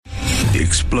The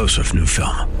explosive new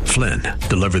film, Flynn,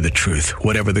 deliver the truth,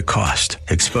 whatever the cost,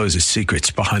 exposes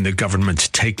secrets behind the government's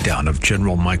takedown of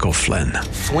General Michael Flynn.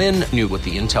 Flynn knew what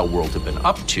the intel world had been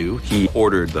up to. He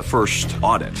ordered the first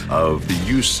audit of the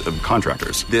use of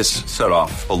contractors. This set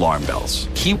off alarm bells.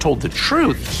 He told the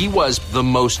truth. He was the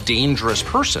most dangerous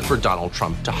person for Donald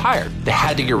Trump to hire. They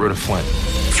had to get rid of Flynn.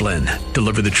 Flynn,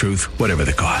 deliver the truth, whatever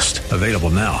the cost. Available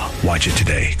now. Watch it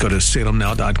today. Go to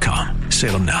salemnow.com.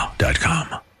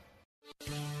 salemnow.com.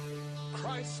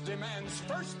 Christ demands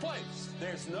first place.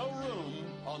 There's no room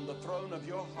on the throne of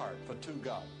your heart for two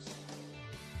gods.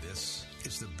 This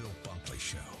is the Bill Bunkley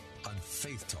Show on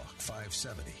Faith Talk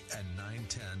 570 and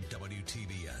 910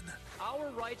 WTBN. Our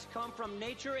rights come from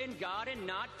nature and God and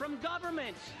not from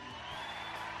government.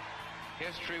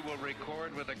 History will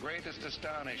record with the greatest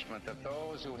astonishment that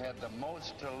those who had the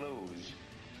most to lose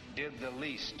did the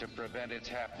least to prevent its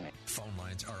happening. Phone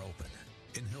lines are open.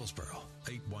 In Hillsborough,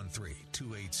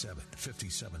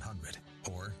 813-287-5700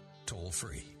 or toll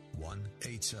free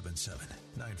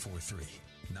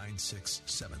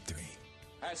 1-877-943-9673.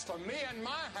 As for me and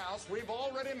my house, we've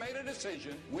already made a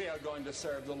decision. We are going to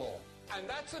serve the Lord. And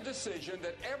that's a decision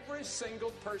that every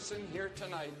single person here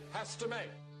tonight has to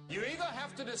make. You either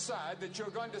have to decide that you're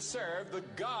going to serve the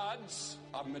gods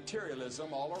of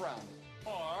materialism all around you,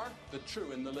 or the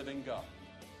true and the living God.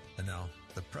 And now,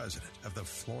 the president of the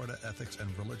Florida Ethics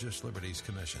and Religious Liberties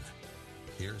Commission.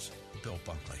 Here's Bill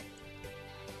Bunkley.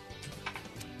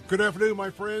 Good afternoon, my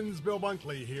friends. Bill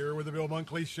Bunkley here with the Bill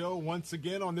Bunkley Show once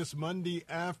again on this Monday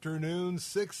afternoon,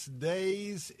 6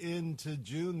 days into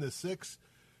June the 6th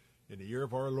in the year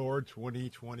of our Lord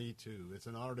 2022. It's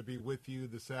an honor to be with you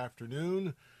this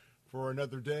afternoon for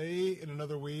another day and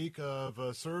another week of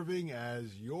serving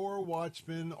as your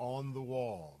watchman on the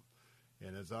wall.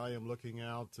 And as I am looking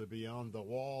out beyond the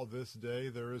wall this day,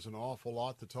 there is an awful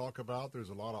lot to talk about.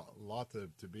 There's a lot to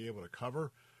be able to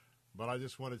cover. But I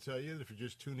just want to tell you that if you're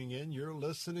just tuning in, you're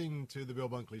listening to the Bill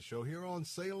Bunkley Show here on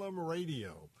Salem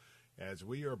Radio as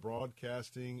we are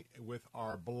broadcasting with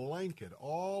our blanket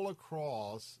all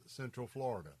across Central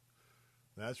Florida.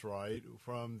 That's right,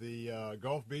 from the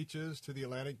Gulf beaches to the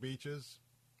Atlantic beaches,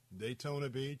 Daytona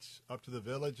Beach, up to the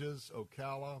villages,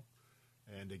 Ocala,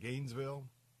 and to Gainesville,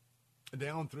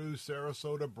 down through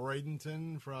Sarasota,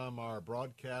 Bradenton, from our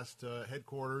broadcast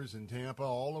headquarters in Tampa,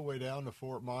 all the way down to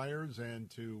Fort Myers and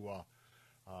to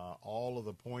all of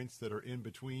the points that are in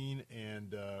between.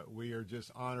 And we are just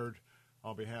honored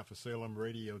on behalf of Salem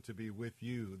Radio to be with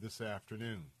you this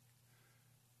afternoon.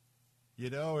 You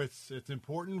know, it's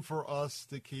important for us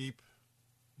to keep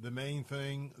the main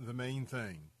thing,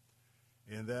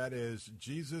 and that is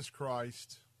Jesus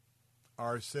Christ,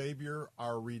 our Savior,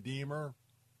 our Redeemer,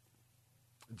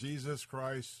 Jesus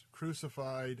Christ,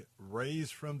 crucified,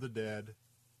 raised from the dead,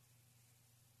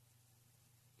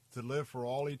 to live for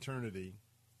all eternity,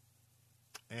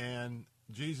 and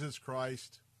Jesus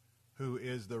Christ, who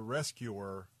is the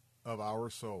rescuer of our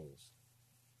souls.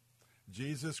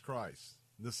 Jesus Christ,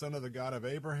 the Son of the God of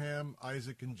Abraham,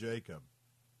 Isaac, and Jacob,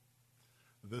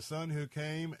 the Son who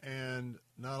came and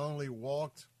not only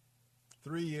walked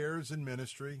 3 years in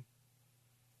ministry,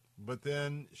 but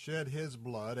then shed his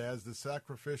blood as the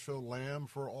sacrificial lamb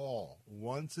for all,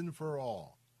 once and for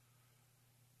all.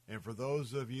 And for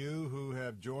those of you who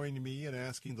have joined me in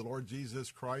asking the Lord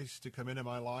Jesus Christ to come into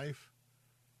my life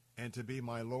and to be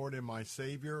my Lord and my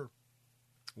Savior,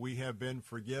 we have been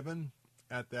forgiven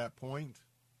at that point.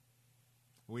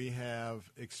 We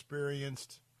have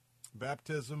experienced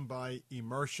baptism by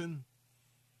immersion,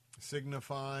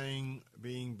 signifying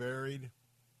being buried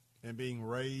and being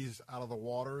raised out of the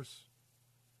waters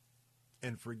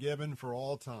and forgiven for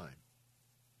all time.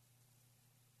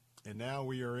 And now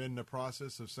we are in the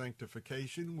process of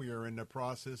sanctification. We are in the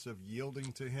process of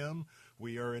yielding to him.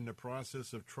 We are in the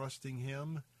process of trusting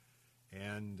him.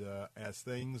 And as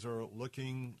things are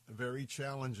looking very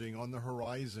challenging on the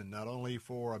horizon, not only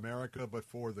for America but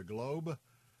for the globe,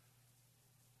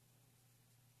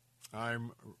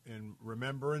 I'm in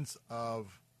remembrance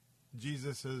of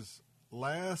Jesus's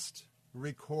last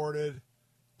recorded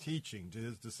teaching to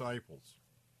his disciples.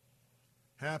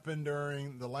 Happened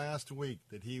during the last week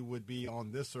that he would be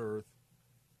on this earth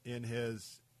in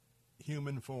his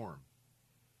human form.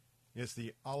 It's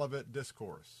the Olivet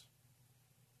Discourse.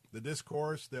 The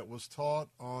discourse that was taught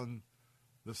on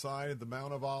the side of the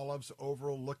Mount of Olives,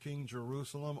 overlooking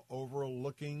Jerusalem,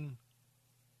 overlooking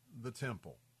the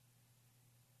temple.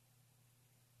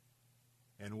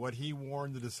 And what he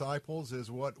warned the disciples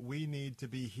is what we need to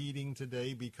be heeding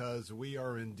today, because we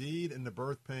are indeed in the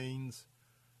birth pains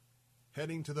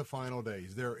heading to the final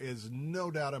days. There is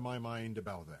no doubt in my mind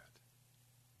about that.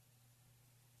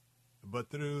 but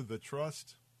through the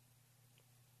trust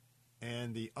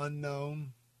and the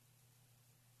unknown,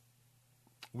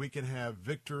 we can have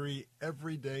victory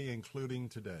every day, including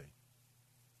today.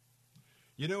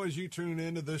 You know, as you tune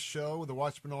into this show, The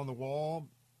Watchman on the Wall,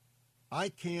 I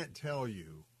can't tell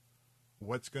you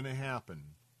what's going to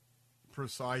happen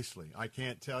precisely. I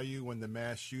can't tell you when the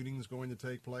mass shooting is going to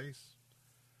take place.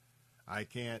 I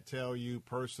can't tell you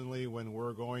personally when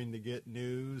we're going to get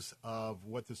news of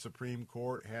what the Supreme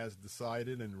Court has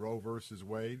decided in Roe versus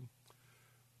Wade.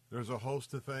 There's a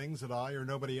host of things that I or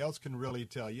nobody else can really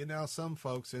tell you. Now, some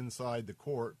folks inside the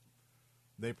court,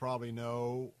 they probably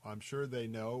know, I'm sure they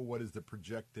know, what is the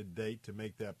projected date to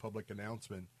make that public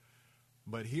announcement.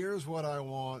 But here's what I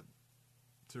want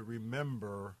to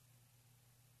remember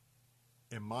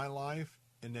in my life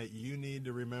and that you need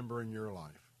to remember in your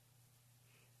life.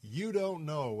 You don't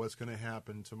know what's going to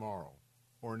happen tomorrow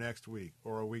or next week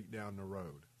or a week down the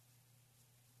road.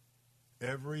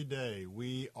 Every day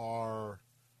we are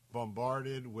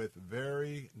bombarded with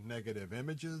very negative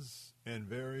images and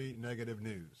very negative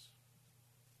news.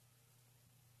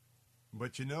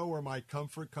 But you know where my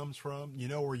comfort comes from? You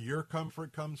know where your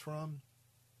comfort comes from?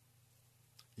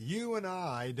 You and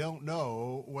I don't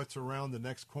know what's around the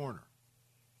next corner.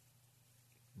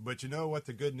 But you know what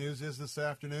the good news is this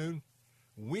afternoon?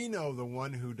 We know the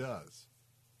one who does.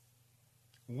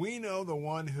 We know the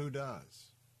one who does.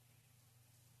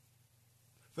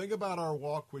 Think about our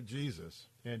walk with Jesus.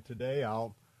 And today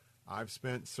I've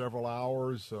spent several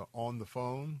hours on the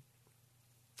phone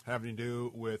having to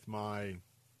do with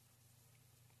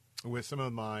some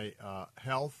of my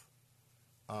health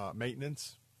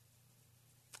maintenance.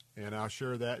 And I'll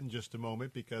share that in just a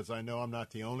moment because I know I'm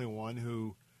not the only one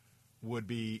who would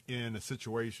be in a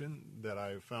situation that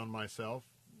I found myself.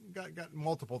 Got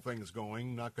multiple things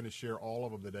going. Not going to share all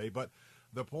of them today. But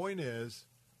the point is,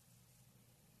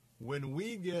 when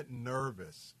we get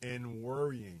nervous and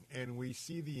worrying and we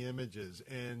see the images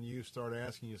and you start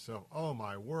asking yourself, oh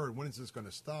my word, when is this going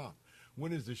to stop?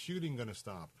 When is the shooting going to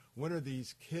stop? When are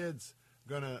these kids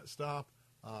going to stop,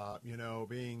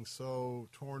 being so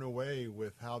torn away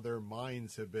with how their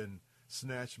minds have been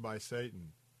snatched by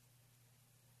Satan?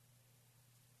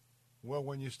 Well,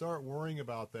 when you start worrying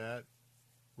about that,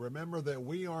 remember that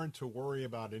we aren't to worry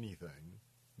about anything.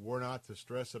 We're not to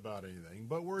stress about anything,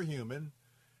 but we're human.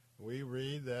 We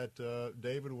read that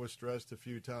David was stressed a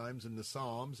few times in the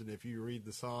Psalms, and if you read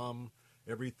the Psalm,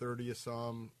 every 30th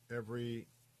Psalm, every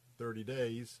 30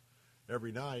 days,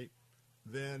 every night,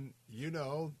 then you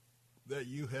know that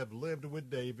you have lived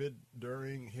with David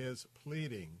during his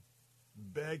pleading,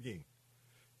 begging,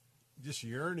 just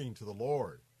yearning to the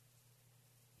Lord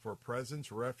for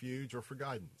presence, refuge, or for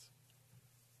guidance.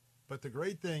 But the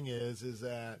great thing is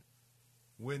that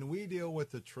when we deal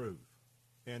with the truth,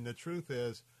 and the truth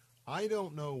is, I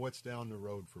don't know what's down the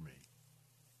road for me.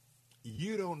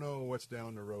 You don't know what's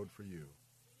down the road for you.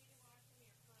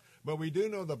 But we do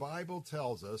know the Bible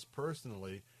tells us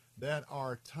personally that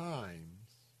our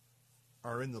times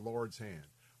are in the Lord's hand.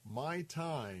 My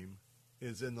time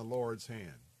is in the Lord's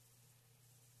hand.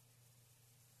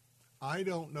 I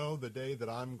don't know the day that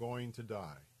I'm going to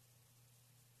die,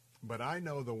 but I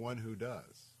know the one who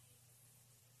does.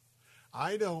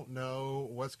 I don't know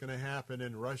what's going to happen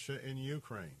in Russia and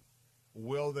Ukraine.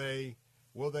 Will they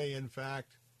in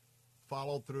fact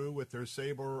follow through with their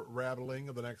saber rattling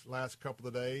of the last couple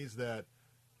of days that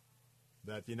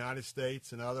the United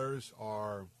States and others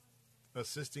are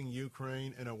assisting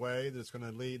Ukraine in a way that's going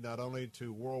to lead not only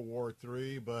to World War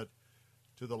III, but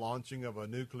to the launching of a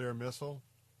nuclear missile?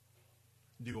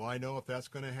 Do I know if that's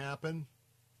going to happen?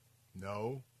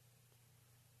 No.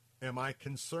 Am I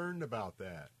concerned about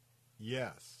that?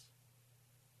 Yes.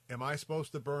 Am I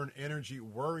supposed to burn energy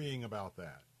worrying about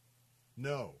that?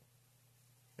 No.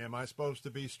 Am I supposed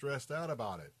to be stressed out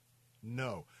about it?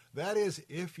 No. That is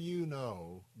if you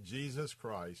know Jesus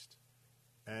Christ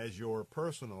as your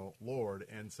personal Lord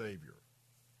and Savior.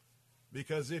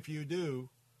 Because if you do,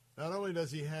 not only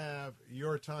does he have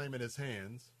your time in his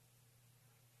hands,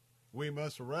 we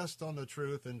must rest on the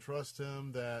truth and trust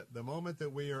him that the moment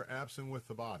that we are absent with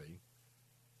the body,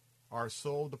 our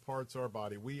soul departs our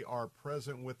body. We are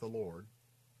present with the Lord.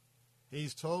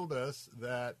 He's told us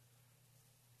that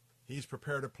he's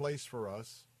prepared a place for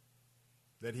us,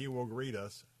 that he will greet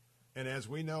us. And as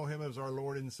we know him as our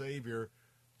Lord and Savior,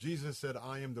 Jesus said,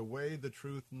 I am the way, the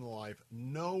truth, and the life.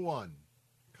 No one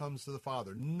comes to the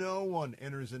Father. No one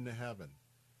enters into heaven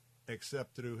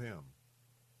except through him.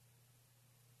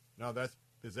 Now,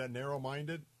 is that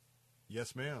narrow-minded?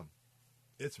 Yes, ma'am.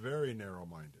 It's very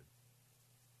narrow-minded.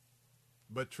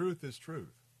 But truth is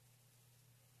truth.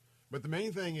 But the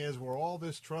main thing is where all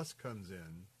this trust comes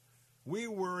in, we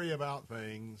worry about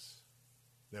things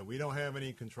that we don't have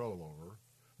any control over.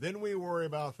 Then we worry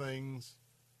about things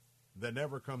that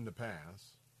never come to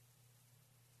pass.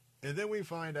 And then we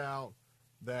find out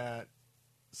that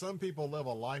some people live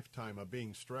a lifetime of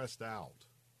being stressed out.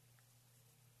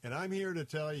 And I'm here to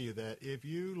tell you that if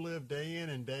you live day in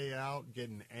and day out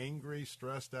getting angry,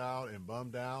 stressed out, and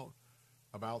bummed out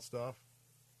about stuff,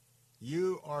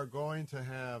 you are going to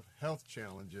have health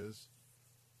challenges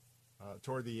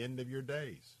toward the end of your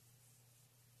days.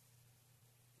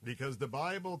 Because the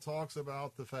Bible talks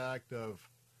about the fact of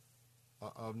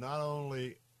not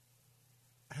only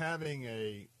having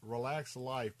a relaxed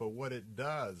life, but what it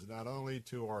does, not only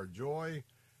to our joy,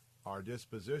 our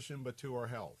disposition, but to our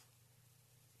health.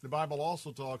 The Bible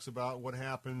also talks about what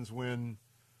happens when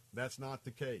that's not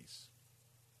the case.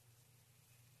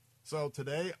 So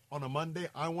today, on a Monday,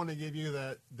 I want to give you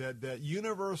that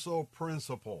universal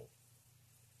principle.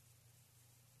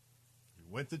 You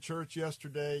went to church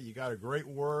yesterday. You got a great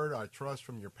word, I trust,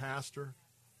 from your pastor.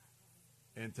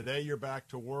 And today you're back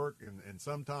to work, and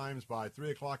sometimes by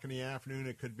 3 o'clock in the afternoon,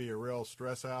 it could be a real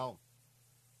stress out.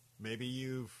 Maybe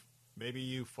you've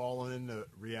fallen into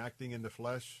reacting in the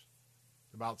flesh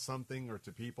about something or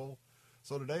to people.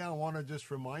 So today I want to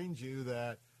just remind you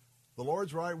that the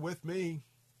Lord's right with me.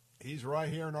 He's right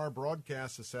here in our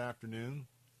broadcast this afternoon.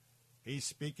 He's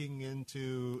speaking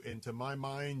into my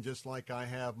mind just like I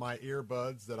have my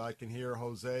earbuds that I can hear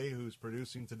Jose, who's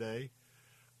producing today.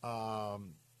 The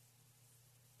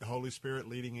Holy Spirit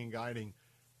leading and guiding.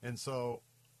 And so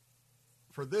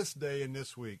for this day and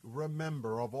this week,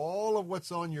 remember, of all of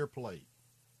what's on your plate,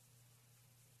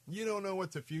 you don't know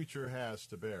what the future has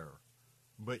to bear,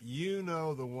 but you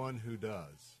know the one who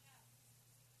does,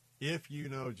 if you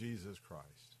know Jesus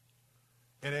Christ.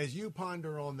 And as you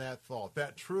ponder on that thought,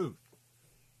 that truth,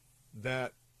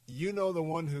 that you know the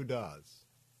one who does,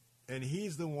 and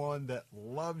he's the one that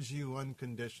loves you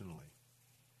unconditionally.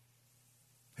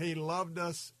 He loved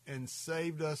us and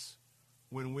saved us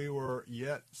when we were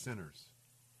yet sinners.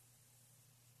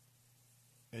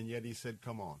 And yet he said,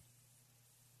 come on.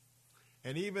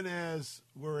 And even as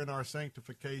we're in our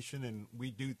sanctification and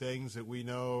we do things that we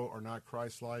know are not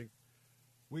Christ-like,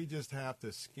 we just have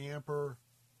to scamper.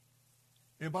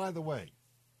 And by the way,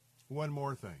 one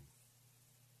more thing.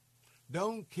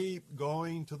 Don't keep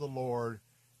going to the Lord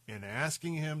and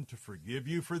asking him to forgive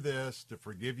you for this, to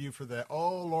forgive you for that.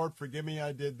 Oh, Lord, forgive me,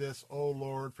 I did this. Oh,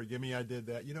 Lord, forgive me, I did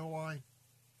that. You know why?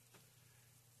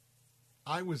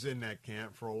 I was in that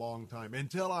camp for a long time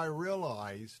until I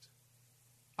realized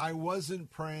I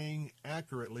wasn't praying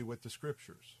accurately with the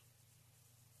Scriptures.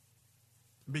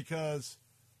 Because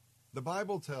the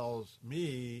Bible tells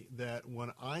me that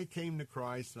when I came to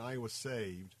Christ and I was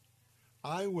saved,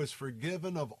 I was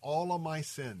forgiven of all of my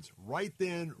sins. Right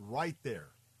then, right there.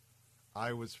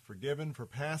 I was forgiven for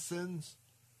past sins.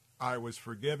 I was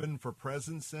forgiven for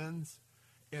present sins.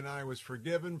 And I was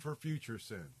forgiven for future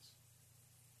sins.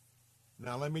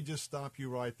 Now, let me just stop you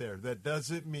right there. That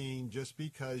doesn't mean just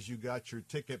because you got your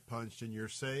ticket punched and you're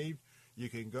saved, you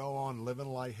can go on living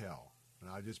like hell. And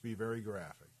I'll just be very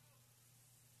graphic.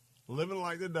 Living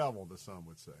like the devil, the some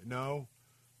would say. No,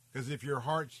 because if your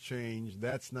heart's changed,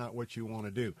 that's not what you want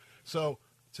to do. So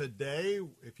today,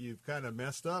 if you've kind of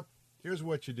messed up, here's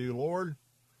what you do. Lord,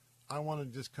 I want to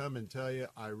just come and tell you,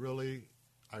 I really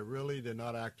did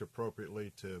not act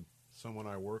appropriately to someone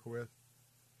I work with.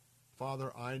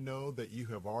 Father, I know that you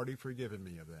have already forgiven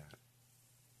me of that.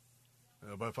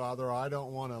 But Father, I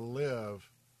don't want to live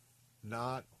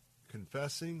not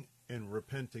confessing and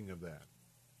repenting of that.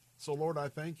 So Lord, I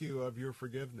thank you of your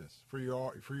forgiveness, for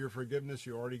your forgiveness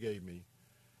you already gave me.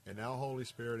 And now, Holy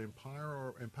Spirit,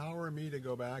 empower me to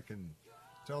go back and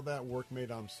tell that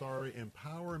workmate I'm sorry.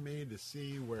 Empower me to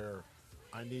see where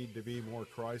I need to be more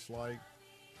Christ-like,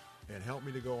 and help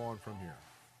me to go on from here.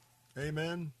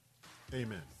 Amen.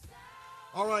 Amen.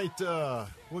 All right,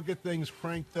 we'll get things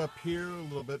cranked up here. A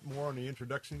little bit more on the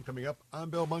introduction coming up. I'm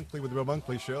Bill Bunkley with The Bill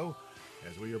Bunkley Show,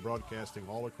 as we are broadcasting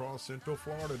all across Central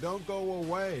Florida. Don't go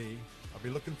away. I'll be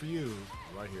looking for you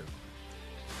right here.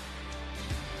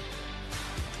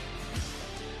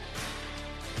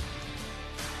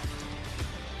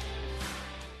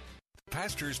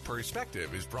 Pastor's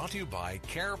Perspective is brought to you by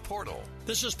Care Portal.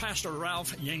 This is Pastor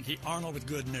Ralph Yankee Arnold with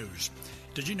good news.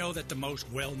 Did you know that the most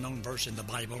well-known verse in the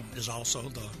Bible is also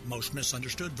the most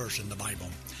misunderstood verse in the Bible?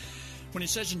 When it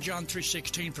says in John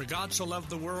 3:16, for God so loved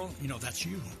the world, that's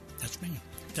you, that's me,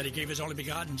 that he gave his only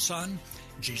begotten Son,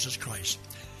 Jesus Christ,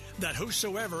 that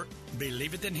whosoever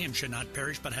believeth in him should not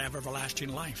perish but have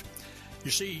everlasting life.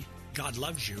 You see, God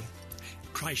loves you,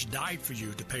 Christ died for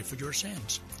you to pay for your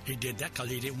sins. He did that because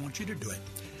he didn't want you to do it.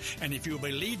 And if you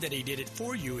believe that he did it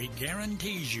for you, he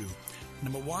guarantees you,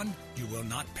 number one, you will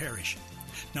not perish.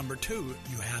 Number two,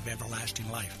 you have everlasting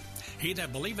life. He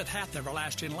that believeth hath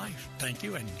everlasting life. Thank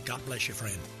you, and God bless you,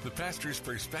 friend. The Pastor's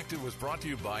Perspective was brought to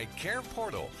you by Care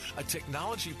Portal, a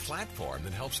technology platform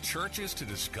that helps churches to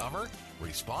discover,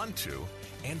 respond to,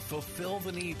 and fulfill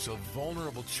the needs of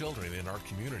vulnerable children in our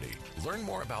community. Learn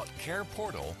more about Care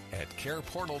Portal at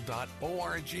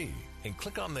careportal.org and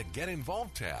click on the Get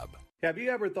Involved tab. Have you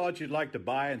ever thought you'd like to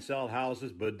buy and sell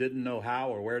houses but didn't know how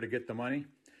or where to get the money?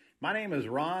 My name is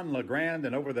Ron LeGrand,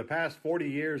 and over the past 40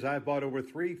 years, I've bought over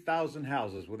 3,000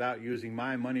 houses without using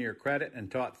my money or credit and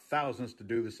taught thousands to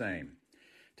do the same.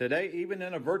 Today, even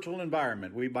in a virtual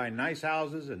environment, we buy nice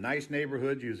houses in nice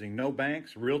neighborhoods using no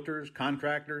banks, realtors,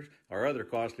 contractors, or other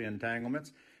costly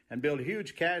entanglements, and build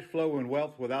huge cash flow and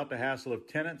wealth without the hassle of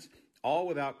tenants, all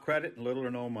without credit and little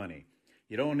or no money.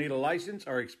 You don't need a license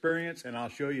or experience, and I'll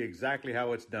show you exactly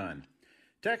how it's done.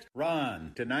 Text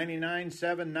RON to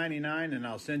 99799 and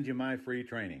I'll send you my free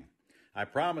training. I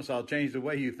promise I'll change the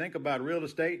way you think about real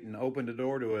estate and open the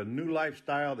door to a new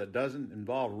lifestyle that doesn't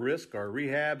involve risk or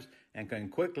rehabs and can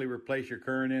quickly replace your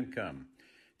current income.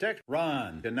 Text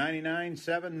RON to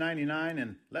 99799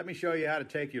 and let me show you how to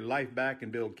take your life back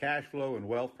and build cash flow and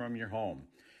wealth from your home.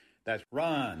 That's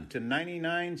RON to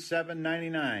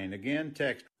 99799. Again,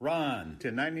 text RON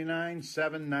to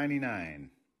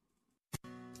 99799.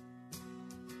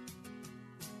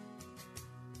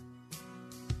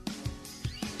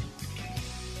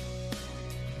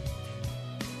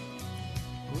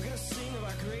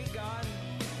 Great God,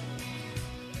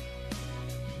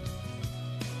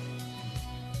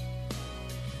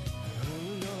 oh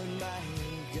Lord my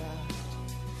God,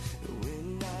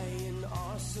 when I in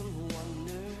awesome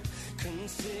wonder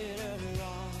consider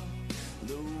all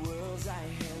the worlds thy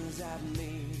hands have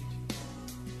made,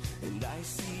 and I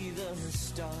see the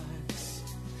stars,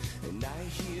 and I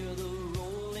hear the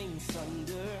rolling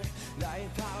thunder, thy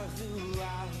power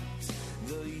throughout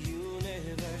the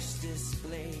universe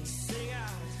displays. Sing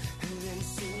out, and then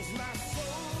sings my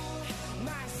soul,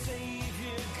 my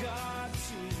Savior God,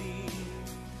 to thee.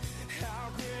 How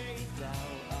great thou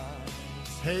art.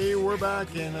 Hey, we're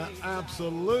back, and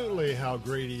absolutely how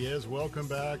great he is. Welcome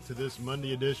back to this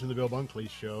Monday edition of the Bill Bunkley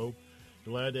Show.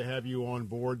 Glad to have you on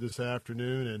board this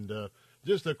afternoon, and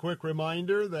just a quick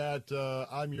reminder that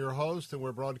I'm your host, and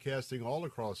we're broadcasting all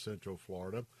across Central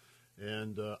Florida.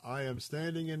 And I am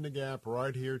standing in the gap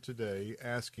right here today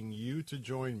asking you to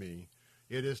join me.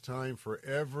 It is time for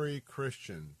every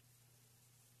Christian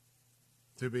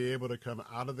to be able to come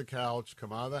out of the couch,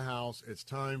 come out of the house. It's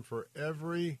time for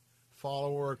every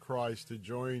follower of Christ to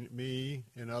join me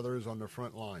and others on the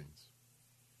front lines.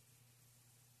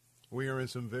 We are in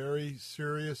some very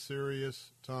serious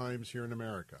times here in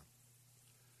America.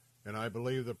 And I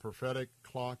believe the prophetic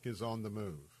clock is on the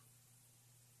move.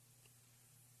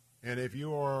 And if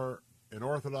you are an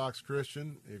Orthodox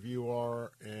Christian, if you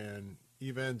are an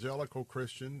evangelical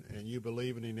Christian, and you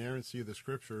believe in the inerrancy of the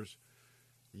Scriptures,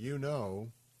 you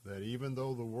know that even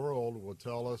though the world will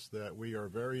tell us that we are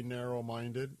very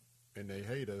narrow-minded and they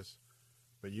hate us,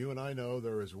 but you and I know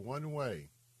there is one way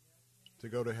to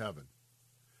go to heaven.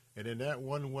 And in that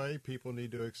one way, people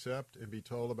need to accept and be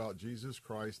told about Jesus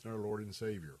Christ and our Lord and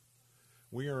Savior.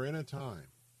 We are in a time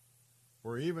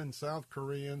where even South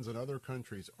Koreans and other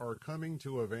countries are coming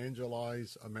to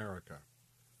evangelize America.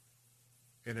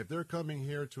 And if they're coming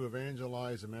here to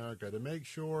evangelize America, to make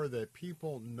sure that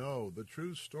people know the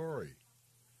true story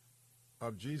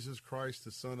of Jesus Christ,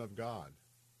 the Son of God,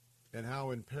 and how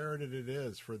imperative it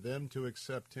is for them to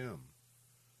accept him,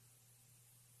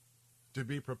 to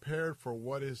be prepared for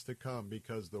what is to come,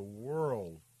 because the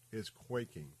world is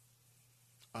quaking.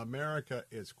 America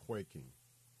is quaking.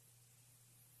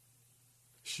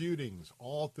 Shootings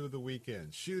all through the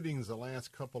weekend. Shootings the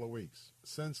last couple of weeks.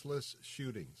 Senseless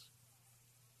shootings.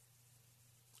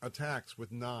 Attacks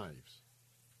with knives.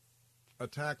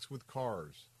 Attacks with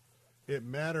cars. It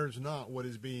matters not what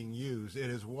is being used.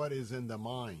 It is what is in the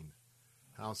mind.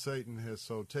 How Satan has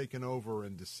so taken over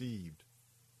and deceived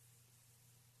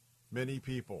many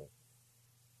people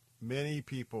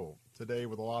today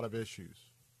with a lot of issues.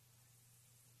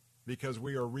 Because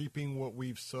we are reaping what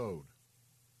we've sowed.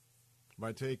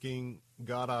 By taking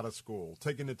God out of school,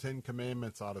 taking the Ten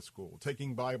Commandments out of school,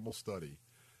 taking Bible study,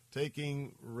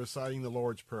 reciting the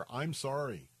Lord's Prayer. I'm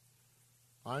sorry,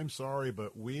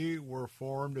 but we were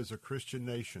formed as a Christian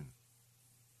nation.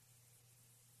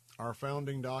 Our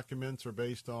founding documents are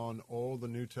based on Old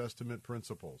and New Testament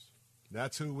principles.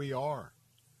 That's who we are.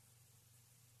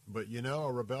 But, you know,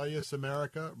 a rebellious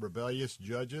America, rebellious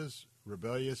judges,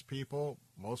 rebellious people,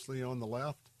 mostly on the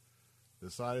left,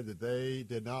 decided that they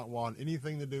did not want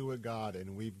anything to do with God.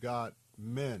 And we've got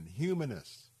men,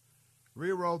 humanists,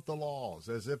 rewrote the laws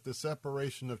as if the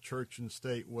separation of church and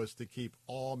state was to keep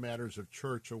all matters of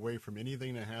church away from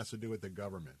anything that has to do with the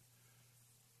government.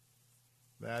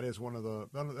 That is one of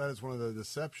the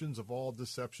deceptions of all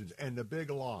deceptions, and the big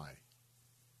lie.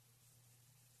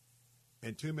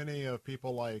 And too many of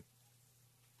people like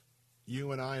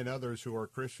you and I and others who are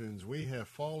Christians, we have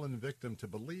fallen victim to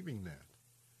believing that.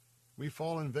 We've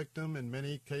fallen victim in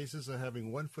many cases of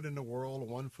having one foot in the world,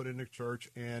 one foot in the church,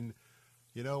 and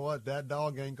you know what? That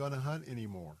dog ain't going to hunt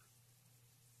anymore.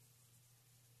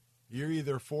 You're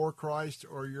either for Christ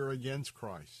or you're against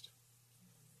Christ.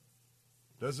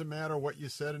 Doesn't matter what you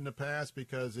said in the past,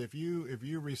 because if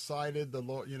you recited the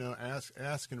Lord,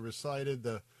 ask and recited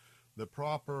the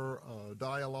proper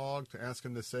dialogue to ask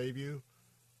him to save you,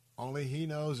 only he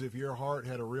knows if your heart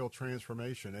had a real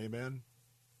transformation. Amen.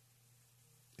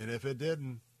 And if it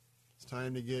didn't, it's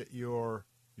time to get your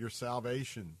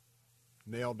salvation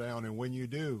nailed down. And when you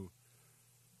do,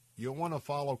 you'll want to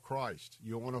follow Christ.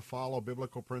 You'll want to follow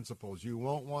biblical principles. You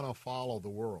won't want to follow the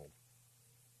world.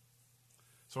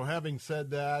 So having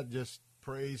said that, just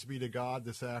praise be to God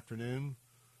this afternoon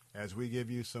as we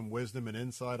give you some wisdom and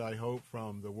insight, I hope,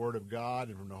 from the Word of God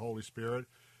and from the Holy Spirit.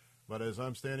 But as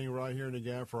I'm standing right here in the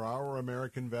gap for our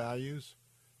American values,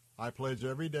 I pledge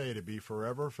every day to be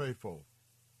forever faithful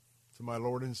to my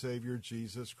Lord and Savior,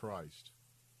 Jesus Christ,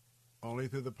 only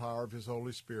through the power of his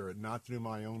Holy Spirit, not through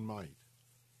my own might.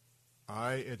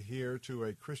 I adhere to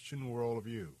a Christian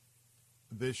worldview.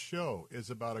 This show is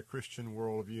about a Christian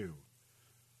worldview.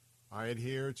 I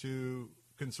adhere to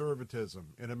conservatism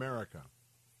in America.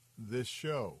 This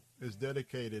show is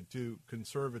dedicated to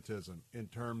conservatism in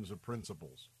terms of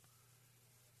principles.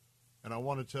 And I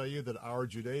want to tell you that our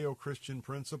Judeo-Christian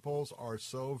principles are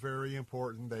so very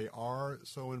important. They are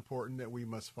so important that we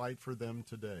must fight for them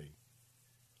today.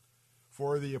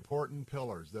 For the important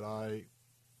pillars that I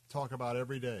talk about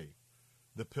every day,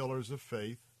 the pillars of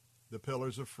faith, the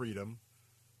pillars of freedom,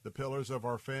 the pillars of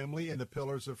our family, and the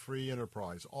pillars of free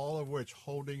enterprise, all of which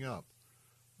holding up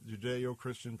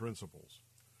Judeo-Christian principles.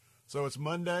 So it's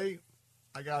Monday.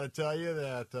 I got to tell you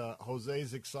that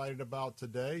Jose's excited about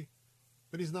today,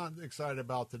 but he's not excited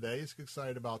about today. He's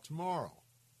excited about tomorrow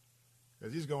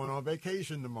because he's going on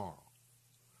vacation tomorrow.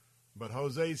 But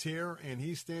Jose's here, and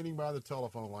he's standing by the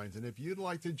telephone lines. And if you'd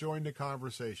like to join the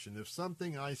conversation, if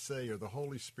something I say or the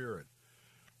Holy Spirit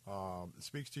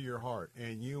speaks to your heart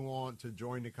and you want to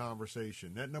join the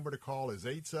conversation, that number to call is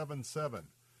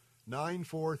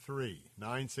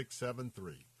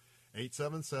 877-943-9673.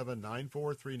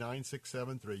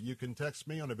 877-943-9673. You can text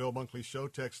me on the Bill Bunkley Show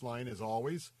text line, as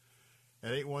always,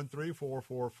 at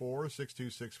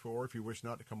 813-444-6264 if you wish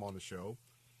not to come on the show.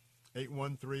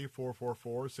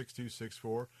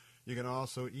 813-444-6264. You can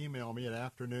also email me at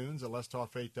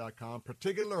afternoons@letstalkfaith.com,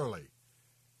 particularly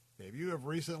if you have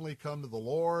recently come to the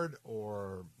Lord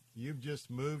or you've just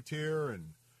moved here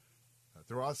and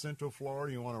throughout Central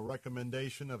Florida, you want a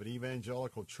recommendation of an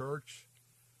evangelical church,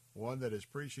 one that is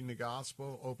preaching the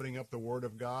gospel, opening up the Word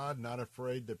of God, not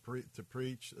afraid to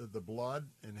preach the blood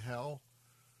and hell.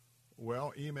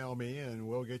 Well, email me and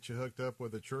we'll get you hooked up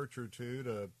with a church or two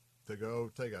to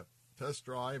go take a test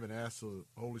drive and ask the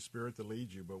Holy Spirit to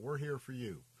lead you. But we're here for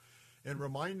you. And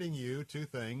reminding you two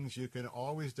things: you can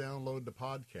always download the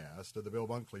podcast of the Bill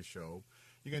Bunkley Show.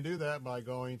 You can do that by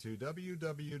going to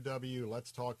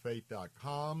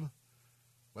www.letstalkfaith.com.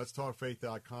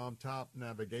 LetsTalkFaith.com, top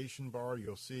navigation bar,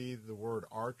 you'll see the word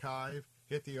archive.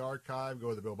 Hit the archive,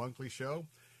 go to the Bill Bunkley Show,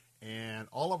 and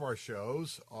all of our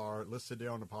shows are listed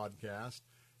there on the podcast.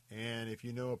 And if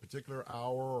you know a particular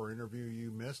hour or interview you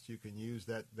missed, you can use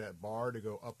that bar to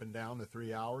go up and down the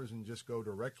 3 hours and just go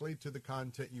directly to the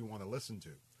content you want to listen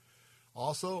to.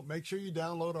 Also, make sure you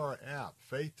download our app,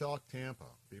 Faith Talk Tampa.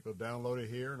 People download it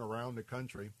here and around the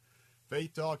country.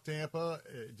 Faith Talk Tampa,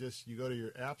 you go to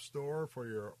your app store for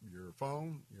your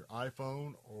phone, your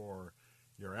iPhone or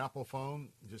your Apple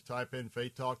phone. Just type in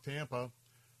Faith Talk Tampa,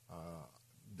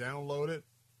 download it,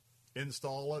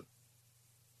 install it,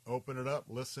 open it up,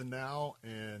 listen now,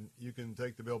 and you can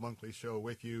take the Bill Bunkley Show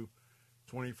with you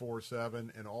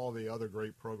 24/7 and all the other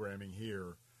great programming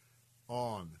here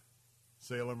on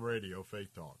Salem Radio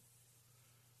Faith Talk.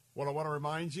 Well, I want to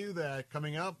remind you that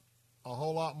coming up, a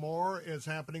whole lot more is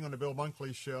happening on the Bill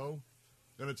Bunkley Show.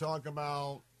 Going to talk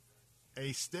about a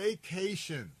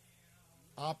staycation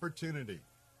opportunity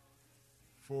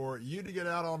for you to get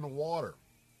out on the water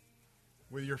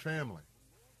with your family.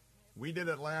 We did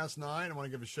it last night. I want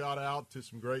to give a shout-out to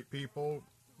some great people.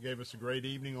 Gave us a great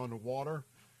evening on the water.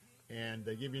 And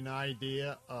they give you an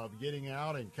idea of getting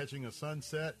out and catching a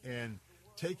sunset and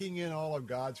taking in all of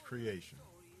God's creation.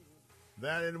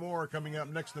 That and more coming up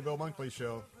next in the Bill Bunkley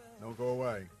Show. Don't go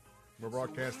away. We're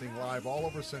broadcasting live all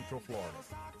over Central Florida.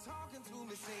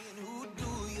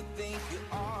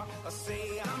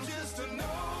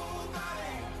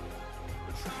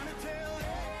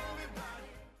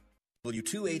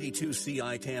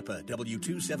 W282CI Tampa,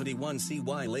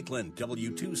 W271CY Lakeland,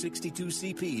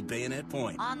 W262CP Bayonet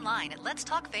Point. Online at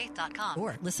letstalkfaith.com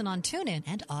or listen on TuneIn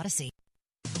and Odyssey.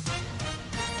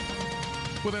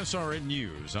 With SRN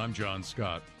News, I'm John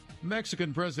Scott.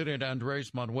 Mexican President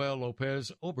Andrés Manuel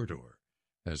López Obrador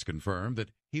has confirmed that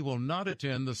he will not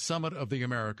attend the Summit of the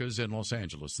Americas in Los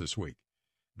Angeles this week,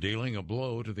 dealing a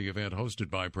blow to the event hosted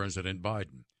by President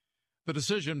Biden. The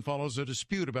decision follows a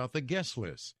dispute about the guest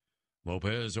list.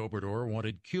 López Obrador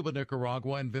wanted Cuba,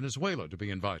 Nicaragua, and Venezuela to be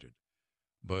invited,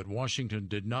 but Washington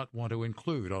did not want to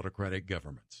include autocratic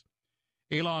governments.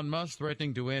 Elon Musk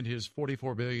threatening to end his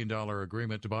 $44 billion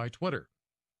agreement to buy Twitter,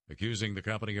 accusing the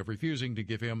company of refusing to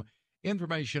give him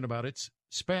information about its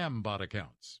spam bot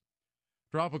accounts.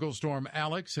 Tropical storm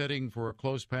Alex heading for a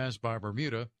close pass by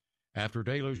Bermuda after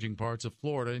deluging parts of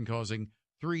Florida and causing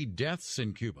 3 deaths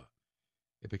in Cuba.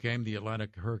 It became the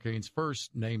Atlantic hurricane's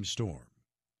first named storm.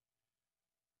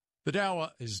 The Dow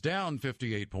is down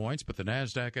 58 points, but the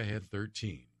NASDAQ ahead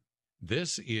 13.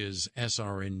 This is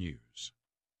SRN News.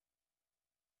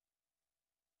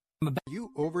 Are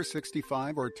you over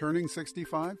 65 or turning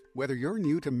 65? Whether you're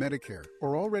new to Medicare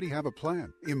or already have a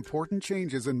plan, important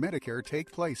changes in Medicare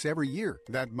take place every year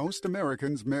that most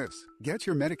Americans miss. Get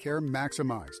your Medicare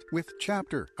maximized with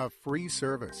Chapter, a free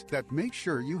service that makes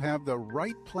sure you have the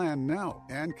right plan now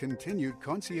and continued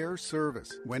concierge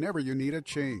service whenever you need a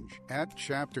change. At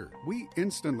Chapter, we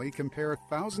instantly compare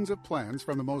thousands of plans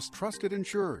from the most trusted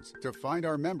insurers to find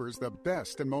our members the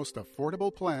best and most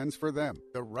affordable plans for them,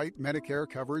 the right Medicare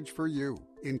coverage for you,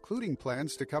 including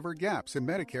plans to cover gaps in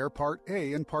Medicare Part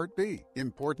A and Part B,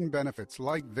 important benefits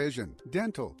like vision,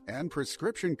 dental, and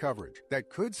prescription coverage that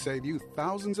could save you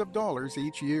thousands of dollars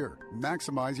each year.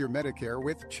 Maximize your Medicare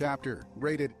with Chapter,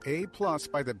 rated A+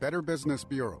 by the Better Business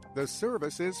Bureau. The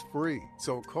service is free,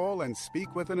 so call and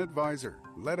speak with an advisor.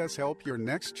 Let us help your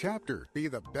next chapter be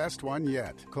the best one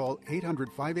yet. Call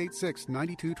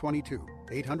 800-586-9222,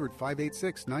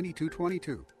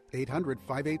 800-586-9222.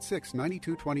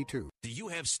 800-586-9222. Do you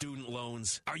have student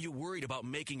loans? Are you worried about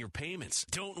making your payments?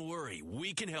 Don't worry,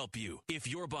 we can help you. If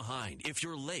you're behind, if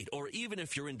you're late, or even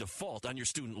if you're in default on your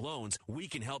student loans, we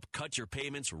can help cut your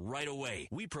payments right away.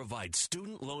 We provide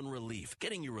student loan relief,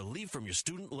 getting you relief from your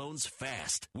student loans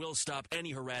fast. We'll stop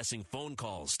any harassing phone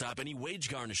calls, stop any wage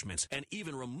garnishments, and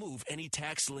even remove any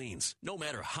tax liens. No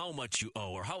matter how much you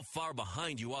owe or how far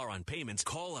behind you are on payments,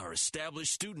 call our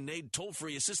established student aid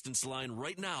toll-free assistance line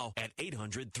right now at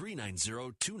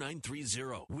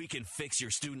 800-390-2930. We can fix your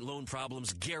student loan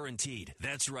problems guaranteed.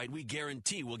 That's right, we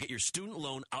guarantee we'll get your student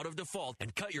loan out of default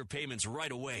and cut your payments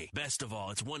right away. Best of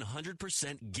all, it's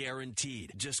 100%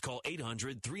 guaranteed. Just call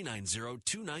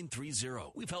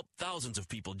 800-390-2930. We've helped thousands of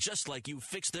people just like you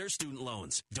fix their student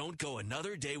loans. Don't go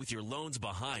another day with your loans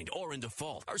behind or in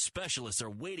default. Our specialists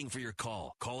are waiting for your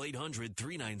call. Call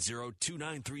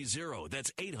 800-390-2930.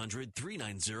 That's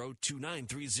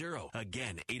 800-390-2930.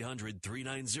 Again,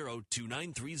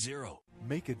 800-390-2930.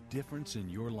 Make a difference in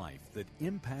your life that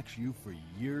impacts you for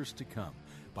years to come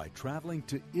by traveling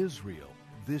to Israel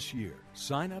this year.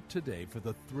 Sign up today for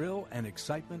the thrill and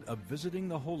excitement of visiting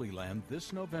the Holy Land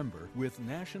this November with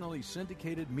nationally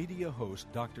syndicated media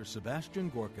host Dr. Sebastian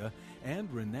Gorka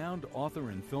and renowned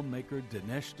author and filmmaker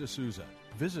Dinesh D'Souza.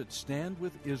 Visit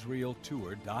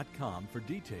standwithisraeltour.com for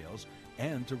details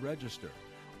and to register.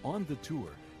 On the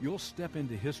tour, you'll step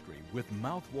into history with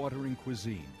mouth-watering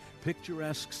cuisine,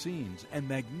 picturesque scenes, and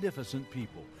magnificent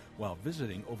people, while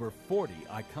visiting over 40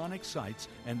 iconic sites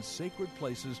and sacred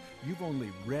places you've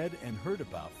only read and heard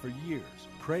about for years.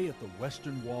 Pray at the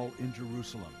Western Wall in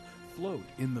Jerusalem, float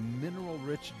in the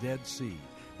mineral-rich Dead Sea,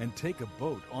 and take a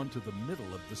boat onto the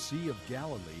middle of the Sea of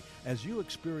Galilee as you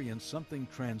experience something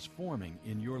transforming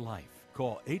in your life.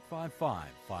 Call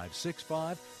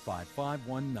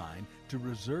 855-565-5519 to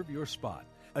reserve your spot.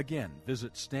 Again,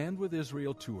 visit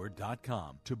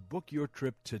standwithisraeltour.com to book your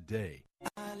trip today.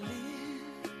 I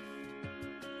lift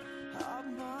up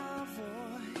my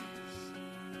voice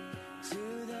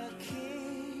to the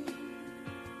King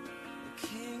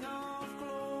of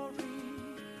glory.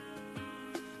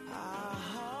 I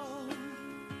hold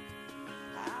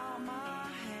out my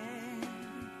hands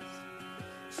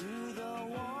to the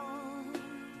one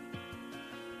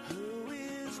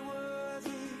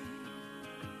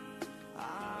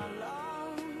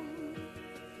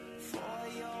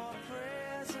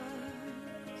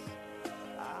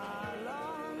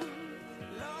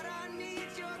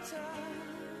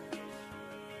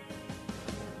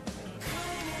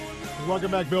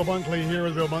Welcome back. Bill Bunkley here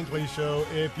with Bill Bunkley Show.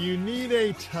 If you need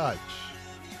a touch,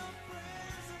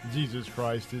 Jesus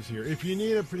Christ is here. If you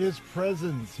need his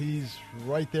presence, he's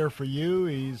right there for you.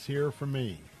 He's here for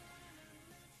me.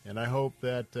 And I hope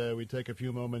that we take a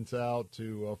few moments out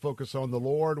to focus on the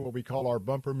Lord, what we call our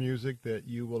bumper music, that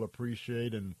you will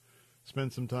appreciate and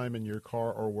spend some time in your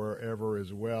car or wherever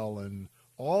as well. And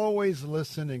always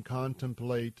listen and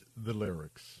contemplate the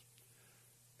lyrics.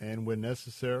 And when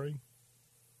necessary,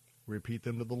 repeat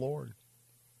them to the Lord.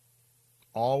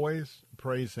 Always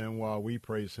praise him while we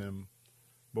praise him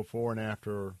before and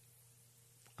after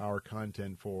our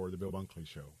content for the Bill Bunkley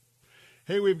Show.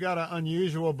 Hey, we've got an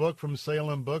unusual book from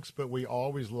Salem Books, but we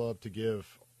always love to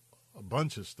give a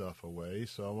bunch of stuff away.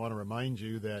 So I want to remind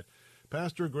you that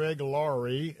Pastor Greg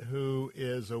Laurie, who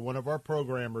is one of our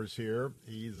programmers here,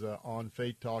 he's on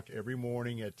Faith Talk every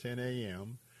morning at 10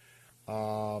 a.m.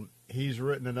 He's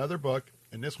written another book,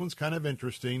 and this one's kind of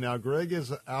interesting. Now, Greg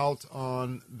is out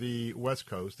on the West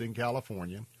Coast in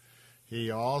California. He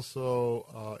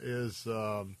also is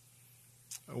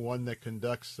one that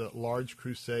conducts large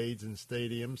crusades in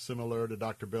stadiums, similar to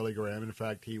Dr. Billy Graham. In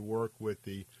fact, he worked with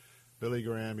the Billy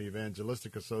Graham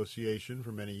Evangelistic Association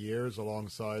for many years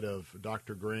alongside of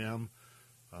Dr. Graham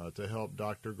to help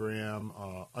Dr. Graham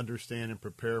understand and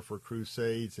prepare for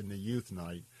crusades and the youth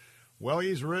night. Well,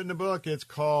 he's written a book. It's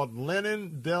called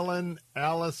Lennon, Dylan,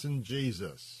 Alice, and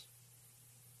Jesus.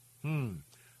 Wonder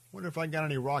if I got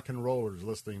any rock and rollers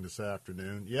listening this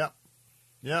afternoon. Yep,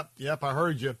 I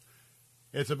heard you.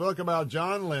 It's a book about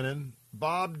John Lennon,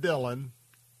 Bob Dylan,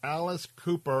 Alice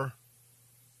Cooper,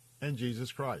 and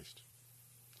Jesus Christ.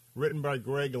 Written by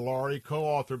Greg Laurie,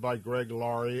 co-authored by Greg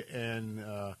Laurie and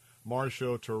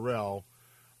Marshall Terrell.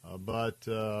 But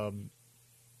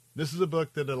this is a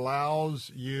book that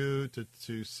allows you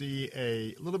to see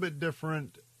a little bit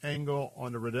different angle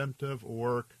on the redemptive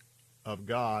work of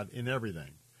God in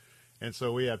everything. And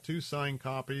so we have 2 signed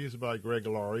copies by Greg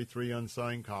Laurie, 3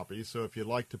 unsigned copies. So if you'd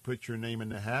like to put your name in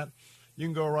the hat, you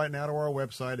can go right now to our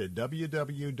website at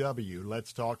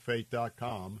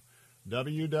www.letstalkfaith.com,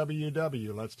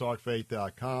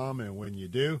 www.letstalkfaith.com. And when you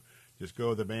do, just go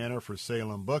to the banner for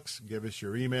Salem Books, give us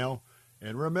your email.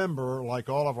 And remember, like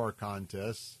all of our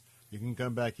contests, you can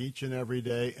come back each and every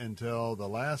day until the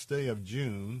last day of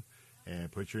June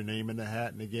and put your name in the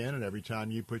hat. And again, and every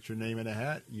time you put your name in the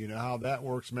hat, you know how that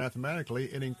works mathematically.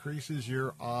 It increases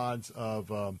your odds of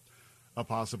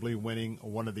possibly winning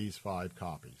one of these 5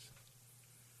 copies.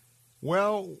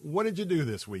 Well, what did you do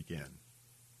this weekend?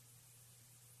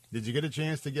 Did you get a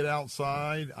chance to get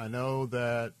outside? I know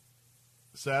that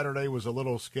Saturday was a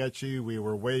little sketchy. We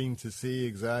were waiting to see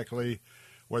exactly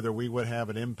whether we would have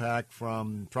an impact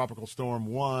from Tropical Storm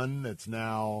 1. It's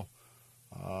now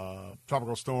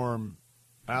Tropical Storm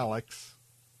Alex,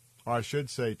 or I should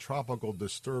say Tropical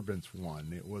Disturbance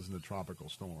 1. It wasn't a tropical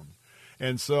storm.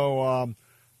 And so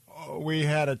we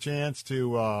had a chance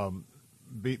to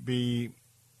be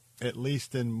at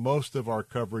least in most of our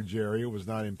coverage area was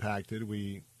not impacted.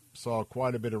 We saw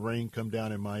quite a bit of rain come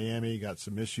down in Miami, got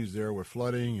some issues there with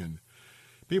flooding, and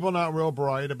people not real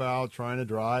bright about trying to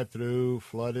drive through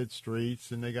flooded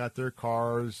streets, and they got their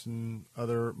cars and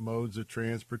other modes of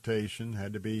transportation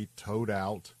had to be towed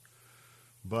out.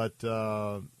 But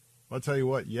I'll tell you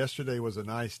what, yesterday was a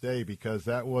nice day because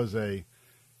that was you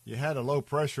had a low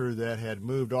pressure that had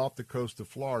moved off the coast of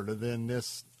Florida. Then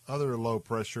this other low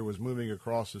pressure was moving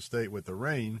across the state with the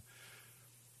rain.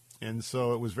 And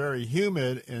so it was very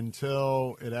humid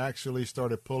until it actually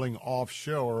started pulling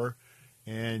offshore.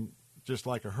 And just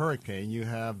like a hurricane, you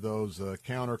have those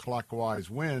counterclockwise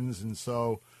winds. And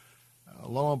so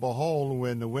lo and behold,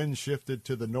 when the wind shifted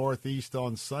to the northeast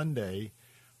on Sunday,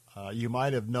 you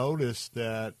might have noticed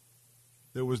that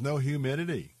there was no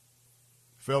humidity.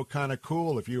 Felt kind of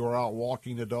cool if you were out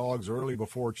walking the dogs early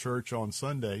before church on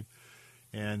Sunday.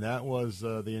 And that was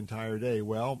the entire day.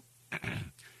 Well,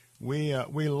 we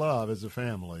love as a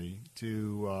family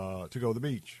to go to the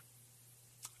beach.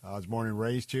 I was born and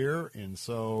raised here, and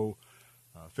so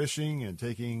fishing and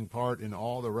taking part in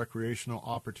all the recreational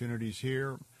opportunities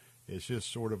here is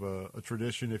just sort of a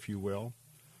tradition, if you will.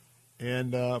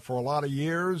 And for a lot of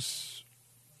years,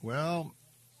 well,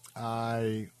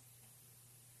 I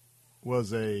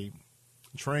was a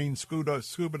trained scuba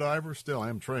diver. Still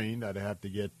am trained. I'd have to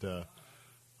get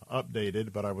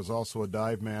updated, but I was also a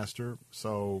dive master.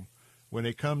 So when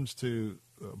it comes to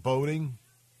boating,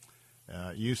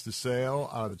 used to sail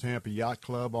out of the Tampa Yacht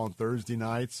Club on Thursday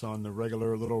nights on the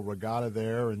regular little regatta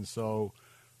there. And so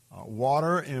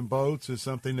water and boats is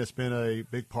something that's been a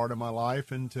big part of my life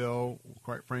until,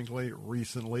 quite frankly,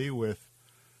 recently with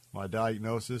my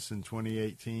diagnosis in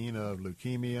 2018 of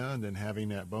leukemia and then having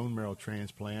that bone marrow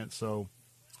transplant. So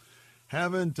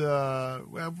I've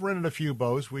rented a few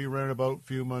boats. We rented a boat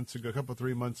a couple,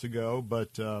 3 months ago.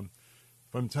 But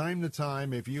from time to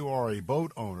time, if you are a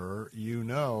boat owner, you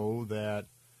know that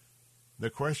the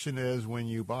question is, when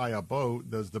you buy a boat,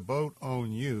 does the boat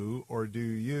own you or do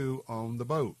you own the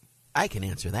boat? I can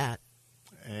answer that.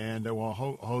 And,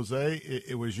 Jose,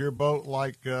 it was your boat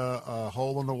like a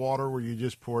hole in the water where you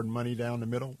just poured money down the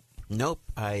middle? Nope.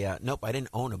 I didn't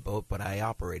own a boat, but I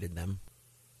operated them.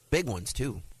 Big ones,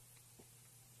 too.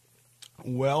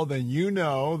 Well, then you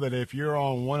know that if you're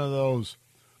on one of those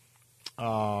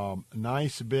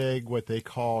nice big, what they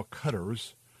call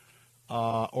cutters,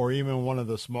 or even one of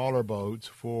the smaller boats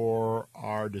for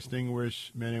our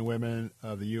distinguished men and women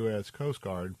of the U.S. Coast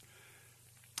Guard,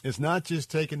 it's not just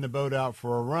taking the boat out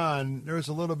for a run. There's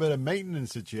a little bit of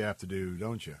maintenance that you have to do,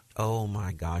 don't you? Oh,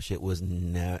 my gosh. It was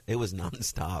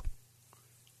nonstop.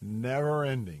 Never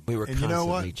ending. We were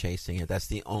constantly chasing it. That's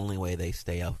the only way they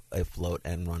stay afloat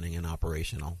and running and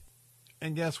operational.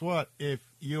 And guess what? If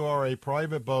you are a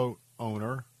private boat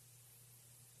owner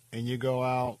and you go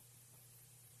out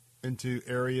into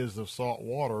areas of salt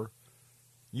water,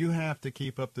 you have to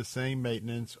keep up the same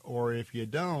maintenance, or if you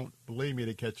don't, believe me,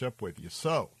 to catch up with you.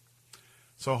 So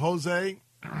Jose,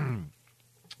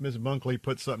 Ms. Bunkley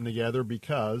put something together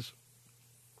because...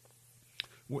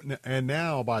 And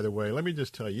now, by the way, let me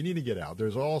just tell you, you need to get out.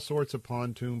 There's all sorts of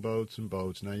pontoon boats and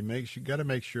boats. Now, you got to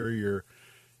make sure you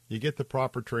get the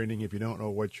proper training if you don't know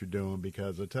what you're doing,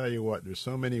 because I tell you what, there's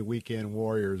so many weekend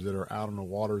warriors that are out on the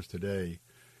waters today,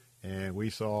 and we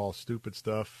saw stupid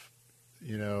stuff,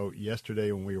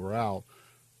 yesterday when we were out.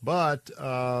 But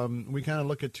we kind of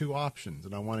look at two options,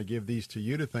 and I want to give these to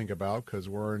you to think about because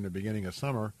we're in the beginning of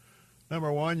summer.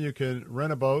 Number one, you can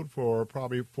rent a boat for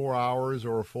probably 4 hours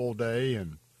or a full day,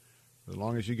 and as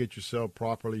long as you get yourself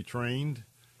properly trained,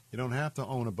 you don't have to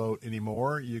own a boat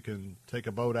anymore. You can take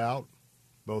a boat out,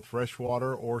 both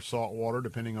freshwater or saltwater,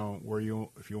 depending on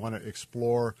if you want to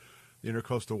explore the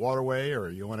Intercoastal Waterway, or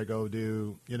you want to go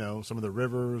do, some of the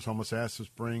rivers, Homosassa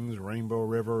Springs, Rainbow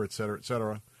River, et cetera, et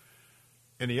cetera.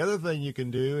 And the other thing you can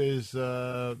do is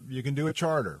you can do a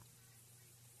charter.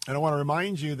 And I want to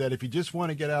remind you that if you just want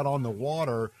to get out on the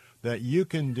water, that you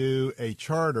can do a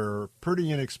charter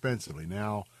pretty inexpensively.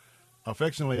 Now,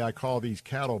 affectionately, I call these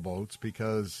cattle boats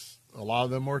because a lot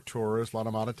of them are tourists, a lot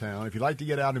of them out of town. If you'd like to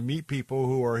get out and meet people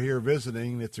who are here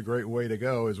visiting, it's a great way to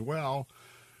go as well.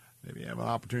 Maybe you have an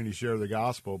opportunity to share the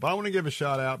gospel. But I want to give a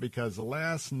shout out because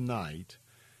last night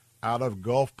out of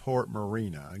Gulfport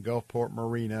Marina, and Gulfport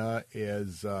Marina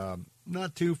is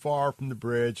not too far from the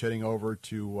bridge heading over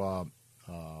to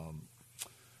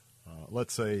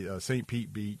let's say St.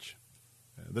 Pete Beach,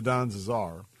 the Don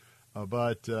Cesar,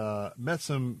 but met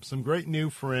some great new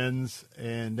friends,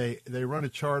 and they run a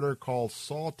charter called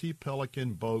Salty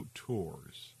Pelican Boat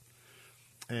Tours.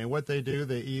 And what they do,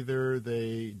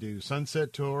 they do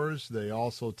sunset tours. They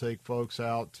also take folks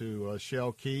out to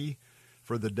Shell Key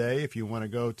for the day. If you want to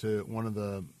go to one of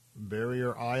the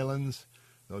barrier islands,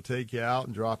 they'll take you out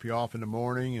and drop you off in the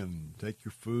morning and take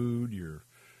your food,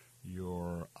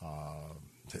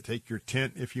 take your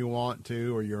tent if you want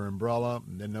to, or your umbrella,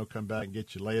 and then they'll come back and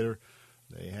get you later.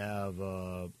 They have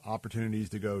opportunities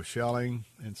to go shelling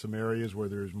in some areas where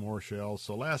there's more shells.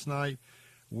 So last night,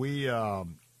 we,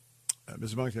 Mrs.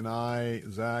 Bunkley and I,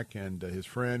 Zach and his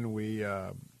friend, we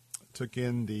took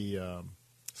in the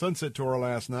sunset tour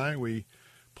last night. We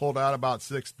pulled out about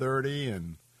 6:30,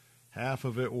 and half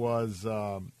of it was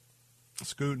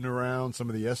scooting around some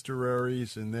of the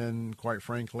estuaries, and then, quite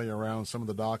frankly, around some of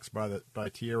the docks by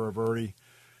Tierra Verde,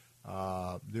 do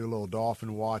a little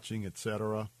dolphin watching,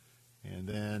 etc. And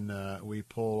then we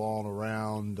pull all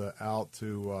around out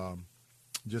to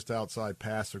just outside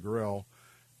Paso Grill,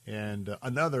 and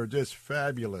another just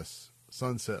fabulous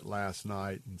sunset last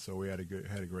night. And so we had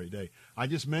a great day. I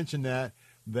just mentioned that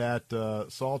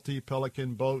Salty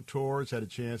Pelican Boat Tours had a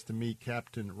chance to meet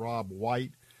Captain Rob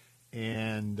White,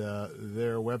 and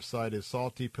their website is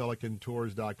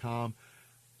saltypelicantours.com.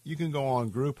 You can go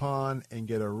on Groupon and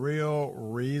get a real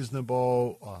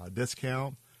reasonable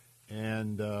discount.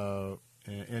 And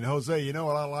Jose, you know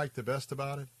what I like the best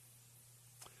about it?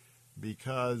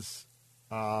 Because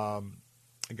I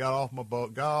got off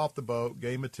the boat,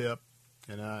 gave him a tip,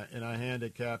 and I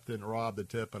handed Captain Rob the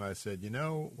tip, and I said, you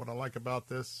know what I like about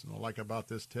this? And I like about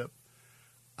this tip?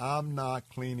 I'm not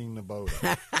cleaning the boat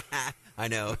up. I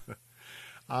know.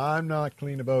 I'm not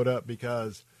cleaning the boat up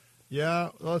because,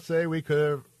 let's say we could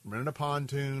have rented a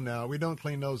pontoon. Now, we don't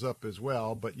clean those up as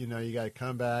well, but, you got to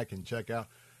come back and check out.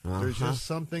 There's just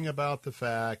something about the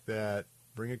fact that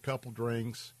bring a couple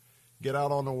drinks, get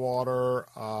out on the water.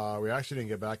 We actually didn't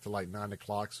get back to like 9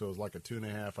 o'clock, so it was like a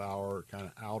 2.5 hour kind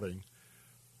of outing.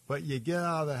 But you get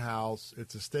out of the house.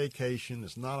 It's a staycation.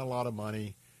 It's not a lot of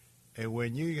money. And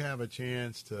when you have a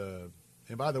chance to,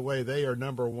 and by the way, they are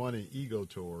number one in ego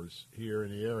tours here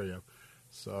in the area.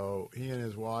 So he and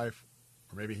his wife,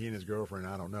 or maybe he and his girlfriend,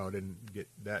 I don't know, didn't get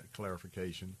that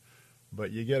clarification.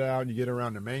 But you get out and you get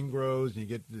around the mangroves and you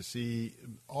get to see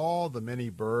all the many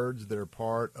birds that are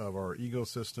part of our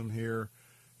ecosystem here,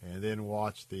 and then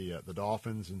watch the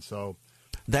dolphins. And so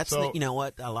you know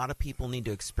what? A lot of people need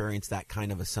to experience that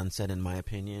kind of a sunset, in my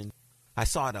opinion. I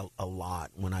saw it a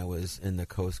lot when I was in the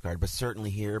Coast Guard, but certainly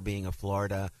here, being a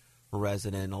Florida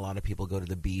resident, a lot of people go to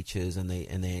the beaches and they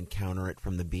encounter it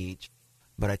from the beach.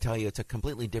 But I tell you, it's a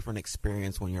completely different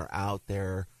experience when you're out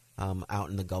there, out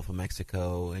in the Gulf of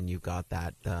Mexico, and you've got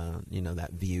that that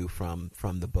view from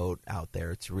the boat out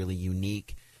there. It's really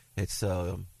unique. It's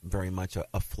very much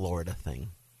a Florida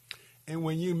thing. And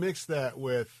when you mix that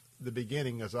with the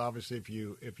beginning, because obviously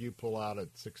if you pull out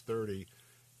at 6:30,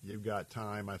 you've got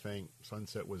time. I think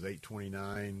sunset was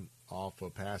 8:29 off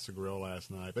of Paso Grill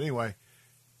last night. But anyway,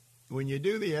 when you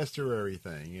do the estuary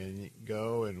thing and you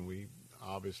go, and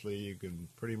obviously you can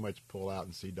pretty much pull out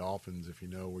and see dolphins if you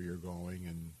know where you're going,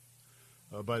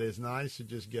 and but it's nice to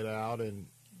just get out and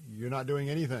you're not doing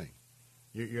anything.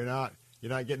 You're not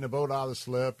getting the boat out of the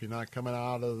slip. You're not come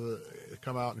out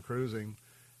and cruising.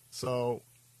 So,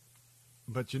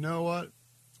 but you know what?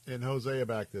 And Hosea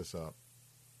backed this up.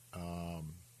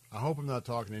 I hope I'm not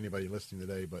talking to anybody listening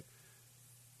today, but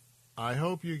I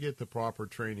hope you get the proper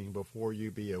training before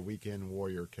you be a weekend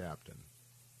warrior captain.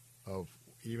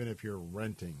 Even if you're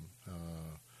renting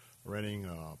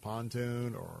a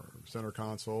pontoon or center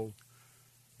console,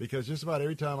 because just about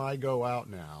every time I go out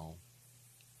now,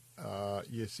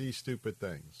 you see stupid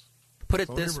things. Put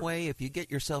it this way, if you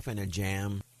get yourself in a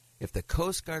jam, if the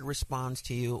Coast Guard responds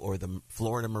to you or the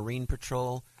Florida Marine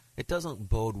Patrol, it doesn't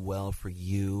bode well for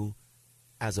you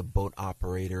as a boat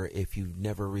operator if you've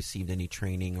never received any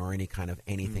training or any kind of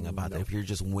anything about that. If you're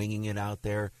just winging it out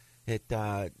there,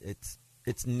 it's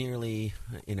nearly,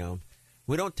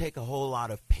 we don't take a whole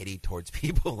lot of pity towards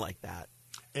people like that.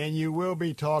 And you will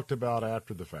be talked about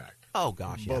after the fact. Oh,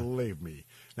 gosh, yeah. Believe me.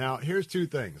 Now, here's two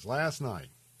things. Last night,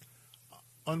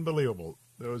 unbelievable.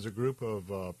 There was a group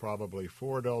of probably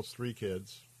 4 adults, 3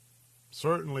 kids,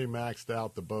 certainly maxed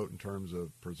out the boat in terms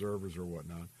of preservers or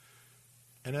whatnot.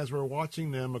 And as we're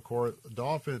watching them, of course,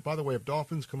 dolphins, by the way, if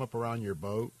dolphins come up around your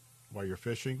boat while you're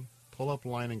fishing, pull up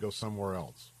line and go somewhere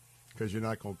else because you're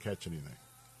not going to catch anything.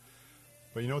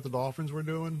 But you know what the dolphins were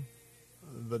doing?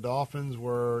 The dolphins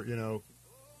were,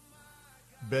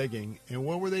 begging. And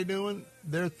what were they doing?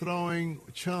 They're throwing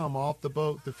chum off the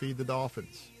boat to feed the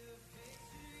dolphins.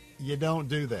 You don't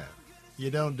do that.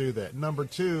 You don't do that. Number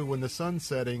 2, when the sun's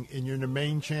setting and you're in the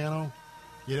main channel,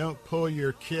 you don't pull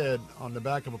your kid on the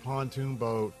back of a pontoon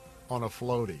boat on a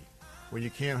floaty where you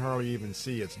can't hardly even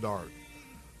see it's dark.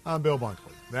 I'm Bill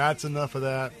Bunkley. That's enough of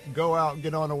that. Go out and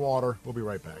get on the water. We'll be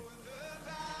right back.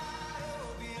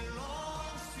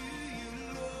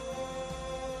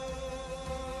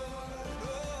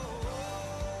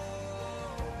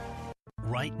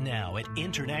 Right now at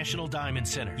International Diamond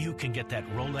Center, you can get that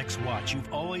Rolex watch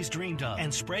you've always dreamed of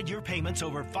and spread your payments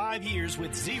over 5 years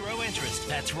with 0 interest.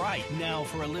 That's right. Now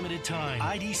for a limited time,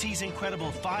 IDC's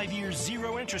incredible 5-year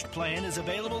 0 interest plan is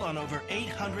available on over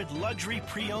 800 luxury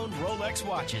pre-owned Rolex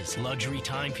watches. Luxury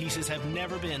timepieces have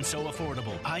never been so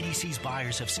affordable. IDC's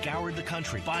buyers have scoured the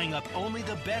country, buying up only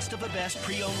the best of the best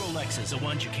pre-owned Rolexes, the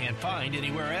ones you can't find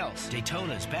anywhere else.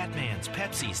 Daytonas, Batmans,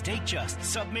 Pepsis, Datejusts,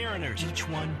 Submariners, each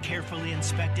one carefully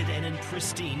inspected and in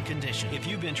pristine condition. If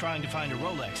you've been trying to find a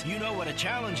Rolex, you know what a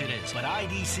challenge it is. But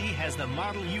IDC has the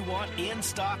model you want in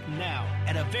stock now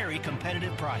at a very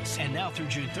competitive price. And now through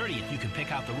June 30th, you can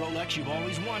pick out the Rolex you've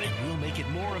always wanted. We'll make it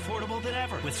more affordable than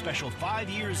ever with special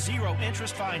 5-year 0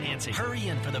 interest financing. Hurry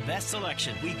in for the best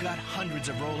selection. We've got hundreds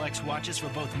of Rolex watches for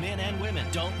both men and women.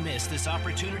 Don't miss this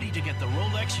opportunity to get the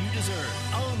Rolex you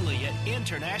deserve. Only at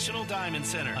International Diamond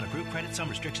Center. On approved credit, some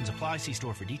restrictions apply. See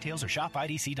store for details or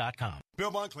shopidc.com. Bill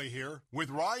Bunkley here. With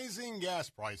rising gas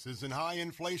prices and high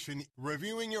inflation,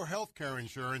 reviewing your health care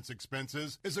insurance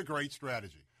expenses is a great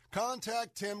strategy.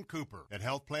 Contact Tim Cooper at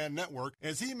Health Plan Network,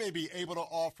 as he may be able to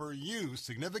offer you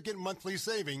significant monthly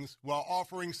savings while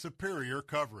offering superior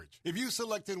coverage. If you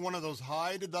selected one of those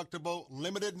high-deductible,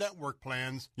 limited network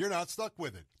plans, you're not stuck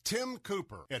with it. Tim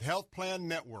Cooper at Health Plan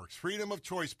Network's Freedom of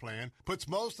Choice plan puts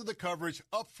most of the coverage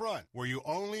up front, where you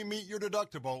only meet your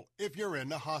deductible if you're in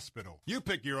the hospital. You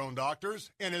pick your own doctors,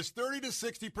 and is 30 to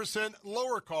 60%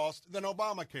 lower cost than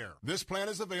Obamacare. This plan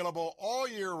is available all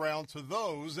year round to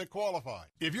those that qualify.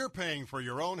 If you're paying for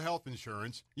your own health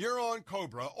insurance, you're on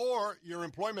COBRA, or your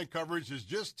employment coverage is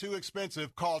just too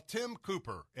expensive, call Tim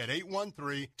Cooper at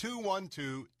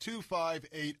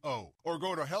 813-212-2580 or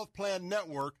go to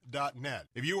healthplannetwork.net.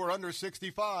 If you are under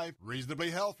 65, reasonably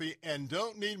healthy, and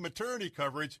don't need maternity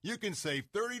coverage, you can save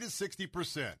 30 to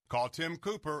 60%. Call Tim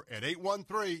Cooper at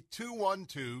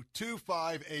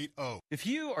 813-212-2580. If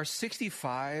you are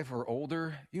 65 or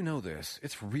older, you know this.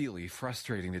 It's really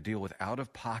frustrating to deal with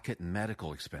out-of-pocket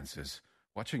medical expenses,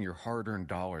 watching your hard-earned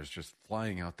dollars just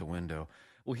flying out the window.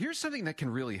 Well, here's something that can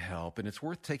really help, and it's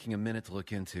worth taking a minute to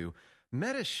look into.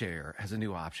 Medi-Share has a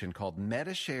new option called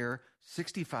Medi-Share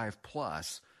 65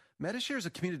 Plus. Medi-Share is a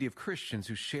community of Christians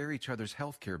who share each other's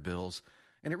healthcare bills,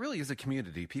 and it really is a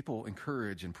community. People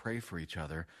encourage and pray for each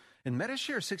other. And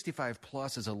Medi-Share 65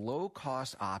 Plus is a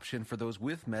low-cost option for those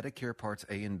with Medicare Parts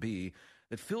A and B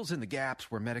that fills in the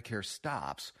gaps where Medicare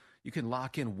stops. You can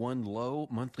lock in one low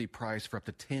monthly price for up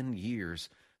to 10 years.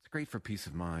 It's great for peace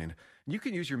of mind. You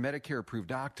can use your Medicare-approved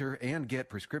doctor and get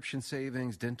prescription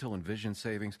savings, dental and vision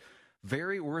savings.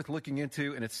 Very worth looking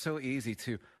into, and it's so easy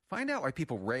to find out why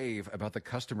people rave about the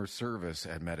customer service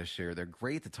at Medi-Share. They're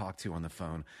great to talk to on the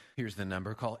phone. Here's the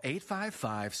number. Call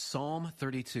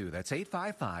 855-PSALM-32. That's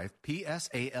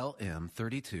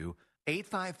 855-PSALM-32.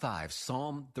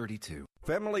 855-PSALM-32.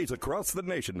 Families across the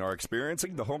nation are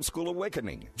experiencing the homeschool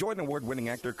awakening. Join award-winning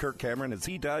actor Kirk Cameron as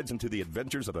he dives into the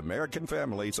adventures of American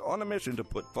families on a mission to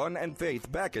put fun and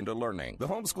faith back into learning. The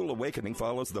homeschool awakening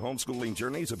follows the homeschooling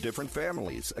journeys of different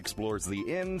families, explores the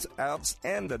ins, outs,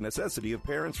 and the necessity of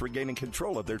parents regaining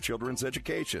control of their children's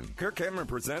education. Kirk Cameron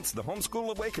presents the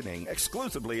homeschool awakening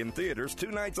exclusively in theaters 2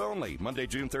 nights only, Monday,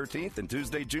 June 13th and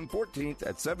Tuesday, June 14th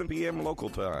at 7 p.m. local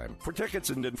time. For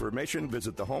tickets and information,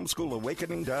 visit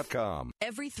thehomeschoolawakening.com.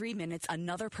 Every 3 minutes,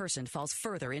 another person falls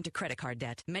further into credit card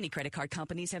debt. Many credit card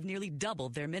companies have nearly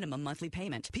doubled their minimum monthly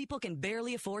payment. People can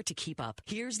barely afford to keep up.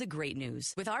 Here's the great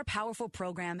news. With our powerful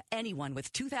program, anyone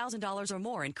with $2,000 or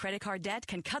more in credit card debt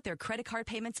can cut their credit card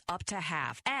payments up to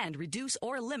half and reduce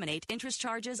or eliminate interest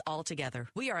charges altogether.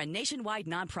 We are a nationwide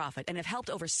nonprofit and have helped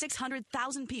over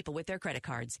 600,000 people with their credit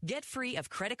cards. Get free of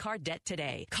credit card debt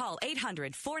today. Call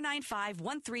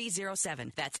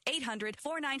 800-495-1307. That's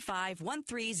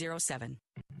 800-495-1307.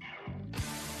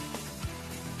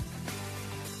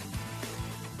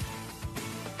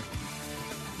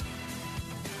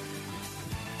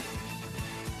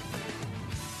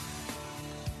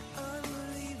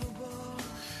 Unbelievable,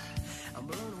 I'm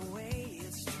blown away,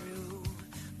 it's true,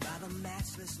 by the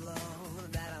matchless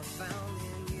love that I found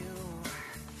in you.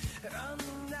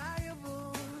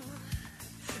 Undeniable,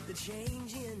 the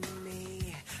change in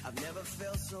me, I've never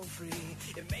felt so free.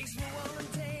 It makes me want to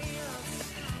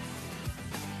dance.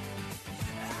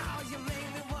 Oh, you make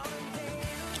me want to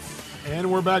dance.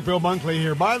 And we're back, Bill Bunkley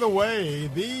here. By the way,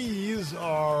 these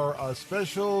are a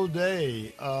special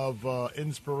day of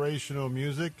inspirational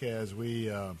music, as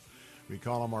we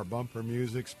call them our bumper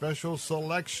music, special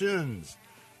selections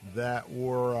that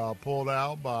were pulled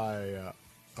out by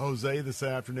Jose this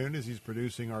afternoon as he's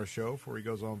producing our show before he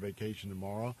goes on vacation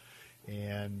tomorrow.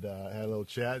 And had a little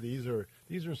chat. These are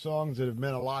songs that have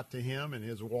meant a lot to him in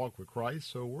his walk with Christ.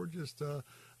 So we're just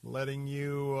letting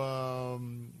you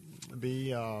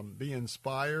be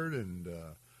inspired and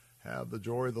have the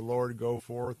joy of the Lord go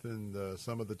forth in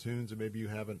some of the tunes that maybe you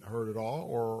haven't heard at all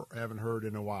or haven't heard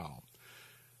in a while.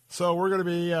 So we're going to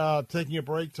be taking a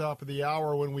break top of the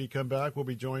hour. When we come back, we'll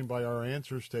be joined by our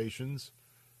answer stations.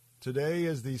 Today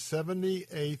is the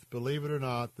 78th, believe it or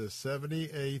not, the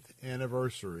 78th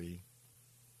anniversary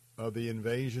of the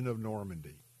invasion of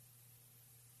Normandy,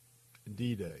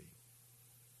 D-Day.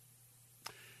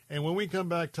 And when we come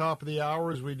back top of the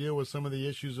hour, as we deal with some of the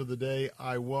issues of the day,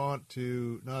 I want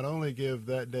to not only give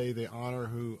that day the honor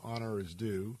who honor is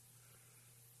due.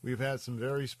 We've had some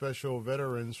very special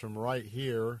veterans from right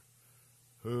here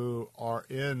who are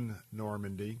in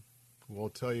Normandy. We'll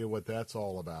tell you what that's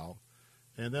all about.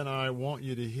 And then I want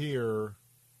you to hear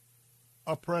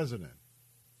a president.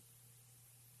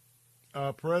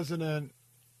 A president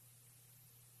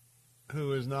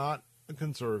who is not a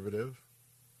conservative.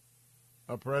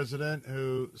 A president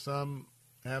who some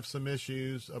have some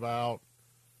issues about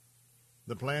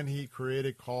the plan he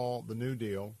created called the New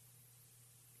Deal,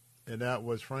 and that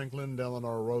was Franklin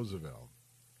Delano Roosevelt.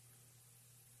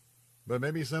 But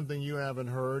maybe something you haven't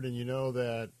heard, and you know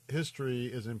that history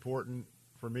is important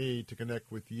for me to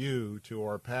connect with you to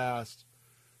our past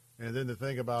and then to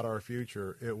think about our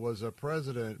future. It was a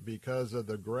president because of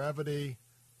the gravity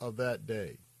of that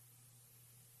day,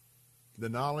 the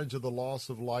knowledge of the loss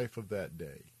of life of that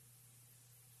day.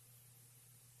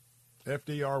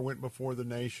 FDR went before the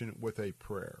nation with a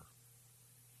prayer.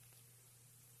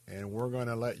 And we're going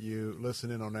to let you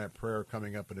listen in on that prayer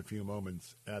coming up in a few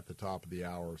moments at the top of the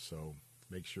hour, so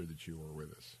make sure that you are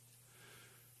with us.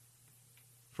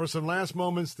 For some last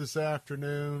moments this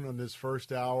afternoon on this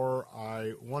first hour,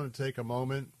 I want to take a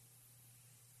moment.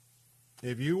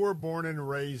 If you were born and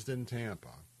raised in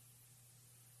Tampa,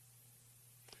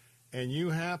 and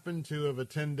you happen to have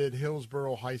attended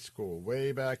Hillsborough High School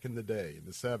way back in the day, in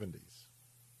the 70s,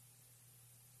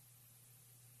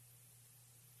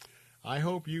 I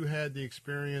hope you had the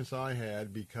experience I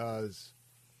had, because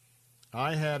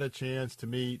I had a chance to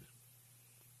meet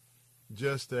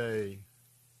just a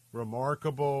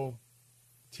remarkable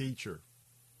teacher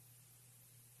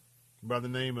by the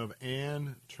name of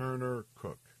Ann Turner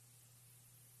Cook.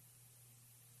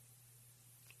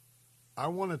 I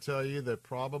want to tell you that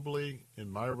probably, in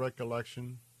my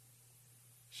recollection,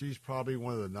 she's probably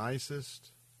one of the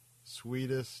nicest,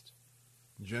 sweetest,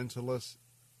 gentlest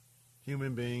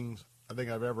human beings I think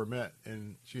I've ever met,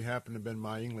 and she happened to have been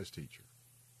my English teacher.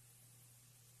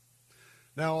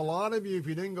 Now, a lot of you, if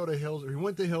you didn't go to Hillsborough, if you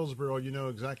went to Hillsborough, you know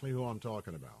exactly who I'm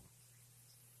talking about.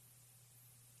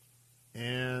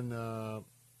 And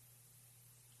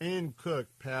Ann Cook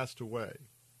passed away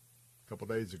a couple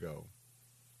days ago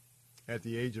at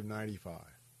the age of 95.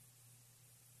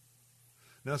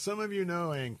 Now, some of you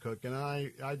know Ann Cook, and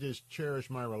I just cherish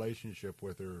my relationship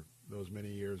with her those many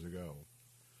years ago.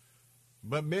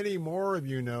 But many more of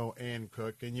you know Ann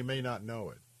Cook, and you may not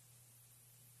know it.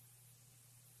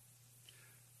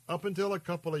 Up until a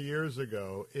couple of years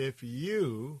ago, if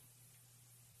you,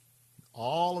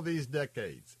 all of these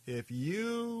decades, if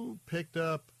you picked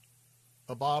up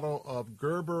a bottle of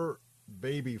Gerber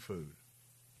baby food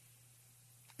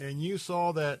and you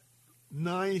saw that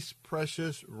nice,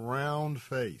 precious, round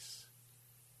face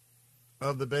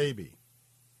of the baby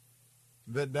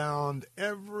that downed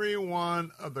every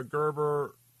one of the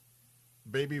Gerber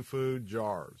baby food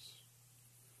jars,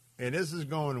 and this is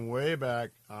going way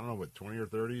back, I don't know, what, 20 or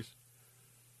 30s?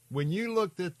 When you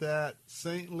looked at that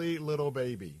saintly little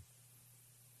baby,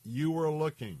 you were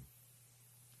looking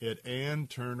at Ann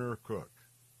Turner Cook.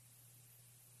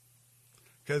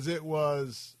 Because it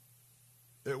was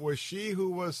she who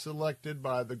was selected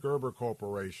by the Gerber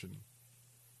Corporation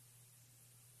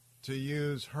to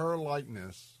use her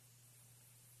likeness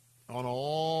on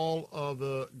all of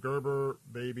the Gerber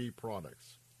baby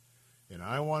products. And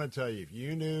I want to tell you, if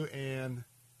you knew Ann,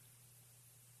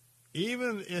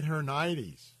 even in her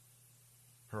 90s,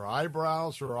 her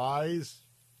eyebrows, her eyes,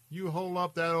 you hold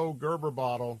up that old Gerber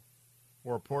bottle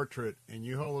or portrait and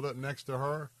you hold it up next to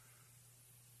her,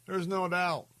 there's no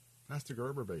doubt that's the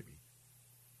Gerber baby.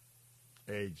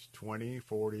 Age 20,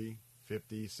 40,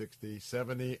 50, 60,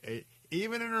 70, 80,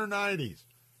 even in her 90s,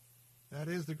 that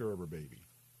is the Gerber baby.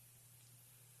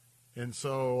 And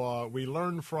so we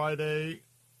learned Friday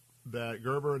that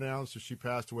Gerber announced that she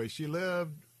passed away. She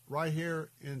lived right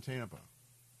here in Tampa.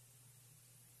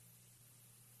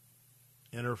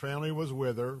 And her family was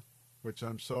with her, which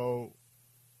I'm so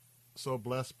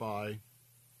blessed by.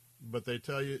 But they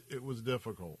tell you it was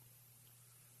difficult.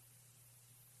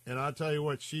 And I tell you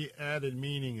what, she added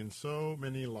meaning in so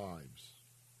many lives.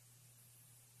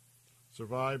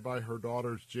 Survived by her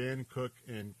daughters Jan Cook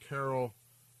and Carol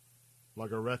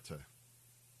Lagaretta.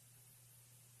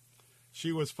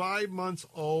 She was 5 months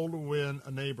old when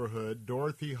a neighborhood,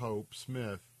 Dorothy Hope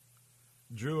Smith,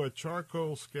 drew a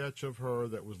charcoal sketch of her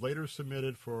that was later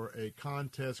submitted for a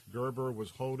contest Gerber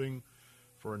was holding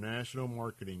for a national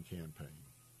marketing campaign.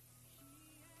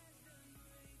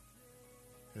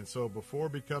 And so before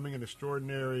becoming an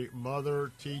extraordinary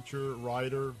mother, teacher,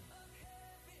 writer,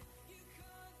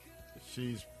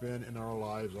 she's been in our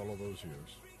lives all of those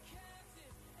years.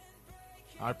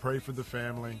 I pray for the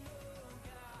family,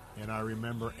 and I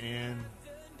remember Ann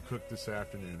Cook this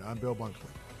afternoon. I'm Bill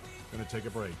Bunkley. Going to take a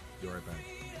break. Be right back.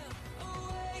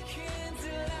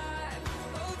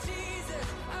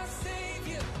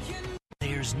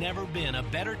 There's never been a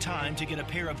better time to get a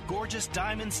pair of gorgeous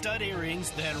diamond stud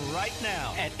earrings than right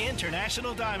now at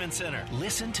International Diamond Center.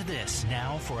 Listen to this.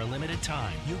 Now, for a limited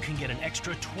time, you can get an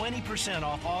extra 20%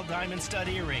 off all diamond stud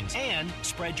earrings and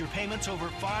spread your payments over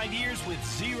 5 years with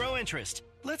zero interest.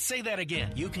 Let's say that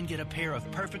again. You can get a pair of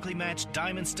perfectly matched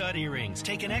diamond stud earrings,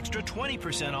 take an extra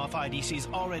 20% off IDC's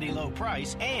already low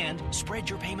price, and spread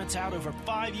your payments out over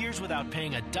 5 years without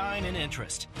paying a dime in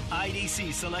interest.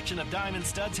 IDC's selection of diamond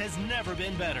studs has never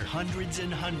been better. Hundreds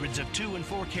and hundreds of 2 and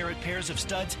 4 carat pairs of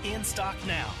studs in stock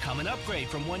now. Come and upgrade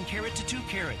from 1 carat to 2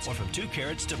 carats or from 2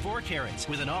 carats to 4 carats.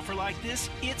 With an offer like this,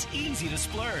 it's easy to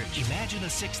splurge. Imagine a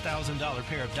 $6,000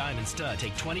 pair of diamond studs.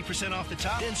 Take 20% off the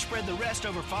top, then spread the rest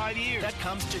over 5 years. That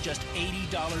comes to just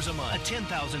 $80 a month. A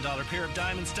 $10,000 pair of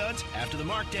diamond studs, after the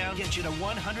markdown, gets you to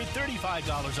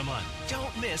 $135 a month.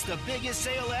 Don't miss the biggest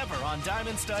sale ever on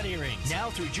diamond stud earrings. Now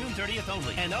through June 30th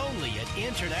only, and only at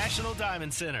International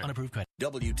Diamond Center. Unapproved credit.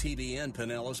 WTBN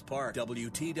Pinellas Park,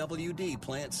 WTWD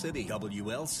Plant City,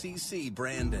 WLCC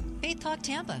Brandon. Faith Talk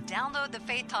Tampa. Download the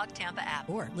Faith Talk Tampa app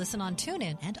or listen on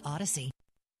TuneIn and Odyssey.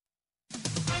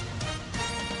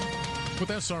 With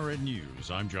SRN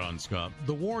News, I'm John Scott.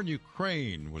 The war in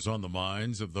Ukraine was on the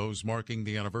minds of those marking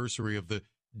the anniversary of the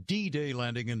D-Day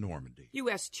landing in Normandy.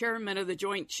 U.S. Chairman of the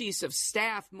Joint Chiefs of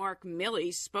Staff, Mark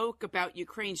Milley, spoke about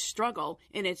Ukraine's struggle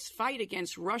in its fight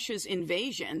against Russia's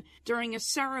invasion during a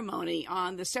ceremony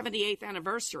on the 78th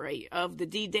anniversary of the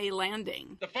D-Day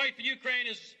landing. The fight for Ukraine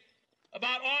is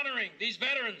about honoring these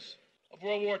veterans of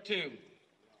World War II.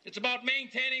 It's about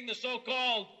maintaining the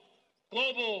so-called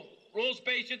global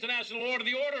rules-based international order,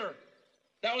 the order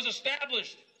that was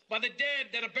established by the dead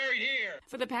that are buried here.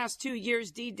 For the past 2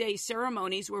 years, D-Day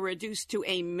ceremonies were reduced to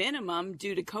a minimum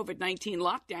due to COVID-19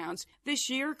 lockdowns. This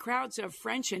year, crowds of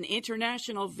French and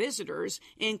international visitors,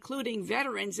 including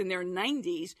veterans in their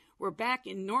 90s, were back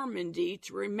in Normandy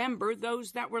to remember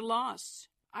those that were lost.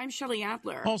 I'm Shelley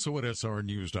Adler. Also at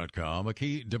SRNews.com, a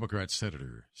key Democrat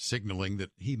senator signaling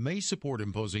that he may support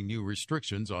imposing new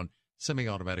restrictions on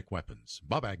semi-automatic weapons.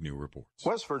 Bob Agnew reports.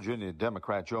 West Virginia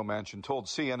Democrat Joe Manchin told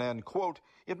CNN, quote,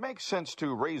 "It makes sense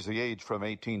to raise the age from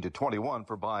 18 to 21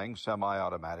 for buying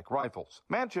semi-automatic rifles."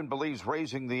 Manchin believes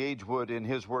raising the age would, in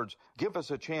his words, give us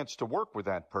a chance to work with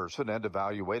that person and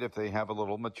evaluate if they have a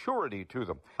little maturity to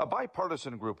them. A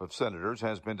bipartisan group of senators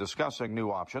has been discussing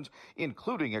new options,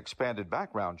 including expanded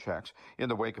background checks, in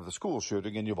the wake of the school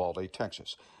shooting in Uvalde,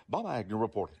 Texas. Bob Agnew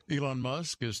reporting. Elon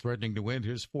Musk is threatening to end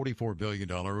his $44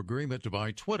 billion agreement to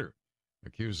buy Twitter,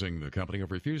 accusing the company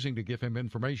of refusing to give him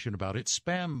information about its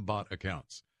spam bot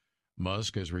accounts.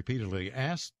 Musk has repeatedly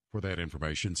asked for that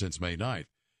information since May 9th,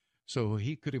 so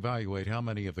he could evaluate how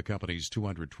many of the company's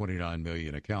 229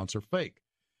 million accounts are fake.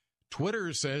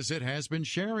 Twitter says it has been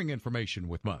sharing information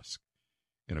with Musk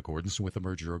in accordance with the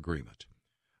merger agreement.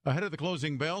 Ahead of the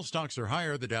closing bell, stocks are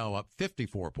higher, the Dow up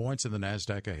 54 points and the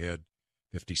NASDAQ ahead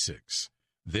 56.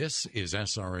 This is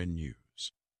SRN News.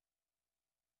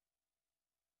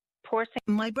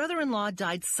 My brother-in-law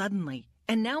died suddenly,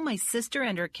 and now my sister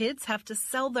and her kids have to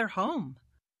sell their home.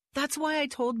 That's why I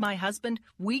told my husband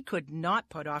we could not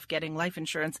put off getting life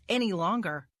insurance any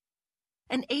longer.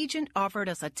 An agent offered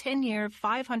us a 10-year,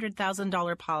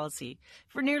 $500,000 policy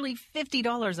for nearly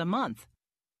 $50 a month.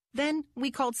 Then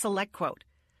we called SelectQuote.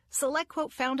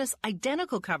 SelectQuote found us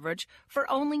identical coverage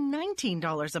for only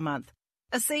 $19 a month,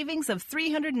 a savings of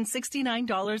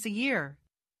 $369 a year.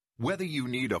 Whether you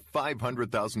need a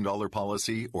 $500,000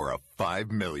 policy or a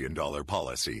 $5 million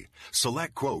policy,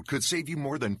 SelectQuote could save you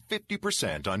more than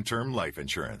 50% on term life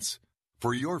insurance.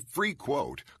 For your free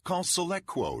quote, call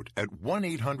SelectQuote at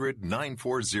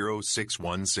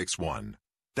 1-800-940-6161.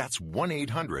 That's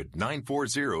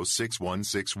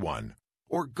 1-800-940-6161.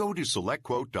 Or go to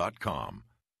SelectQuote.com.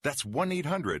 That's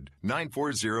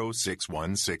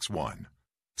 1-800-940-6161.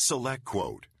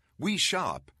 SelectQuote. We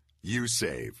shop, you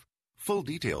save. Full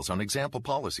details on example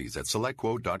policies at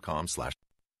SelectQuote.com/.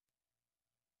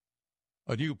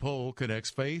 A new poll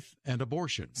connects faith and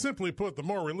abortion. Simply put, the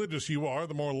more religious you are,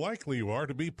 the more likely you are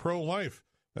to be pro-life.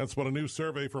 That's what a new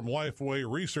survey from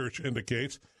Lifeway Research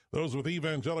indicates. Those with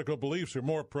evangelical beliefs are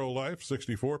more pro-life,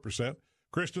 64%.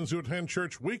 Christians who attend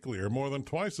church weekly are more than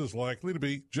twice as likely to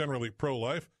be generally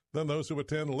pro-life than those who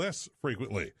attend less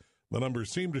frequently. The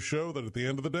numbers seem to show that at the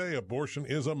end of the day, abortion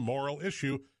is a moral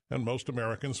issue, and most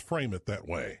Americans frame it that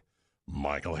way.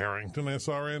 Michael Harrington,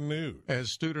 SRN News.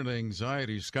 As student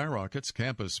anxiety skyrockets,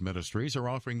 campus ministries are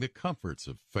offering the comforts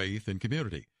of faith and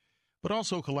community, but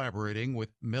also collaborating with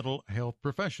mental health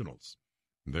professionals.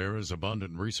 There is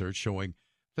abundant research showing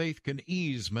faith can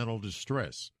ease mental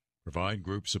distress, provide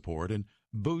group support, and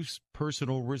boost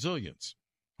personal resilience.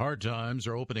 Hard times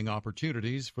are opening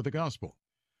opportunities for the gospel.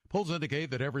 Polls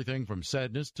indicate that everything from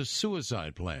sadness to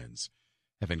suicide plans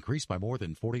have increased by more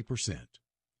than 40%.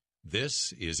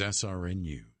 This is SRN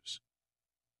News.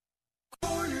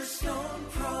 Cornerstone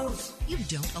Pros. You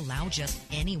don't allow just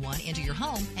anyone into your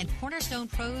home, and Cornerstone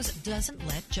Pros doesn't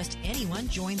let just anyone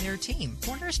join their team.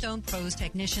 Cornerstone Pros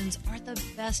technicians are the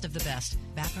best of the best.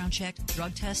 Background checked,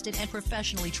 drug tested, and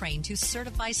professionally trained to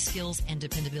certify skills and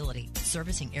dependability.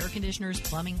 Servicing air conditioners,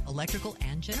 plumbing, electrical,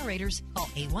 and generators. Call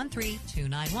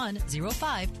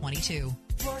 813-291-0522.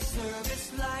 For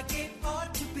service like it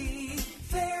ought to be.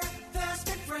 Fair, fast,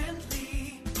 and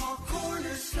friendly. Call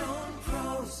Cornerstone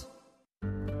Pros.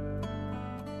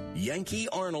 Yankee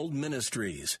Arnold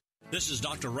Ministries. This is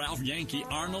Dr. Ralph Yankee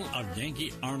Arnold of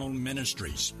Yankee Arnold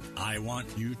Ministries. I want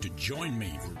you to join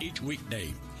me for each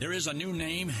weekday. There is a new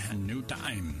name and new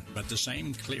time, but the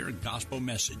same clear gospel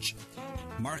message.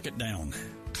 Mark it down.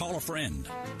 Call a friend.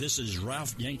 This is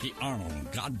Ralph Yankee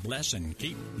Arnold. God bless and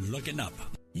keep looking up.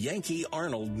 Yankee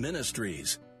Arnold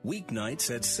Ministries. Weeknights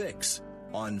at 6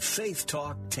 on Faith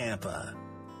Talk Tampa.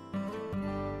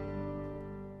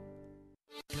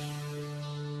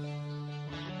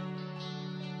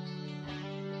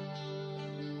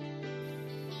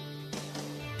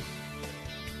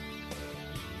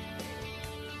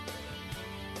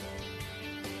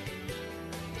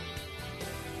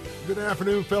 Good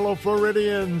afternoon, fellow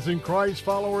Floridians and Christ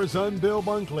followers. I'm Bill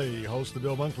Bunkley, host of the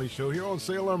Bill Bunkley Show here on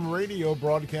Salem Radio,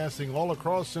 broadcasting all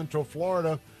across Central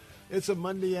Florida. It's a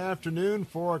Monday afternoon,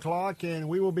 4 o'clock, and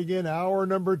we will begin hour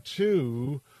number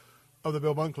 2 of the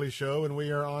Bill Bunkley Show, and we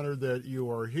are honored that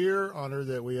you are here, honored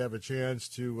that we have a chance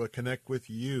to connect with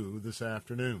you this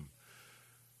afternoon.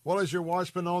 Well, as your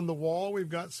watchman on the wall, we've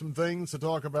got some things to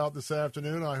talk about this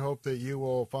afternoon. I hope that you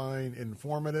will find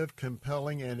informative,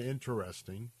 compelling, and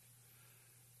interesting.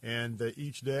 And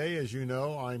each day, as you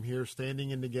know, I'm here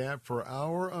standing in the gap for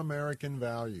our American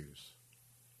values.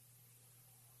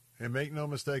 And make no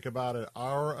mistake about it,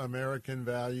 our American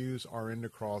values are in the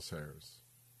crosshairs.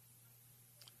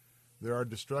 There are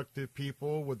destructive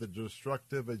people with the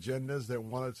destructive agendas that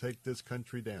want to take this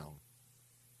country down.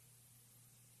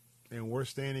 And we're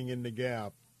standing in the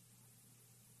gap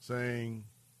saying,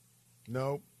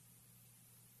 nope,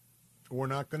 we're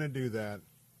not going to do that.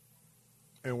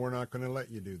 And we're not going to let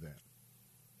you do that.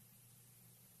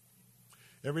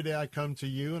 Every day I come to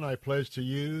you and I pledge to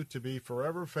you to be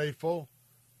forever faithful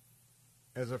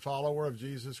as a follower of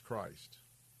Jesus Christ.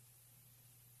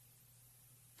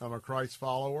 I'm a Christ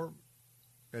follower,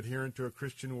 adherent to a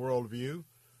Christian worldview.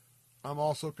 I'm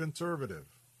also conservative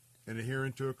and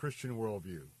adherent to a Christian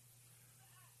worldview.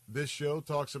 This show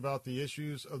talks about the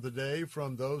issues of the day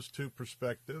from those two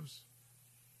perspectives.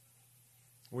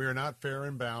 We are not fair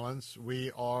and balanced. We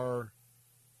are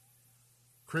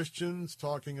Christians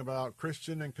talking about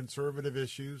Christian and conservative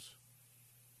issues.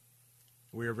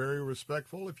 We are very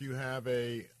respectful if you have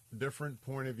a different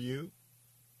point of view.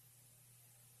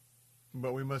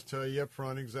 But we must tell you up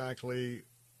front exactly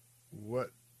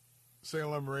what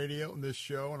Salem Radio and this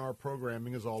show and our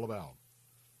programming is all about.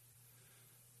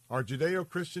 Our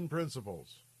Judeo-Christian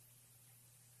principles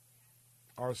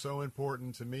are so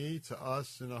important to me, to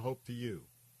us, and I hope to you.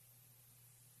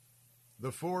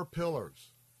 The 4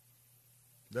 pillars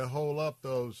that hold up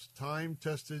those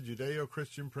time-tested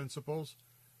Judeo-Christian principles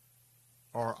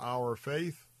are our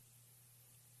faith,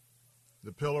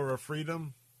 the pillar of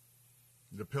freedom,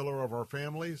 the pillar of our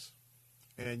families,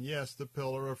 and yes, the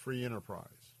pillar of free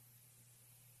enterprise.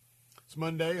 It's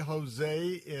Monday.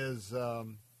 Jose is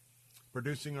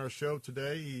producing our show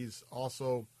today. He's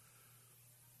also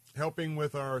helping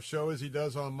with our show as he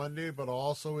does on Monday, but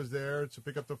also is there to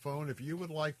pick up the phone if you would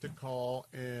like to call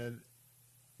and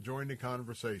join the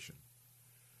conversation.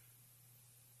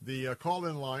 The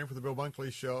call-in line for the Bill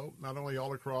Bunkley Show, not only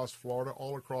all across Florida,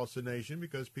 all across the nation,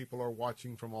 because people are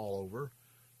watching from all over,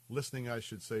 listening, I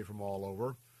should say, from all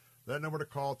over. That number to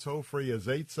call toll-free is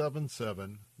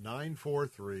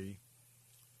 877-943-9673.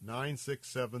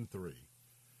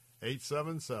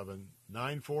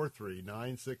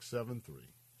 877-943-9673.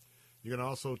 You can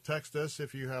also text us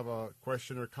if you have a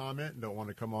question or comment and don't want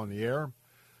to come on the air.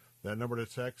 That number to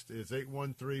text is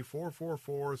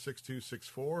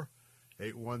 813-444-6264,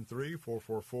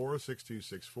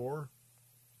 813-444-6264.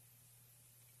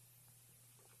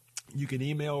 You can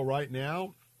email right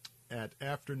now at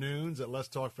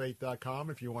afternoons@letstalkfaith.com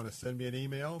if you want to send me an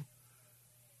email.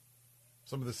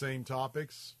 Some of the same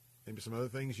topics, maybe some other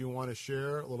things you want to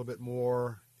share, a little bit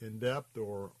more in depth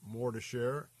or more to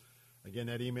share. Again,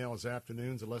 that email is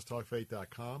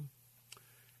afternoons@letstalkfaith.com.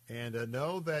 And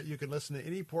know that you can listen to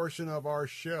any portion of our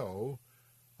show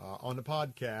on the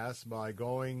podcast by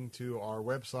going to our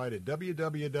website at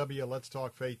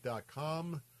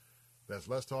www.letstalkfaith.com. That's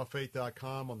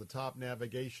letstalkfaith.com. On the top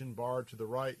navigation bar to the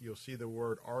right, you'll see the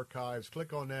word archives.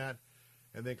 Click on that,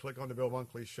 and then click on the Bill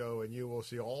Bunkley Show, and you will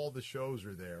see all the shows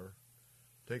are there.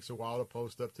 Takes a while to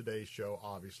post up today's show,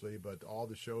 obviously, but all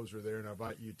the shows are there, and I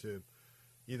invite you to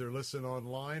either listen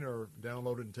online or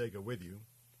download it and take it with you.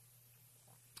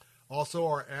 Also,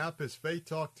 our app is Faith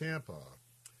Talk Tampa.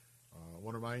 I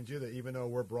want to remind you that even though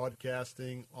we're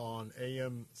broadcasting on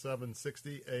AM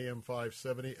 760, AM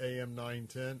 570, AM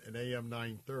 910, and AM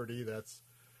 930,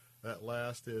 that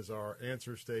last is our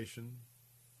answer station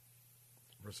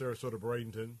for Sarasota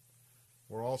Bradenton.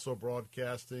 We're also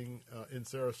broadcasting in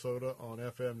Sarasota on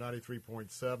FM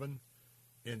 93.7,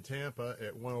 in Tampa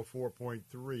at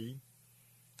 104.3,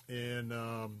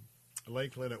 in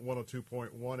Lakeland at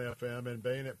 102.1 FM, and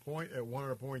Bayonet Point at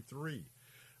 100.3.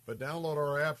 But download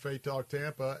our app, Faith Talk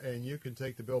Tampa, and you can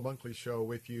take the Bill Bunkley Show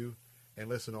with you and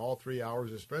listen all 3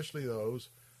 hours, especially those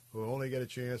who only get a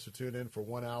chance to tune in for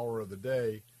 1 hour of the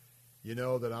day. You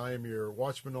know that I am your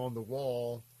watchman on the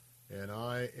wall, and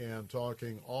I am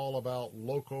talking all about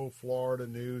local Florida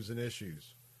news and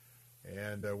issues.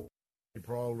 And a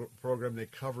program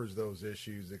that covers those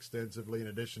issues extensively in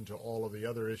addition to all of the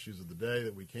other issues of the day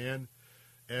that we can.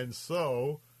 And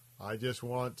so I just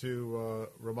want to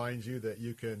remind you that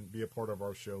you can be a part of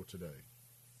our show today.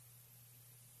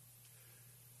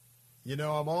 You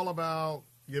know, I'm all about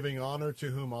giving honor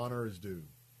to whom honor is due.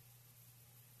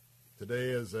 Today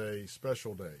is a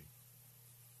special day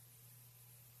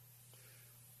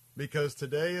because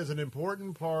today is an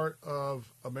important part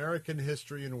of American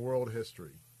history and world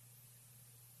history.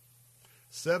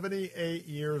 78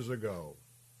 years ago,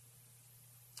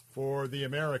 for the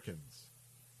Americans,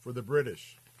 for the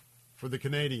British, for the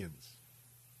Canadians,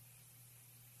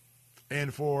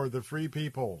 and for the free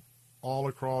people all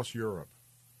across Europe.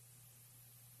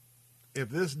 If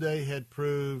this day had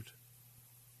proved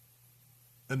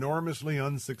enormously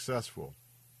unsuccessful,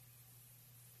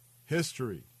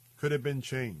 history could have been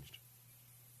changed.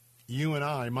 You and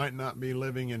I might not be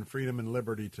living in freedom and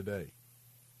liberty today.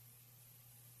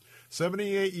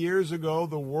 78 years ago,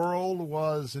 the world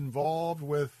was involved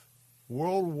with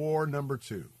World War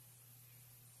II,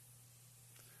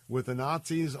 with the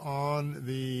Nazis on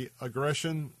the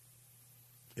aggression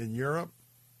in Europe,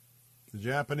 the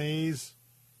Japanese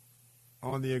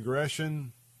on the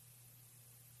aggression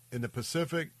in the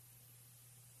Pacific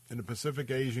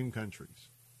Asian countries.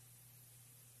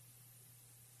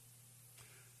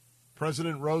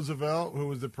 President Roosevelt, who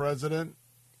was the president,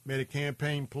 made a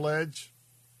campaign pledge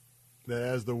that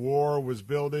as the war was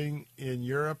building in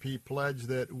Europe, he pledged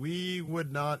that we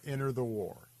would not enter the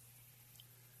war.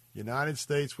 The United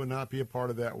States would not be a part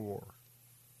of that war.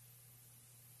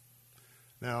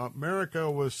 Now, America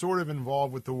was sort of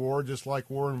involved with the war, just like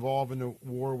we're involved in the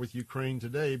war with Ukraine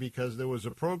today, because there was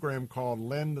a program called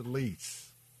Lend-Lease.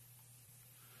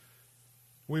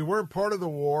 We weren't part of the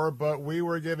war, but we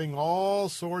were giving all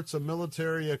sorts of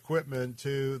military equipment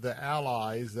to the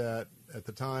allies that, at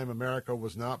the time, America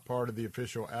was not part of the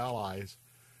official allies.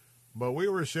 But we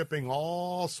were shipping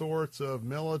all sorts of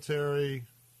military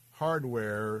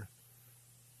hardware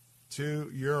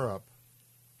to Europe.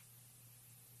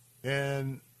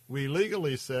 And we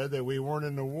legally said that we weren't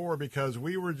in the war because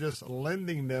we were just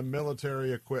lending them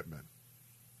military equipment.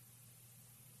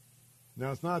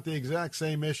 Now, it's not the exact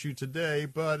same issue today,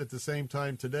 but at the same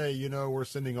time today, you know, we're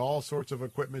sending all sorts of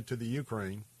equipment to the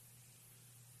Ukraine,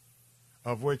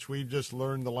 of which we've just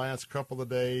learned the last couple of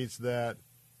days that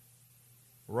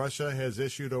Russia has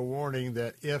issued a warning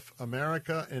that if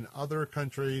America and other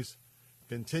countries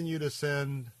continue to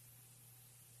send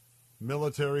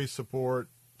military support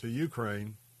to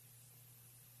Ukraine,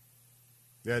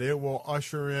 that it will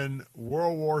usher in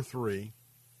World War III.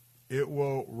 It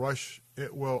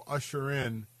will usher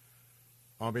in,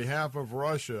 on behalf of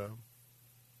Russia,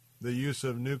 the use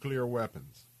of nuclear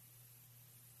weapons.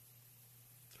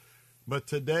 But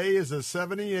today is the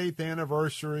 78th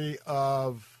anniversary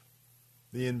of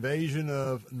the invasion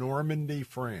of Normandy,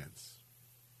 France,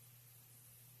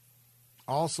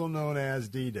 also known as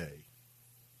D-Day.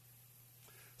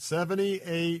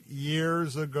 78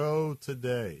 years ago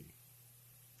today,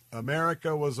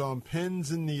 America was on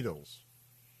pins and needles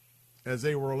as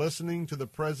they were listening to the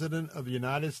President of the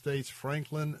United States,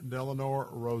 Franklin Delano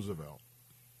Roosevelt.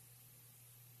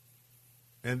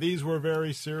 And these were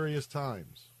very serious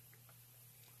times.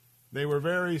 They were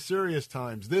very serious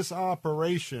times. This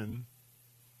operation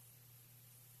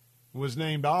was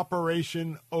named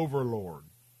Operation Overlord.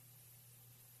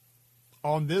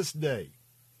 On this day,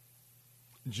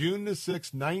 June the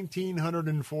 6th,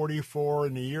 1944,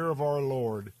 in the year of our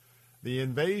Lord, the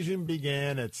invasion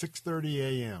began at 6:30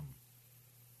 a.m.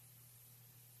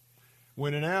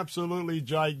 when an absolutely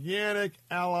gigantic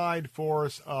Allied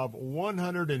force of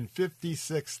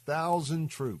 156,000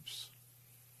 troops.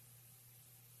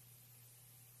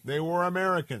 They were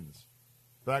Americans.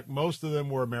 In fact, most of them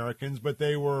were Americans, but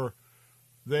they were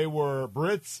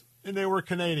Brits and they were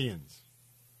Canadians.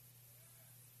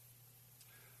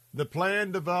 The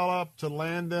plan developed to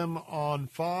land them on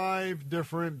 5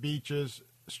 different beaches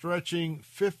stretching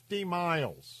 50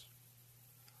 miles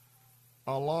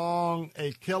along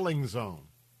a killing zone,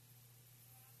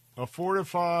 a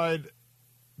fortified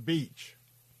beach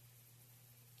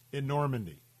in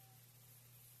Normandy.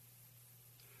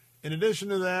 In addition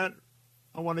to that,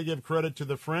 I want to give credit to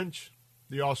the French,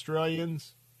 the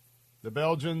Australians, the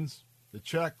Belgians, the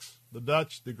Czechs, the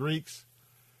Dutch, the Greeks,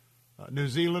 New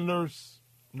Zealanders,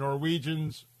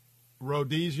 Norwegians,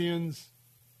 Rhodesians,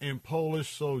 and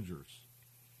Polish soldiers.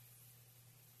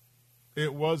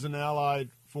 It was an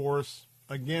Allied force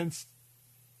against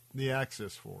the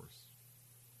Axis force.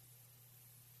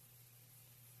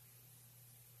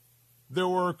 There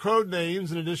were code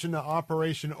names in addition to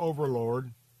Operation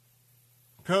Overlord.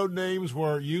 Code names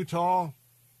were Utah,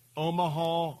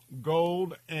 Omaha,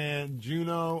 Gold, and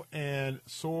Juno, and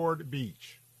Sword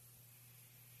Beach.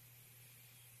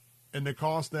 And the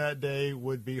cost that day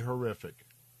would be horrific.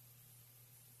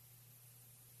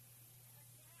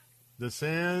 The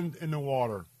sand and the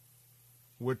water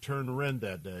would turn red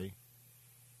that day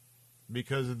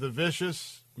because of the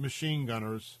vicious machine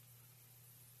gunners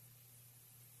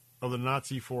of the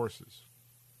Nazi forces.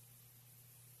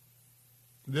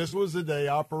 This was the day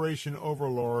Operation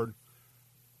Overlord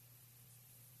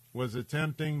was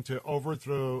attempting to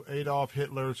overthrow Adolf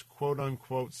Hitler's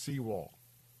quote-unquote seawall.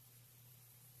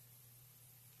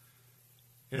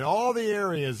 In all the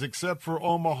areas except for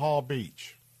Omaha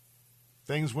Beach,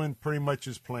 things went pretty much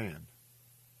as planned.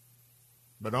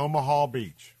 But Omaha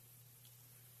Beach,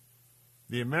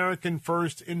 the American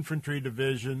 1st Infantry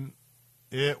Division,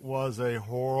 it was a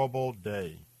horrible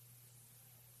day.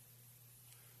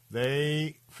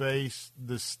 They faced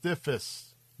the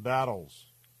stiffest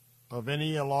battles of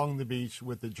any along the beach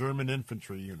with the German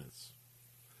infantry units.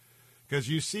 Because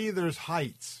you see there's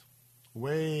heights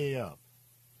way up.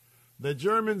 The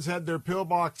Germans had their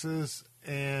pillboxes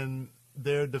and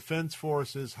their defense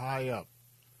forces high up.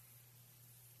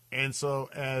 And so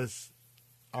as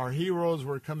our heroes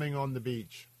were coming on the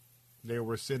beach, they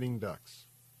were sitting ducks.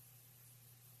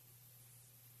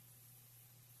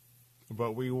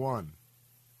 But we won.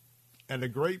 At a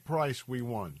great price, we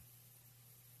won.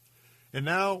 And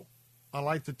now I'd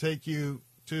like to take you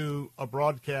to a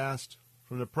broadcast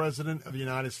from the President of the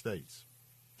United States.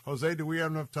 Jose, do we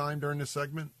have enough time during this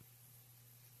segment?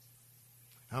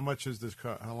 How much is this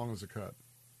cut? How long is the cut?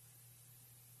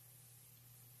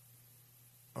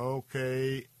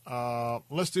 Okay,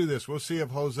 let's do this. We'll see if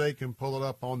Jose can pull it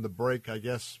up on the break. I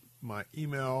guess my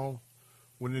email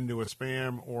went into a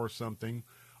spam or something.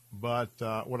 But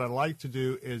what I'd like to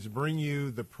do is bring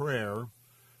you the prayer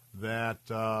that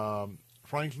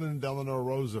Franklin Delano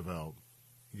Roosevelt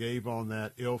gave on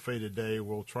that ill-fated day.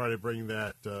 We'll try to bring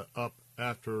that up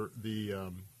after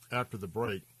the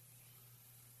break.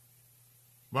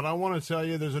 But I want to tell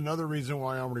you there's another reason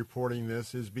why I'm reporting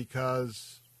this is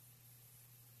because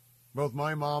both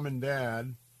my mom and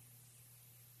dad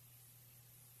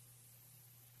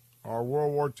are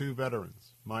World War II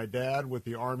veterans. My dad with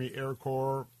the Army Air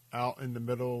Corps out in the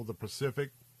middle of the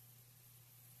Pacific,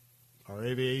 our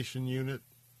aviation unit.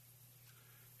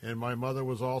 And my mother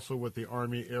was also with the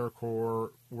Army Air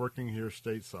Corps working here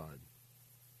stateside.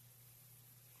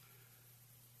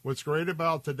 What's great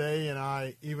about today,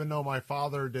 and even though my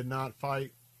father did not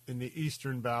fight in the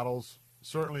Eastern battles,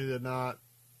 certainly did not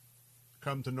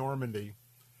come to Normandy.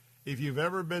 If you've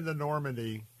ever been to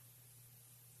Normandy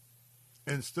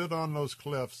and stood on those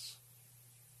cliffs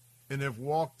and have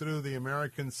walked through the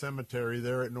American cemetery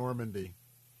there at Normandy,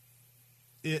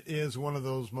 it is one of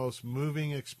those most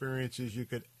moving experiences you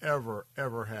could ever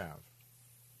have.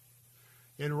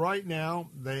 And right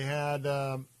now, they had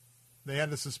to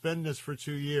suspend this for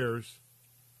 2 years,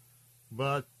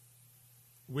 but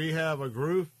we have a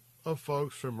group of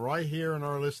folks from right here in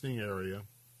our listening area,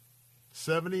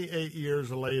 78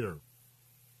 years later.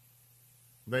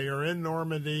 They are in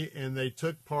Normandy, and they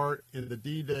took part in the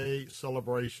D-Day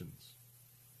celebrations.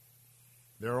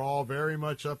 They're all very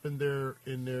much up in their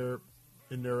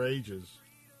ages.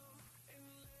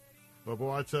 But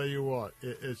boy, I tell you what,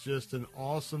 it's just an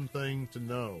awesome thing to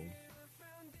know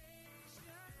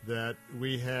that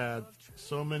we had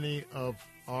so many of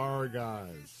our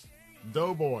guys,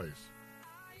 doughboys,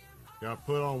 got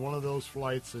put on one of those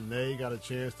flights, and they got a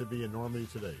chance to be in Normandy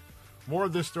today. More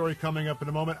of this story coming up in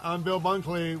a moment. I'm Bill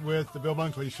Bunkley with The Bill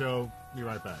Bunkley Show. Be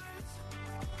right back.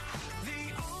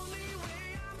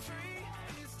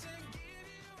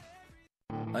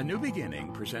 A New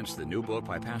Beginning presents the new book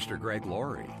by Pastor Greg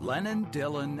Laurie, Lennon,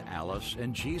 Dylan, Alice,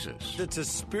 and Jesus. It's a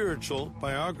spiritual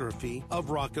biography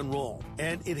of rock and roll,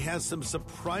 and it has some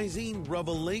surprising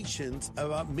revelations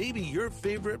about maybe your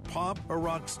favorite pop or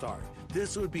rock star.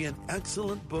 This would be an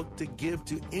excellent book to give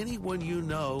to anyone you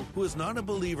know who is not a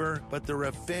believer, but they're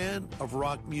a fan of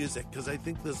rock music, because I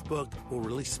think this book will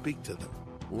really speak to them.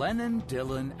 Lennon,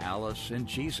 Dylan, Alice, and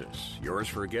Jesus. Yours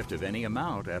for a gift of any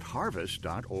amount at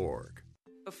harvest.org.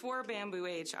 Before Bamboo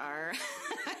HR,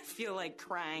 I feel like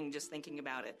crying just thinking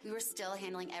about it. We were still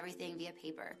handling everything via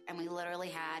paper, and we literally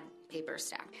had paper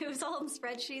stacked. It was all in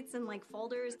spreadsheets and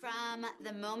folders. From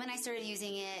the moment I started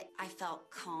using it, I felt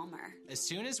calmer. As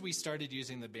soon as we started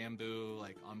using the Bamboo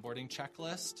onboarding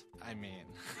checklist, I mean,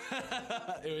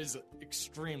 it was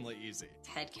extremely easy.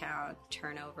 Head count,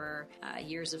 turnover,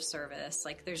 years of service.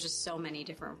 There's just so many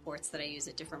different reports that I use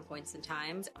at different points in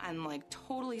time. I'm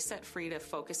totally set free to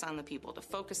focus on the people, to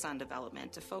focus on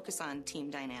development, to focus on team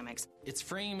dynamics. It's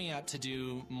freeing me up to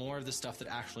do more of the stuff that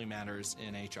actually matters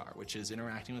in HR, which is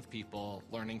interacting with people,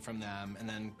 learning from them, and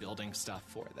then building stuff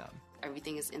for them.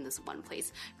 Everything is in this one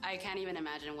place. I can't even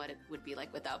imagine what it would be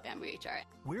like without Bamboo HR.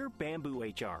 We're Bamboo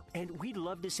HR, and we'd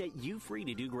love to set you free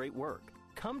to do great work.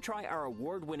 Come try our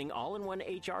award-winning all-in-one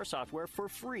HR software for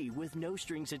free with no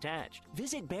strings attached.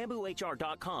 Visit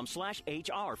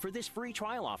bamboohr.com/HR for this free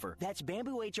trial offer. That's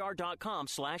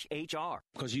bamboohr.com/HR.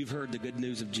 Because you've heard the good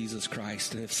news of Jesus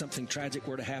Christ, and if something tragic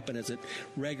were to happen, as it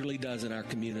regularly does in our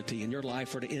community, and your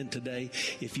life were to end today,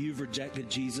 if you've rejected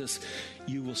Jesus,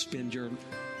 you will spend your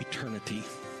eternity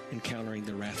encountering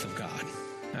the wrath of God.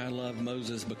 I love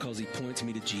Moses because he points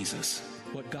me to Jesus.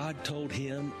 What God told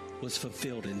him was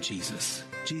fulfilled in Jesus.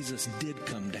 Jesus did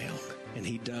come down, and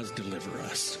he does deliver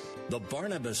us. The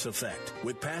Barnabas Effect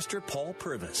with Pastor Paul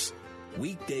Purvis.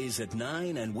 Weekdays at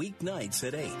 9 and weeknights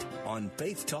at 8 on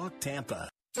Faith Talk Tampa.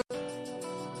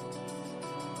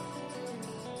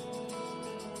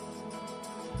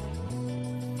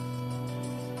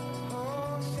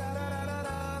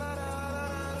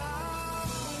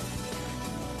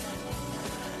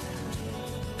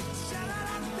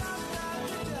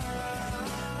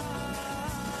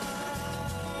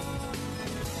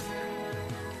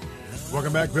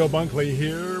 Welcome back. Bill Bunkley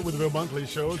here with the Bill Bunkley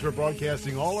Show. We're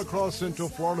broadcasting all across Central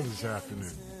Florida this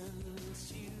afternoon.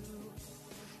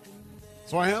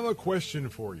 So I have a question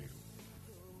for you.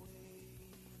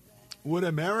 Would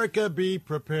America be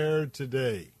prepared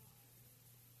today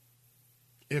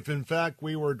if, in fact,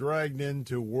 we were dragged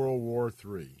into World War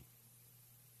III?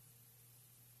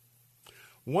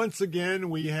 Once again,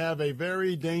 we have a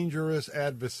very dangerous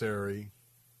adversary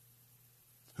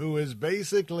who is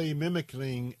basically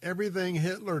mimicking everything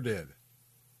Hitler did.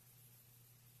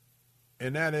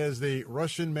 And that is the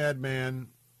Russian madman,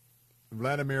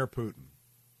 Vladimir Putin.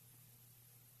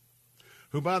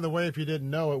 Who, by the way, if you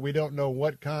didn't know it, we don't know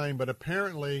what kind, but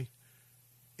apparently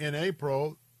in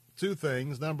April, two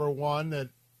things. Number one, that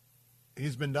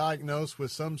he's been diagnosed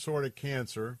with some sort of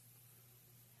cancer.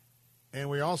 And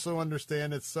we also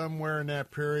understand that somewhere in that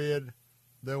period,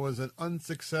 there was an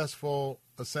unsuccessful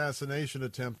assassination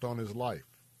attempt on his life.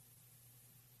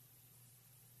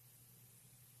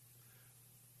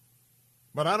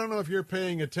 But I don't know if you're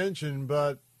paying attention,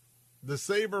 but the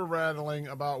saber rattling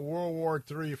about World War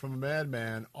III from a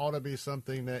madman ought to be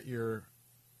something that you're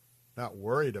not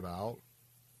worried about,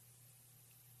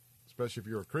 especially if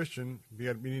you're a Christian.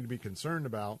 You need to be concerned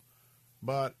about.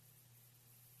 But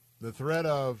the threat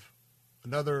of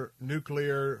another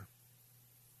nuclear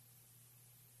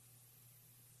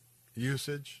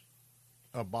usage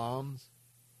of bombs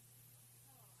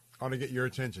ought to get your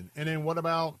attention. And then what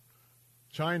about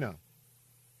China?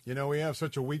 You know, we have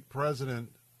such a weak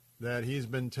president that he's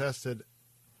been tested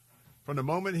from the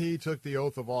moment he took the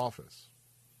oath of office.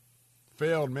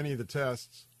 Failed many of the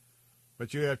tests.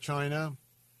 But you have China.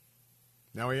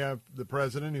 Now we have the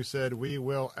president who said we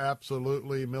will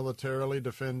absolutely militarily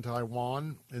defend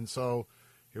Taiwan. And so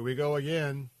here we go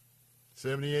again.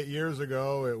 78 years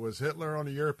ago, it was Hitler on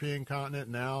the European continent.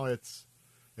 Now it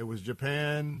was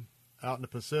Japan out in the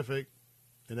Pacific,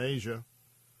 in Asia.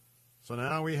 So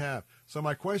now we have. So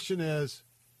my question is,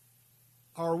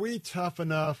 are we tough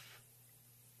enough?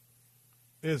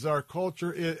 Is our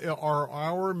culture, are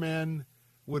our men,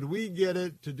 would we get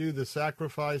it to do the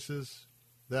sacrifices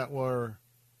that were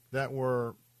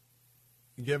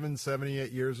given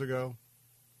 78 years ago?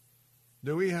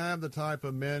 Do we have the type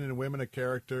of men and women of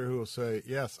character who will say,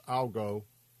 yes, I'll go.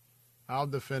 I'll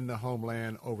defend the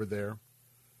homeland over there.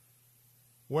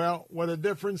 Well, what a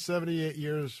difference 78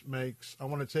 years makes. I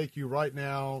want to take you right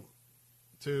now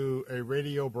to a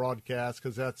radio broadcast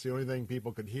because that's the only thing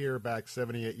people could hear back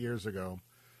 78 years ago.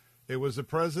 It was the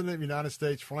President of the United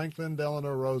States, Franklin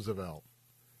Delano Roosevelt,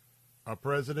 a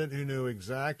president who knew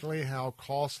exactly how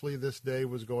costly this day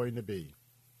was going to be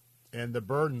and the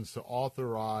burdens to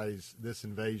authorize this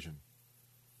invasion.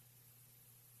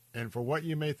 And for what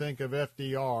you may think of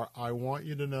FDR, I want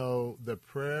you to know the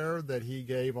prayer that he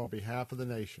gave on behalf of the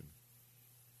nation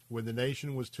when the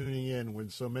nation was tuning in, when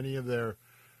so many of their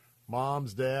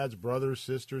moms, dads, brothers,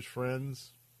 sisters,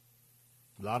 friends,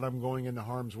 a lot of them going into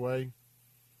harm's way.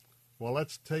 Well,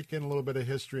 let's take in a little bit of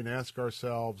history and ask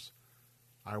ourselves,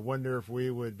 I wonder if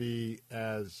we would be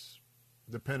as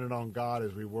dependent on God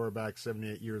as we were back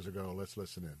 78 years ago. Let's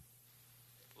listen in.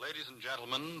 Ladies and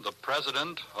gentlemen, the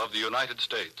President of the United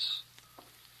States.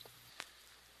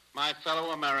 My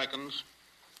fellow Americans,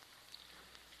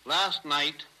 last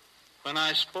night when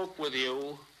I spoke with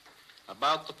you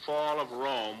about the fall of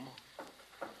Rome,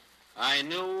 I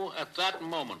knew at that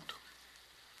moment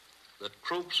that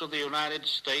troops of the United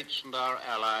States and our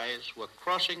allies were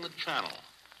crossing the Channel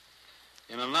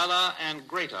in another and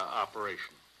greater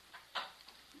operation.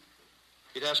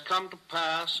 It has come to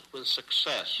pass with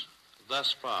success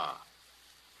thus far.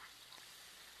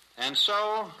 And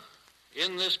so,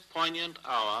 in this poignant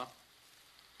hour,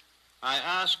 I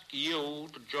ask you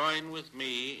to join with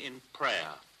me in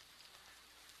prayer.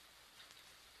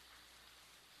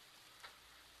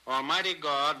 Almighty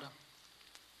God,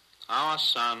 our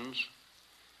sons,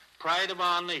 pride of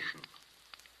our nation,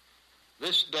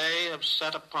 this day have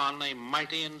set upon a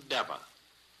mighty endeavor,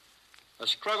 a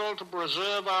struggle to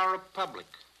preserve our republic,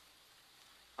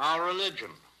 our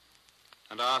religion,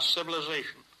 and our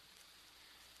civilization,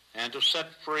 and to set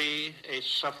free a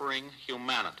suffering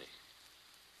humanity.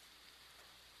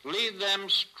 Lead them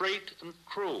straight and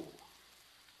true.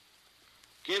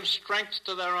 Give strength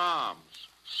to their arms,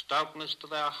 stoutness to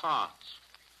their hearts,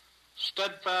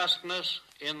 steadfastness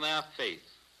in their faith.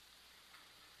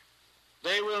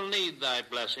 They will need thy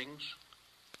blessings.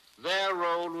 Their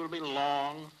road will be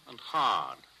long and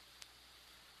hard.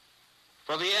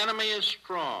 For the enemy is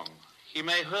strong. He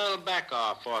may hurl back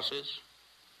our forces.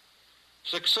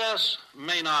 Success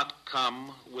may not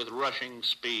come with rushing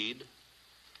speed,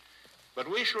 but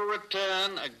we shall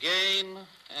return again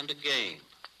and again.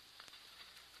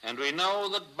 And we know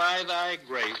that by thy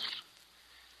grace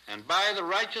and by the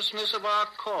righteousness of our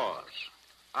cause,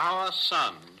 our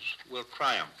sons will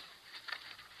triumph.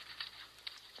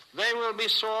 They will be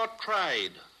sore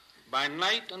tried by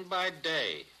night and by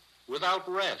day,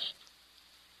 without rest,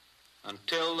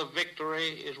 until the victory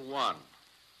is won.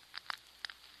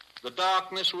 The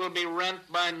darkness will be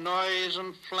rent by noise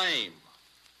and flame.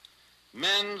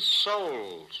 Men's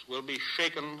souls will be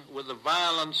shaken with the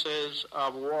violences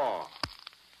of war.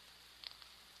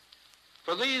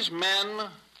 For these men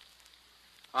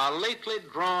are lately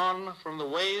drawn from the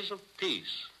ways of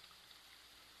peace.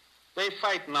 They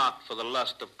fight not for the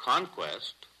lust of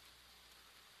conquest.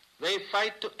 They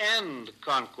fight to end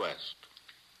conquest.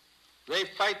 They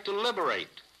fight to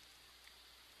liberate.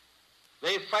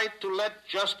 They fight to let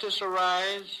justice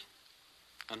arise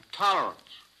and tolerance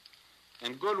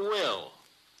and goodwill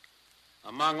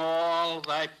among all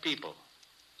thy people.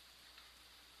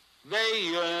 They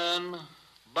yearn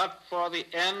but for the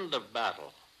end of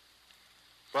battle,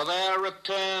 for their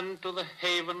return to the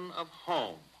haven of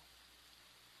home.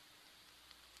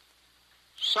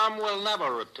 Some will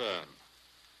never return.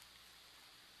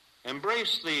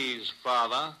 Embrace these,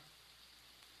 Father,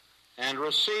 and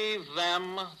receive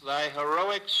them, thy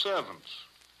heroic servants,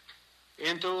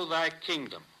 into thy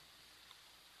kingdom.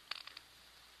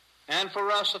 And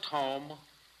for us at home,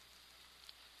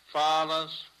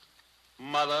 fathers,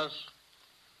 mothers,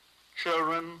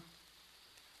 children,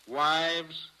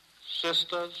 wives,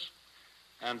 sisters,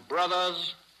 and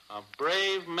brothers of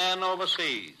brave men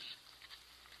overseas,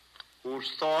 whose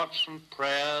thoughts and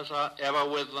prayers are ever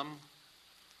with them,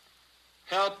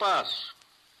 help us,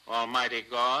 Almighty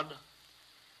God,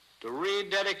 to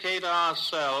rededicate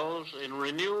ourselves in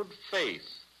renewed faith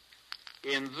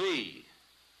in Thee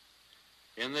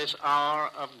in this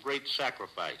hour of great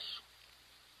sacrifice.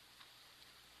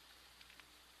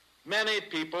 Many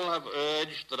people have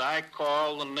urged that I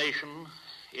call the nation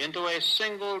into a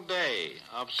single day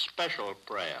of special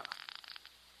prayer.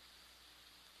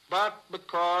 But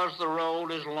because the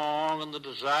road is long and the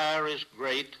desire is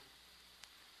great,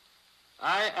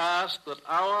 I ask that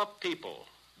our people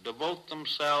devote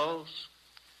themselves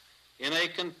in a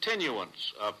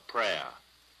continuance of prayer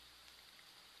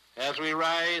as we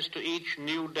rise to each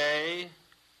new day,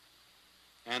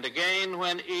 and again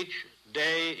when each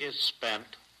day is spent,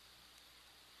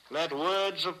 let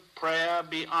words of prayer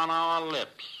be on our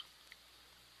lips,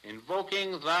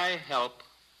 invoking thy help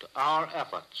to our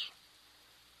efforts.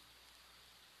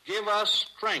 Give us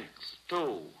strength,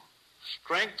 too,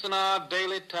 strengthen our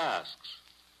daily tasks,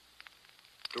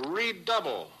 to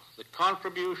redouble the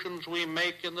contributions we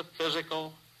make in the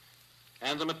physical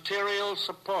and the material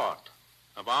support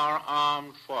of our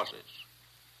armed forces.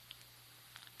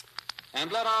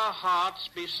 And let our hearts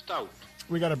be stout.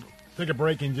 We got to take a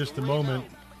break in just a moment.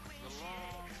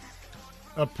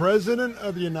 A president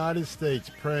of the United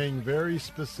States praying very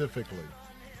specifically,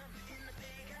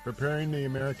 preparing the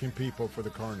American people for the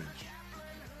carnage.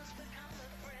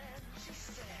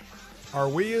 Are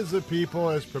we as a people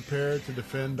as prepared to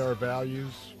defend our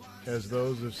values as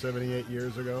those of 78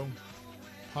 years ago?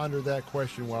 Ponder that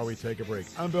question while we take a break.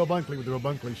 I'm Bill Bunkley with The Bill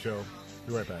Bunkley Show.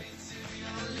 Be right back.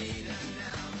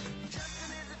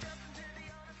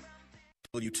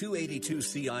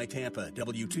 W282CI Tampa,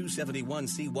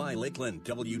 W271CY Lakeland,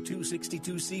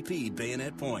 W262CP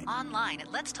Bayonet Point. Online at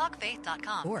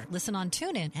letstalkfaith.com or listen on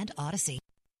TuneIn and Odyssey.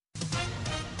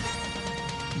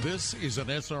 This is an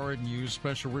SRN News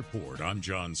special report. I'm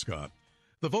John Scott.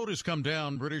 The vote has come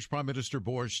down. British Prime Minister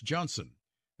Boris Johnson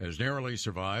has narrowly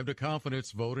survived a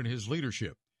confidence vote in his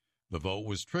leadership. The vote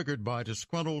was triggered by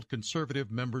disgruntled Conservative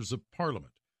members of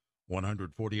Parliament,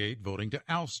 148 voting to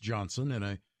oust Johnson in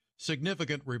a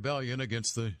significant rebellion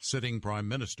against the sitting Prime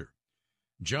Minister.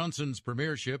 Johnson's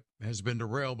premiership has been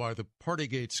derailed by the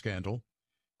Partygate scandal,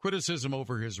 criticism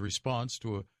over his response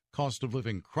to a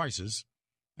cost-of-living crisis,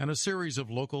 and a series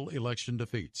of local election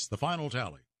defeats. The final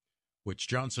tally, which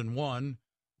Johnson won,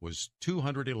 was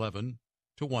 211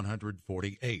 to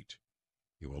 148.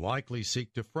 He will likely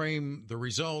seek to frame the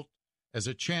result as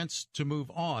a chance to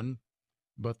move on,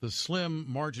 but the slim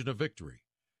margin of victory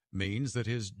means that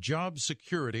his job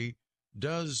security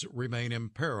does remain in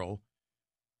peril.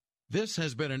 This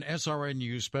has been an SRN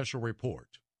News special report.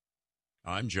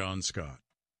 I'm John Scott.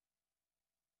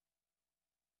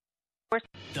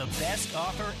 The best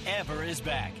offer ever is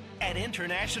back at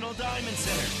International Diamond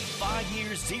Center. 5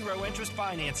 years, zero interest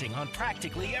financing on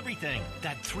practically everything.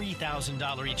 That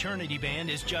 $3,000 Eternity Band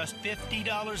is just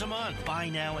 $50 a month. Buy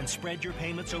now and spread your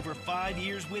payments over 5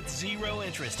 years with zero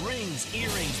interest. Rings,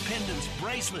 earrings, pendants,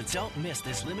 bracelets. Don't miss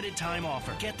this limited time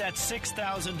offer. Get that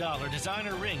 $6,000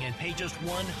 designer ring and pay just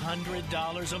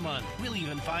 $100 a month. We'll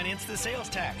even finance the sales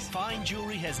tax. Fine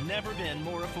jewelry has never been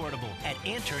more affordable at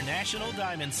International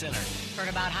Diamond Center. Heard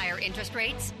about higher interest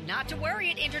rates? Not to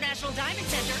worry at International Diamond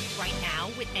Center. Right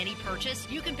now, with any purchase,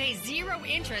 you can pay zero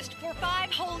interest for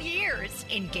 5 whole years.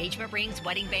 Engagement rings,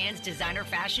 wedding bands, designer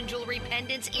fashion jewelry,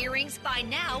 pendants, earrings. Buy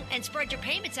now and spread your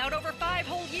payments out over 5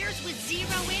 whole years with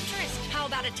zero interest. How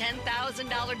about a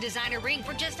 $10,000 designer ring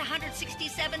for just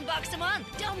 $167 a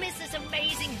month? Don't miss this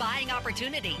amazing buying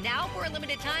opportunity. Now for a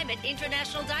limited time at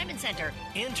International Diamond Center.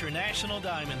 International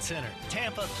Diamond Center,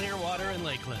 Tampa, Clearwater, and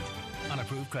Lakeland. On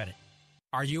approved credit.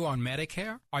 Are you on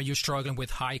Medicare? Are you struggling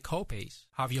with high copays?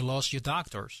 Have you lost your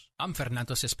doctors? I'm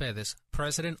Fernando Cespedes,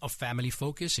 president of Family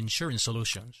Focus Insurance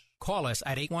Solutions. Call us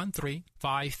at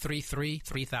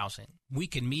 813-533-3000. We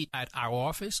can meet at our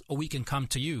office or we can come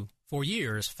to you. For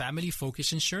years, Family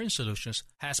Focus Insurance Solutions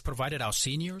has provided our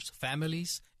seniors,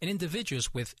 families, and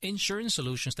individuals with insurance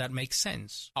solutions that make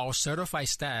sense. Our certified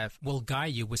staff will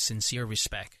guide you with sincere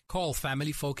respect. Call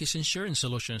Family Focus Insurance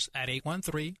Solutions at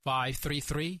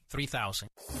 813-533-3000.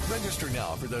 Register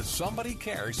now for the Somebody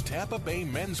Cares Tampa Bay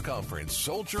Men's Conference,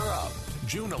 Soldier Up,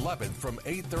 June 11th from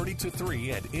 8:30 to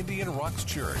 3 at Indian Rocks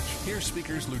Church. Hear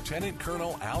speakers Lieutenant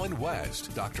Colonel Alan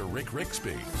West, Dr. Rick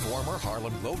Rixby, former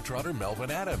Harlem Globetrotter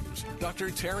Melvin Adams, Dr.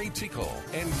 Terry Tickle,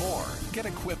 and more. Get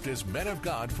equipped as men of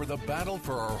God for the battle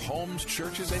for our homes,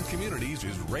 churches, and communities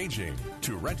is raging.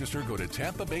 To register, go to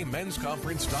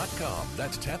TampaBayMen'sConference.com.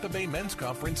 That's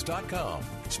TampaBayMen'sConference.com.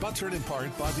 Sponsored in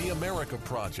part by the America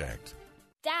Project.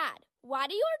 Dad, why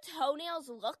do your toenails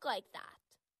look like that?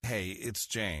 Hey, it's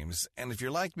James, and if you're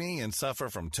like me and suffer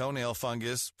from toenail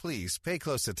fungus, please pay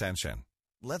close attention.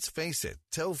 Let's face it,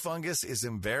 toe fungus is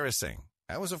embarrassing.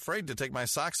 I was afraid to take my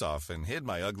socks off and hid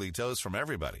my ugly toes from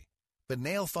everybody. But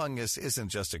nail fungus isn't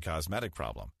just a cosmetic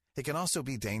problem. It can also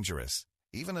be dangerous.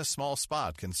 Even a small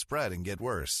spot can spread and get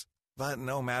worse. But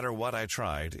no matter what I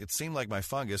tried, it seemed like my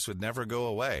fungus would never go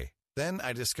away. Then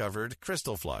I discovered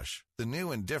Crystal Flush, the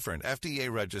new and different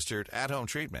FDA-registered at-home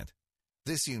treatment.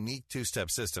 This unique two-step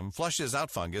system flushes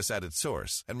out fungus at its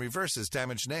source and reverses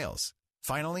damaged nails.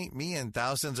 Finally, me and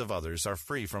thousands of others are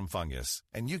free from fungus,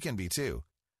 and you can be too.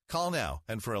 Call now,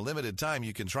 and for a limited time,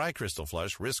 you can try Crystal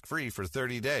Flush risk-free for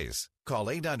 30 days. Call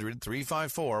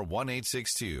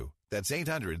 800-354-1862. That's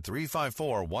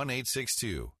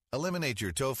 800-354-1862. Eliminate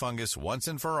your toe fungus once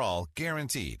and for all,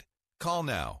 guaranteed. Call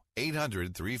now,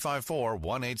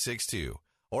 800-354-1862,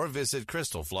 or visit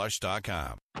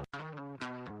crystalflush.com.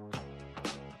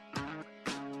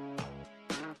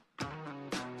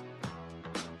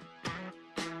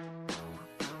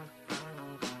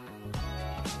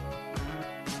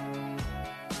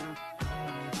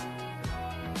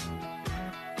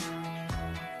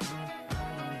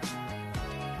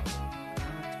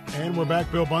 And we're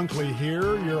back. Bill Bunkley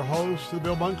here, your host of the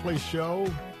Bill Bunkley Show.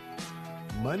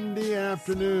 Monday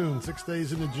afternoon, 6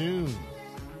 days into June.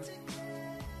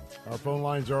 Our phone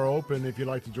lines are open if you'd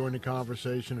like to join the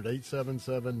conversation at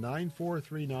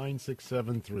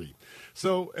 877-943-9673.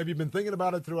 So have you been thinking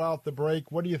about it throughout the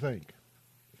break? What do you think?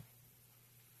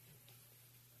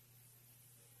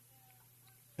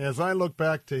 As I look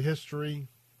back to history,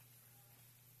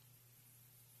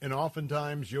 and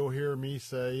oftentimes you'll hear me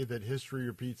say that history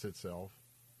repeats itself.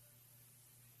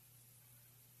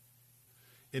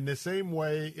 In the same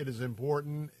way, it is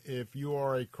important, if you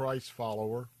are a Christ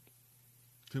follower,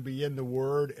 to be in the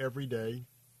Word every day,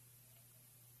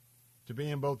 to be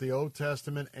in both the Old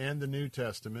Testament and the New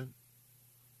Testament,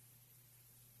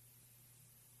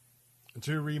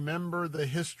 to remember the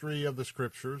history of the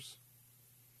Scriptures,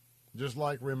 just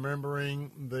like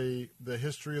remembering the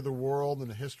history of the world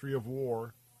and the history of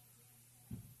war.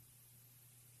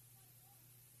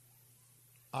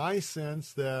 I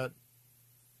sense that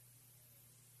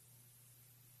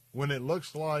when it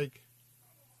looks like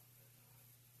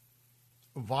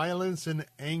violence and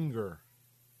anger,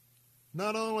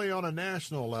 not only on a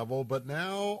national level, but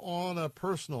now on a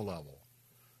personal level,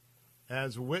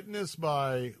 as witnessed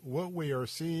by what we are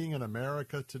seeing in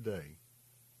America today,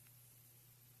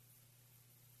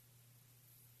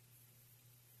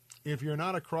 if you're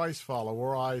not a Christ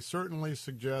follower, I certainly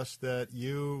suggest that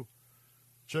you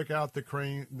check out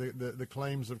the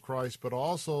claims of Christ, but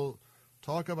also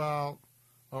talk about,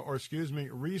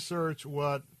 research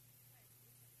what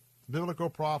biblical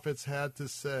prophets had to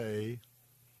say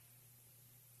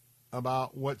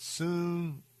about what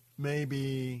soon may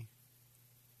be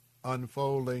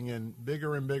unfolding in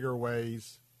bigger and bigger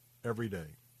ways every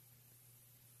day.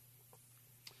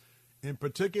 In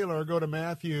particular, go to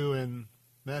Matthew and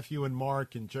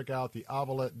Mark and check out the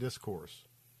Olivet Discourse.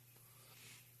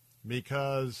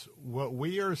 Because what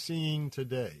we are seeing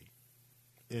today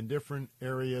in different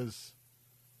areas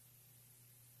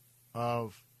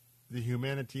of the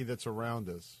humanity that's around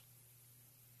us,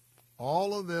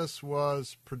 all of this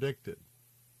was predicted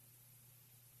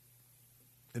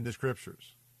in the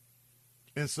Scriptures.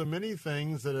 And so many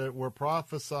things that were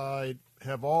prophesied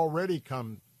have already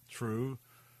come true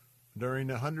during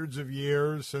the hundreds of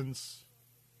years since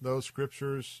those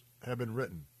Scriptures have been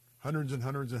written. Hundreds and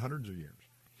hundreds and hundreds of years.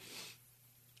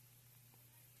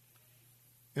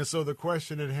 And so the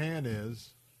question at hand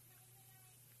is,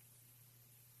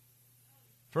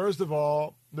 first of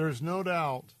all, there's no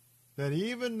doubt that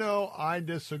even though I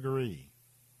disagree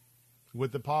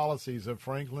with the policies of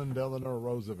Franklin Delano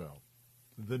Roosevelt,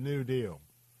 the New Deal,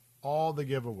 all the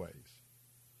giveaways,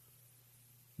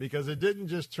 because it didn't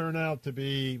just turn out to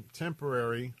be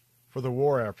temporary for the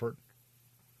war effort,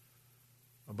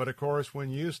 but of course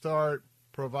when you start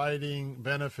providing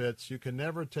benefits, you can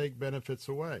never take benefits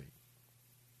away.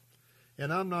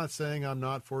 And I'm not saying I'm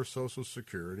not for Social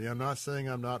Security. I'm not saying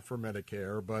I'm not for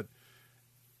Medicare, but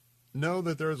know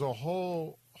that there's a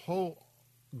whole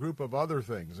group of other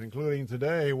things, including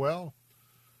today, well,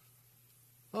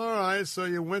 all right, so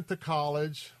you went to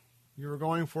college. You were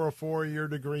going for a 4-year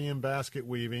degree in basket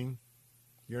weaving.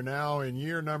 You're now in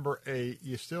year number 8.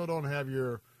 You still don't have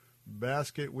your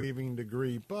basket weaving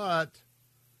degree, but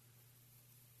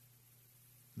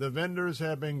the vendors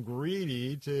have been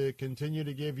greedy to continue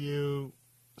to give you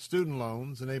student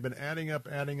loans, and they've been adding up.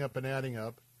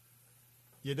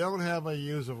 You don't have a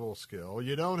usable skill.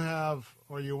 You don't have,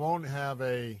 or you won't have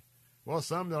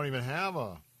some don't even have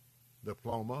a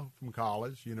diploma from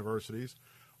college, universities,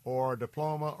 or a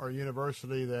diploma or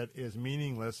university that is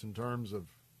meaningless in terms of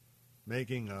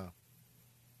making a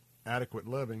adequate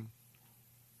living.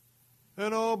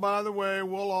 And, oh, by the way,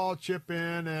 we'll all chip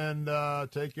in and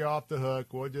take you off the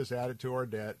hook. We'll just add it to our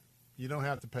debt. You don't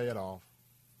have to pay it off.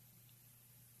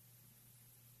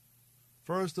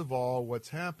 First of all, what's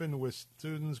happened with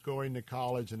students going to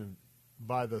college, and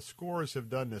by the scores have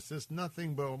done this, is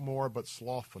nothing but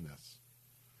slothfulness.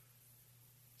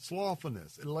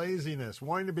 Slothfulness, laziness,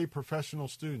 wanting to be professional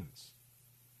students.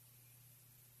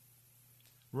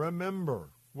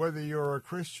 Remember, whether you're a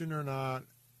Christian or not,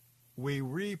 we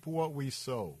reap what we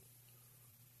sow.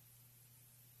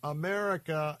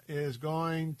 America is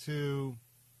going to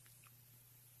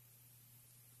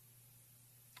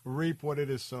reap what it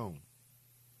has sown.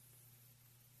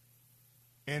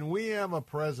 And we have a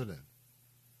president,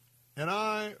 and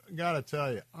I got to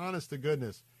tell you, honest to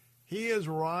goodness, he is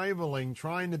rivaling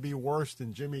trying to be worse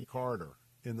than Jimmy Carter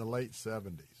in the late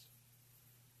 70s.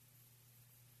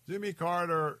 Jimmy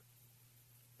Carter,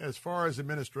 as far as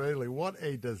administratively, what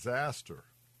a disaster.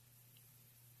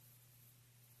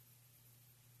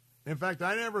 In fact,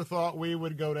 I never thought we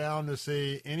would go down to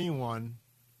see anyone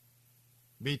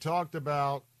be talked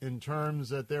about in terms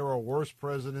that they were a worse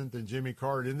president than Jimmy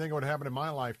Carter. Didn't think it would happen in my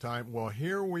lifetime. Well,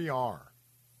 here we are.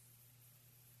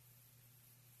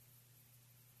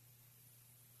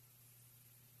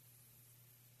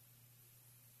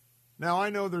 Now, I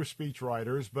know they're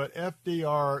speechwriters, but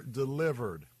FDR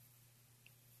delivered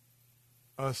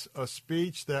a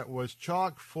speech that was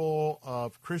chock full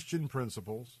of Christian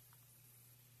principles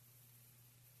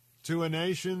to a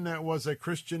nation that was a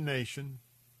Christian nation,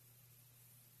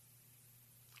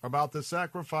 about the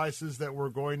sacrifices that were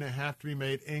going to have to be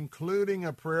made, including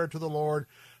a prayer to the Lord.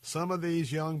 Some of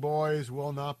these young boys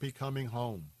will not be coming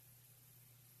home.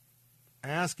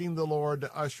 Asking the Lord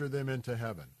to usher them into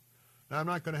heaven. Now, I'm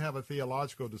not going to have a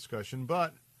theological discussion,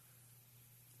 but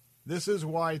this is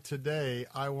why today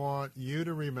I want you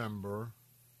to remember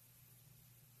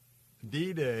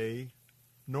D-Day,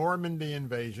 Normandy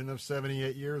invasion of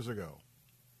 78 years ago.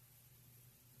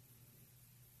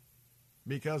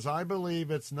 Because I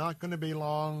believe it's not going to be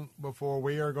long before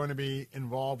we are going to be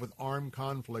involved with armed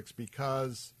conflicts,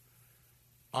 because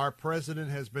our president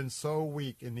has been so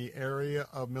weak in the area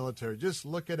of military. Just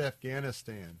look at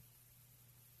Afghanistan.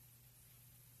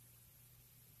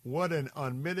 What an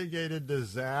unmitigated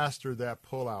disaster that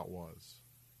pullout was.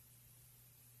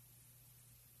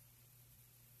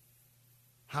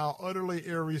 How utterly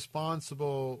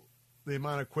irresponsible the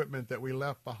amount of equipment that we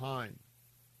left behind.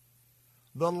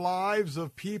 The lives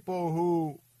of people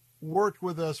who worked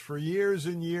with us for years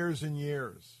and years and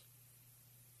years.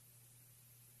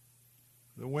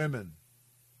 The women,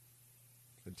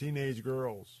 the teenage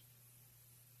girls.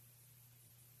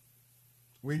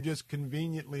 We just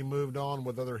conveniently moved on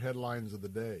with other headlines of the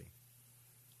day.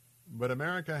 But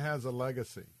America has a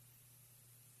legacy.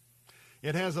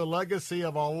 It has a legacy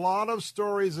of a lot of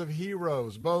stories of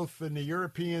heroes, both in the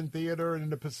European theater and in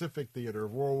the Pacific theater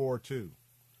of World War II.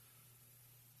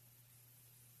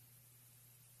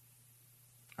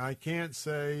 I can't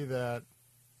say that,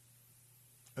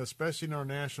 especially in our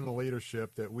national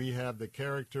leadership, that we have the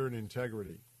character and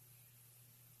integrity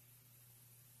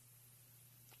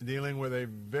dealing with a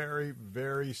very,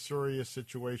 very serious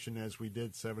situation as we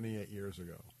did 78 years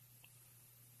ago.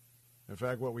 In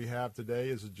fact, what we have today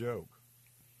is a joke.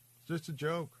 It's just a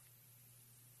joke.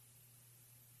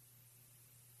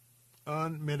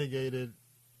 Unmitigated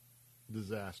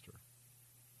disaster.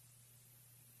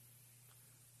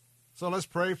 So let's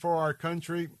pray for our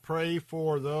country, pray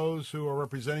for those who are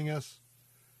representing us.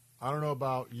 I don't know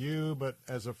about you, but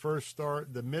as a first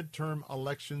start, the midterm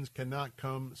elections cannot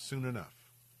come soon enough.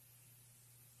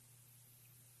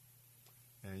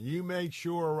 And you make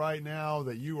sure right now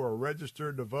that you are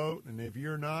registered to vote, and if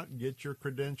you're not, get your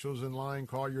credentials in line,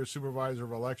 call your supervisor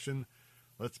of election.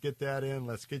 Let's get that in.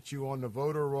 Let's get you on the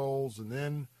voter rolls, and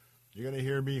then you're going to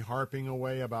hear me harping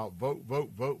away about vote,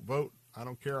 vote, vote, vote. I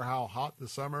don't care how hot the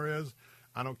summer is.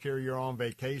 I don't care you're on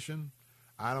vacation.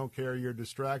 I don't care you're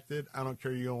distracted. I don't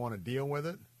care you don't want to deal with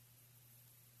it.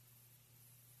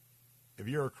 If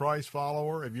you're a Christ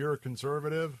follower, if you're a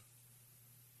conservative,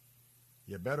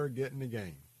 you better get in the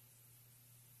game.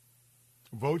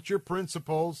 Vote your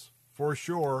principles, for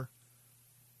sure.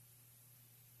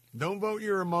 Don't vote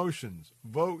your emotions.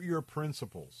 Vote your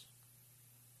principles.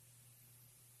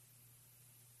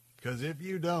 Because if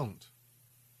you don't,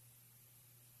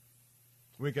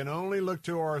 we can only look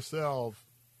to ourselves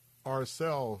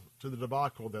to the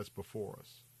debacle that's before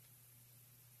us.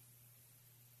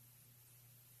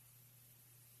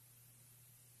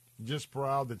 Just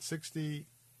proud that 60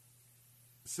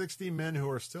 men who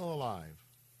are still alive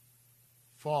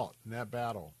fought in that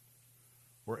battle,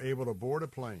 were able to board a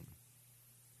plane,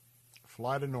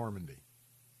 fly to Normandy,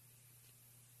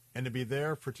 and to be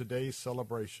there for today's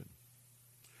celebration,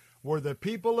 where the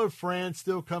people of France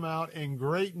still come out in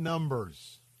great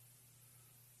numbers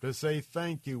to say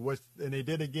thank you. And they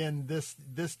did again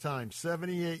this time,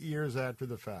 78 years after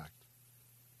the fact,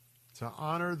 to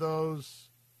honor those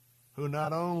who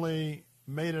not only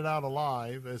made it out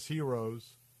alive as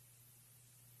heroes,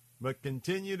 but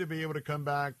continue to be able to come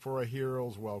back for a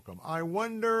hero's welcome. I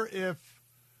wonder if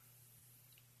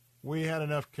we had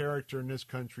enough character in this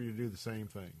country to do the same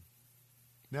thing.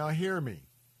 Now hear me.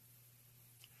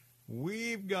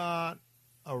 We've got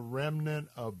a remnant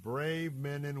of brave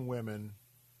men and women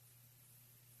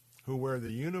who wear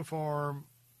the uniform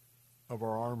of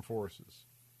our armed forces.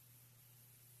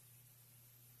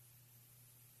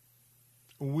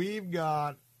 We've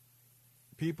got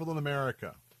people in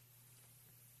America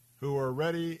who are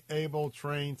ready, able,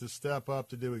 trained to step up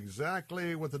to do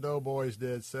exactly what the Doughboys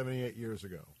did 78 years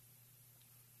ago.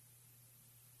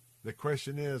 The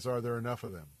question is, are there enough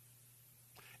of them?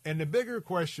 And the bigger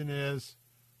question is,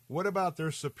 what about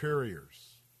their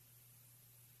superiors?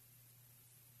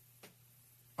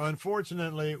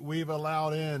 Unfortunately, we've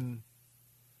allowed in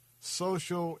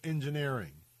social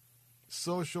engineering,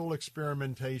 social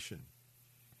experimentation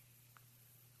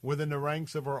within the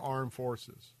ranks of our armed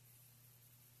forces.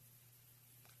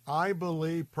 I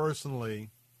believe personally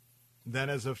that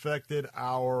has affected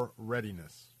our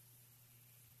readiness.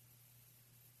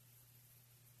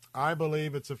 I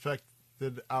believe it's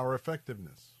affected our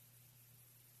effectiveness.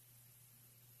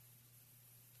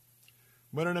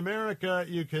 But in America,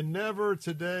 you can never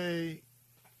today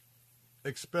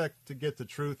expect to get the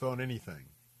truth on anything.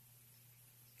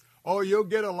 Oh, you'll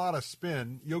get a lot of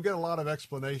spin. You'll get a lot of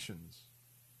explanations.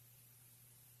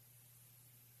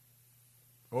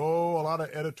 Oh, a lot of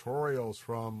editorials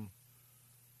from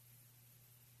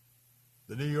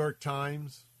the New York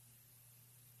Times,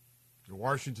 the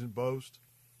Washington Post,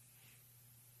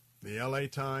 the LA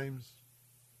Times,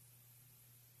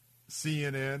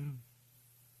 CNN,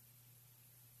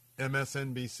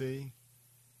 MSNBC.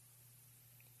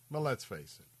 But let's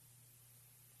face it.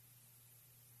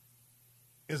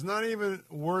 It's not even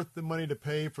worth the money to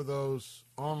pay for those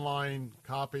online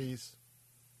copies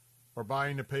or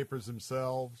buying the papers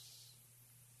themselves,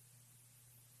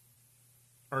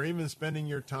 or even spending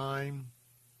your time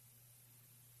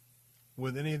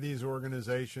with any of these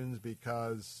organizations,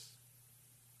 because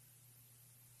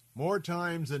more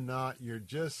times than not, you're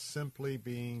just simply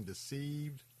being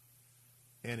deceived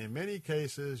and in many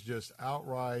cases just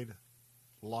outright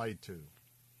lied to.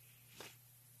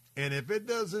 And if it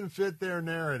doesn't fit their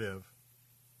narrative,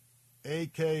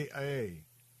 a.k.a.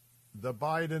 the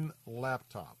Biden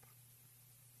laptop,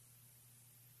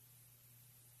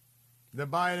 the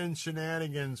Biden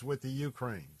shenanigans with the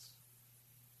Ukrainians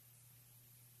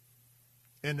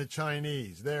and the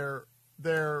Chinese, their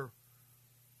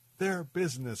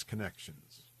business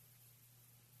connections.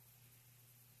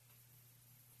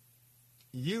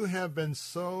 You have been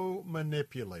so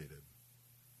manipulated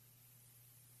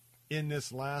in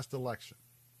this last election.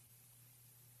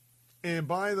 And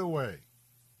by the way,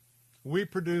 we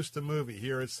produced a movie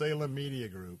here at Salem Media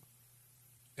Group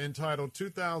entitled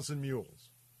 2,000 Mules.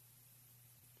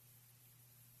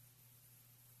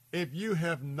 If you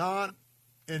have not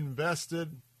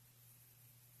invested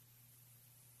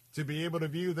to be able to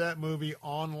view that movie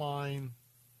online,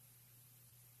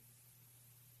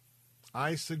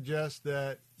 I suggest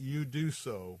that you do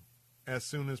so as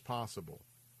soon as possible,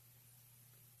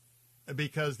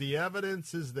 because the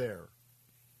evidence is there.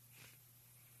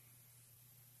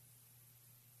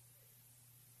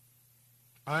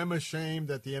 I'm ashamed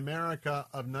that the America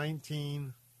of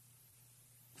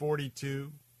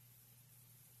 1942,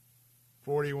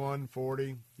 41,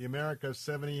 40, the America of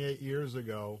 78 years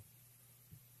ago,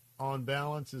 on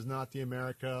balance, is not the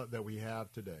America that we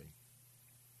have today.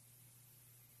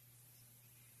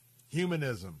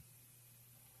 Humanism,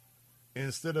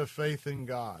 instead of faith in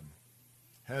God,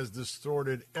 has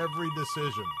distorted every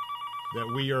decision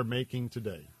that we are making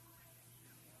today.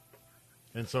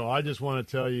 And so I just want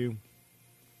to tell you,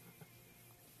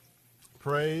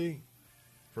 pray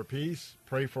for peace,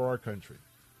 pray for our country.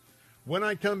 When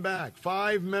I come back,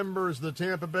 5 members of the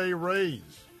Tampa Bay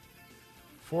Rays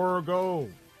forego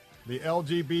the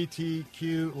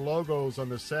LGBTQ logos on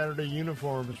the Saturday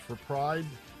uniforms for Pride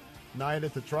Night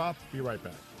at the Trop. Be right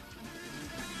back.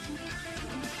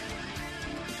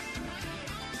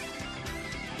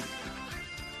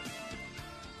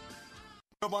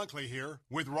 Bill Bunkley here.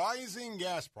 With rising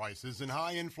gas prices and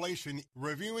high inflation,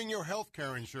 reviewing your health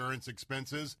care insurance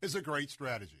expenses is a great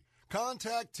strategy.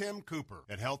 Contact Tim Cooper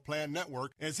at Health Plan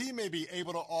Network, as he may be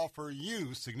able to offer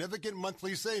you significant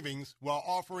monthly savings while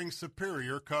offering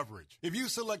superior coverage. If you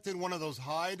selected one of those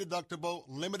high-deductible,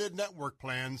 limited network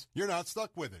plans, you're not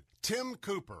stuck with it. Tim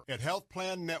Cooper at Health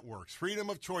Plan Network's Freedom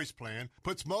of Choice plan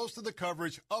puts most of the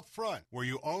coverage up front, where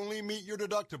you only meet your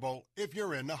deductible if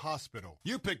you're in the hospital.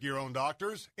 You pick your own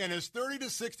doctors, and is 30 to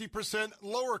 60%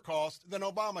 lower cost than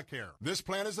Obamacare. This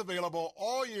plan is available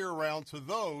all year round to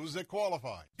those that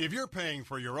qualify. If you're you're paying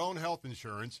for your own health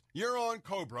insurance, you're on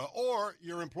COBRA, or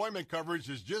your employment coverage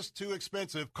is just too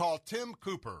expensive, call Tim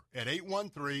Cooper at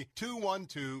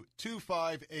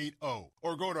 813-212-2580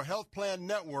 or go to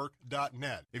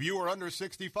healthplannetwork.net. If you are under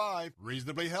 65,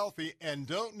 reasonably healthy, and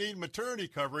don't need maternity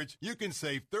coverage, you can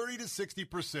save 30 to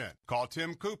 60%. Call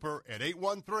Tim Cooper at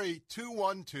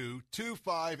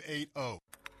 813-212-2580.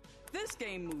 This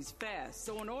game moves fast,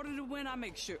 so in order to win, I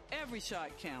make sure every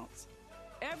shot counts.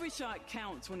 Every shot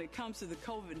counts when it comes to the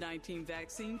COVID-19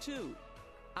 vaccine, too.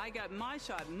 I got my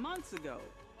shot months ago,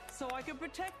 so I can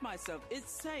protect myself.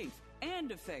 It's safe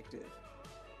and effective.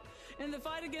 In the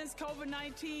fight against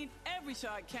COVID-19, every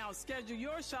shot counts. Schedule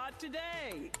your shot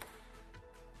today.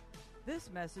 This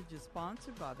message is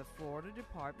sponsored by the Florida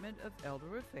Department of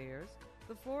Elder Affairs,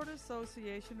 the Florida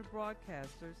Association of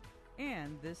Broadcasters,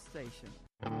 and this station.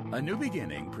 A New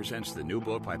Beginning presents the new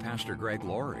book by Pastor Greg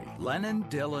Laurie, Lennon,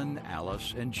 Dylan,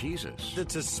 Alice, and Jesus.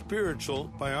 It's a spiritual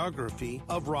biography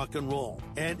of rock and roll,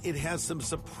 and it has some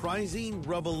surprising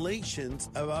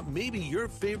revelations about maybe your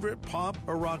favorite pop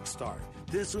or rock star.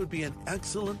 This would be an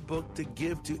excellent book to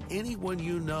give to anyone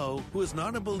you know who is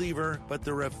not a believer, but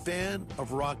they're a fan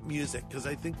of rock music, because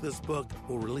I think this book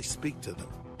will really speak to them.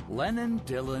 Lennon,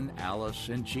 Dylan, Alice,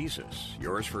 and Jesus.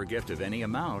 Yours for a gift of any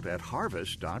amount at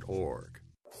harvest.org.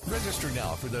 Register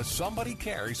now for the Somebody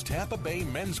Cares Tampa Bay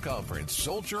Men's Conference,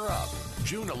 Soldier Up,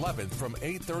 June 11th from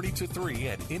 8:30 to 3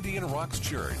 at Indian Rocks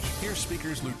Church. Hear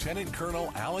speakers Lieutenant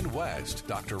Colonel Alan West,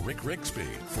 Dr. Rick Rixby,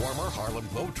 former Harlem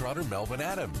Globetrotter Melvin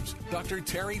Adams, Dr.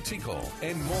 Terry Tinkle,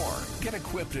 and more. Get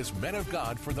equipped as men of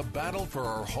God, for the battle for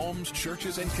our homes,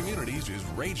 churches, and communities is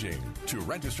raging. To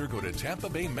register, go to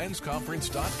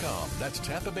TampaBayMen'sConference.com. That's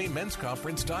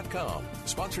TampaBayMen'sConference.com.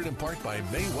 Sponsored in part by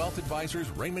May Wealth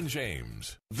Advisors Raymond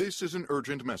James. This is an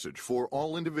urgent message for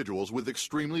all individuals with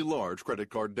extremely large credit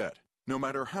card debt. No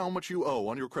matter how much you owe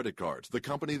on your credit cards, the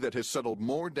company that has settled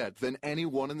more debt than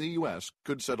anyone in the U.S.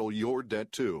 could settle your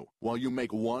debt too. While you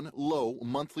make one low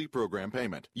monthly program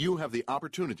payment, you have the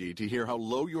opportunity to hear how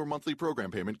low your monthly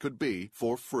program payment could be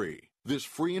for free. This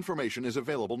free information is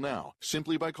available now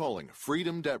simply by calling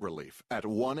Freedom Debt Relief at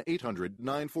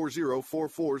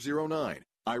 1-800-940-4409.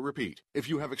 I repeat, if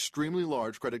you have extremely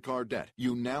large credit card debt,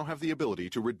 you now have the ability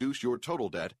to reduce your total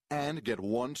debt and get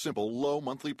one simple low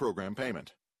monthly program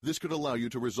payment. This could allow you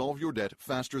to resolve your debt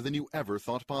faster than you ever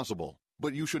thought possible.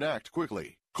 But you should act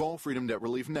quickly. Call Freedom Debt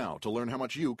Relief now to learn how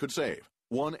much you could save.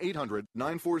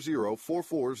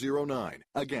 1-800-940-4409.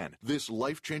 Again, this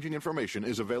life-changing information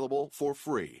is available for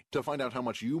free. To find out how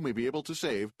much you may be able to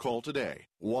save, call today.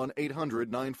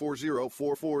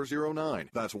 1-800-940-4409.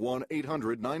 That's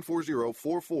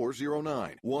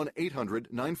 1-800-940-4409.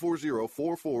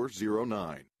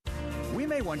 1-800-940-4409. We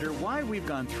may wonder why we've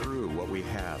gone through what we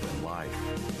have in life.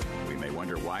 We may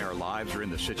wonder why our lives are in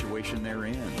the situation they're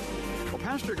in. Well,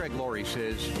 Pastor Greg Laurie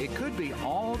says it could be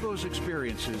all those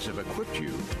experiences have equipped you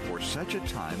for such a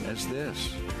time as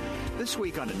this. This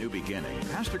week on A New Beginning,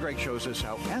 Pastor Greg shows us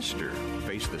how Esther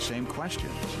faced the same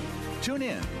questions. Tune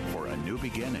in for A New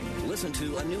Beginning. Listen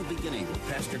to A New Beginning with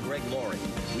Pastor Greg Laurie,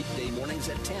 weekday mornings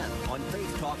at 10 on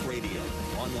Faith Talk Radio,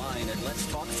 online at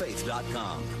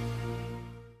letstalkfaith.com.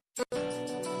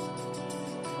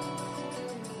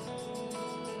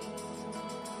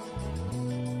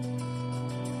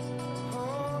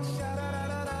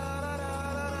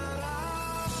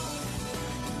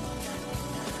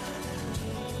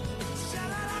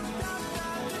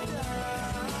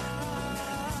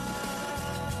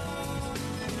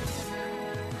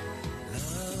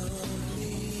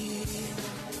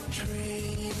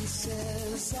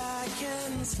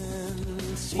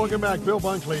 Welcome back. Bill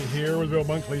Bunkley here with Bill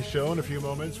Bunkley Show. In a few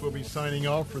moments, we'll be signing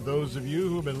off. For those of you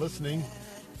who have been listening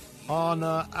on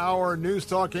our News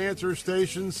Talk Answer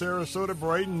station, Sarasota,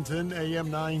 Bradenton,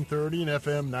 AM 930 and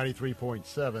FM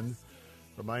 93.7.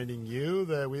 Reminding you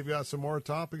that we've got some more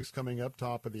topics coming up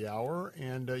top of the hour,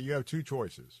 and you have two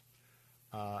choices.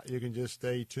 You can just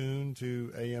stay tuned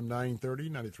to AM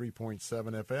 930,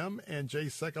 93.7 FM, and Jay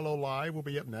Sekulow Live will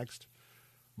be up next.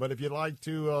 But if you'd like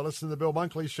to listen to the Bill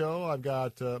Bunkley Show, I've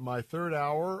got my third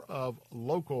hour of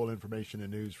local information and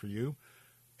news for you.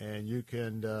 And you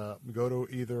can go to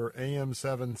either AM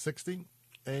 760,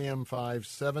 AM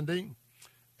 570,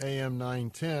 AM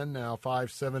 910. Now,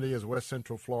 570 is West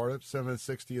Central Florida.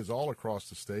 760 is all across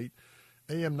the state.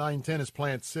 AM 910 is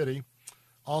Plant City.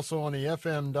 Also on the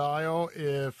FM dial,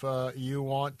 if you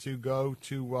want to go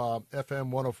to FM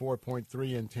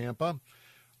 104.3 in Tampa,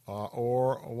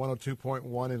 or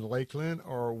 102.1 in Lakeland,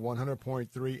 or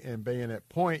 100.3 in Bayonet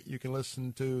Point, you can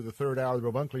listen to the third hour of the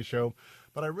Bill Bunkley Show.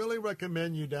 But I really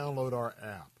recommend you download our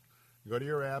app. Go to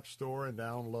your app store and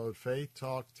download Faith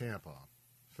Talk Tampa.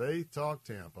 Faith Talk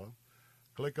Tampa.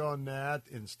 Click on that,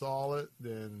 install it,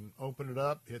 then open it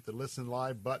up, hit the Listen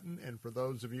Live button. And for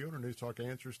those of you on our News Talk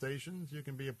answer stations, you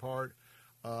can be a part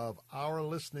of our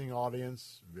listening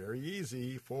audience, very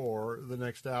easy, for the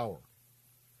next hour.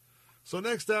 So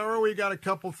next hour, we got a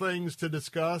couple things to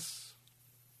discuss.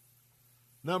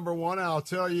 Number one, I'll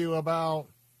tell you about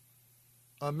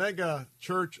a mega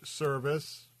church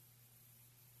service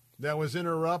that was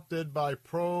interrupted by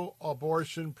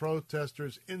pro-abortion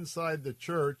protesters inside the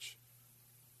church,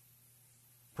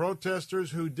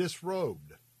 protesters who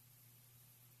disrobed.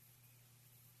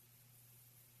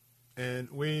 And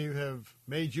we have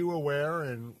made you aware,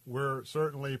 and we're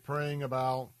certainly praying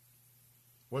about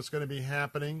what's going to be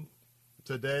happening.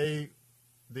 Today,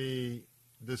 the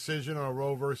decision on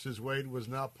Roe versus Wade was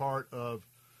not part of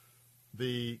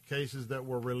the cases that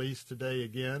were released today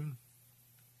again.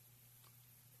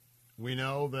 We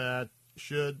know that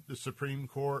should the Supreme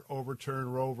Court overturn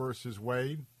Roe versus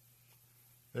Wade,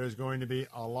 there's going to be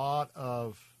a lot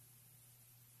of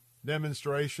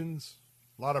demonstrations,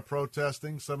 a lot of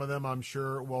protesting. Some of them, I'm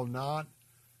sure, will not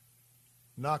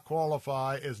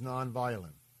qualify as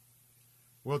nonviolent.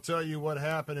 We'll tell you what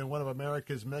happened in one of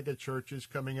America's mega churches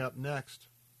coming up next.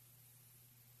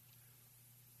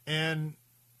 And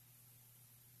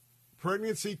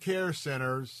pregnancy care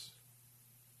centers,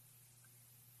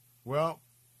 well,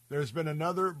 there's been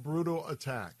another brutal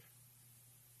attack,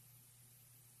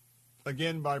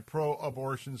 again by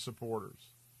pro-abortion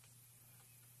supporters.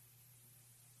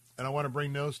 And I want to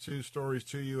bring those two stories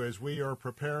to you as we are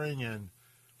preparing and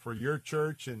for your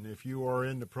church, and if you are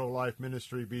in the pro-life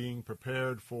ministry, being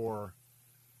prepared for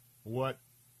what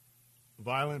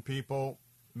violent people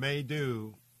may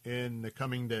do in the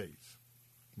coming days.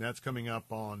 And that's coming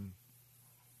up on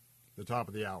the top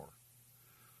of the hour.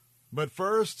 But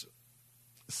first,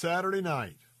 Saturday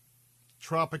night,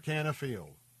 Tropicana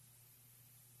Field.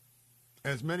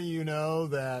 As many of you know,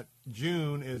 that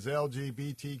June is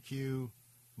LGBTQ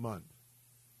month.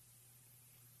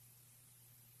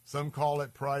 Some call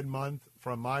it Pride Month.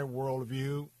 From my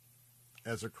worldview,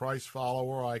 as a Christ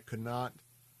follower, I could not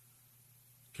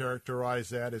characterize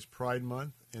that as Pride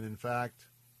Month. And in fact,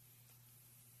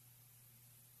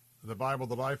 the Bible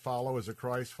that I follow as a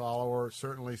Christ follower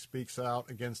certainly speaks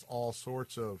out against all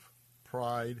sorts of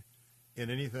pride in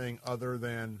anything other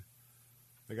than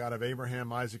the God of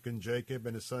Abraham, Isaac, and Jacob,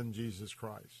 and his son Jesus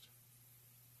Christ.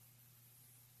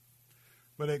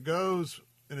 But it goes,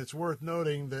 and it's worth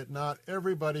noting that not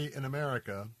everybody in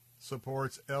America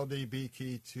supports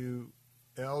LGBTQ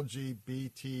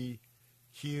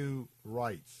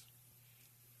rights.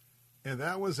 And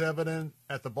that was evident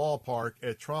at the ballpark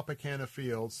at Tropicana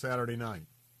Field Saturday night.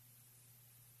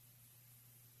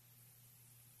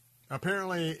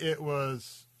 Apparently it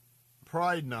was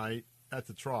Pride Night at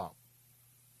the Trop.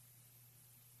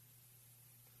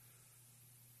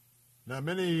 Now,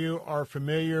 many of you are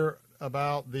familiar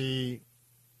about the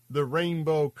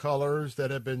rainbow colors that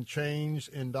have been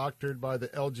changed and doctored by the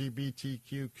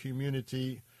LGBTQ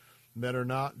community that are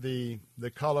not the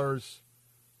colors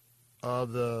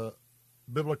of the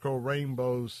biblical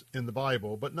rainbows in the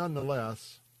Bible. But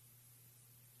nonetheless,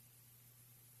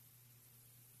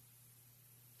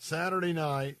 Saturday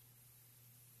night,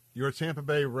 your Tampa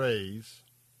Bay Rays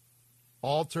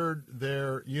altered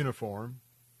their uniform,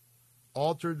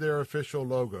 altered their official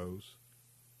logos,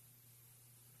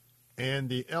 and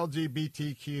the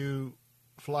LGBTQ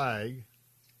flag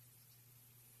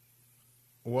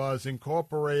was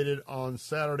incorporated on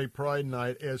Saturday Pride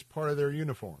Night as part of their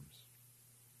uniforms.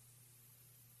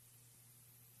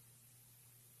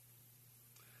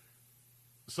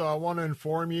 So I want to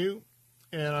inform you,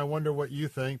 and I wonder what you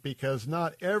think, because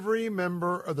not every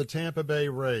member of the Tampa Bay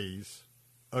Rays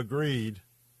agreed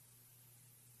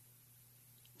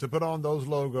to put on those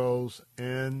logos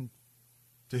and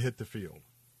to hit the field.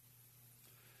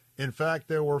 In fact,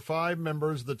 there were 5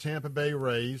 members of the Tampa Bay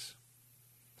Rays.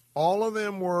 All of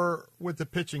them were with the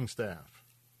pitching staff,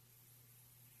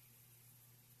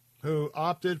 who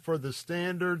opted for the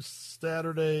standard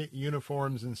Saturday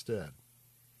uniforms instead.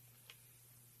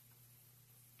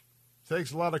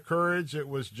 Takes a lot of courage. It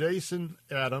was Jason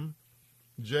Adam,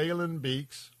 Jalen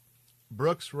Beeks,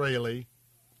 Brooks Raley,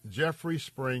 Jeffrey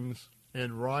Springs,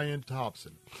 and Ryan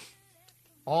Thompson.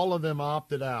 All of them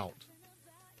opted out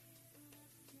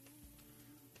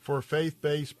for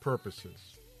faith-based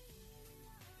purposes.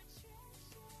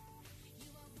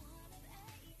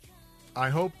 I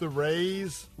hope the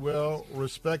Rays will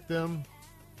respect them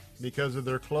because of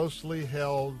their closely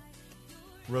held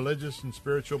religious and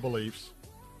spiritual beliefs.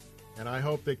 And I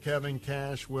hope that Kevin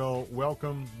Cash will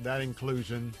welcome that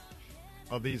inclusion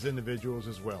of these individuals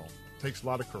as well. It takes a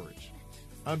lot of courage.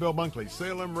 I'm Bill Bunkley,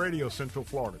 Salem Radio, Central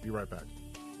Florida. Be right back.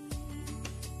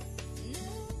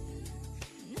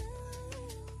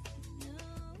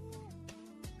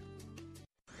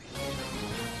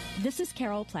 This is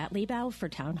Carol Platt-Liebau for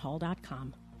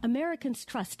townhall.com. Americans'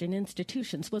 trust in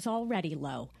institutions was already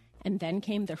low, and then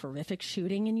came the horrific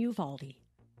shooting in Uvalde.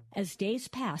 As days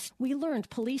passed, we learned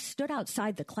police stood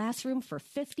outside the classroom for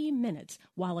 50 minutes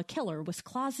while a killer was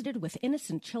closeted with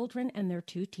innocent children and their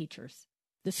 2 teachers.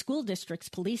 The school district's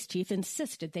police chief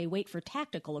insisted they wait for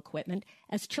tactical equipment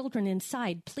as children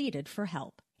inside pleaded for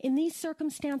help. In these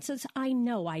circumstances, I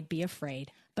know I'd be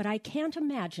afraid, but I can't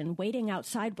imagine waiting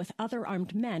outside with other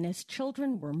armed men as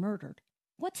children were murdered.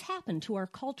 What's happened to our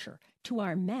culture, to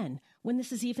our men, when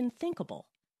this is even thinkable?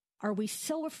 Are we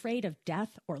so afraid of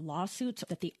death or lawsuits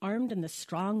that the armed and the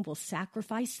strong will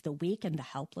sacrifice the weak and the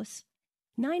helpless?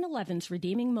 9/11's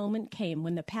redeeming moment came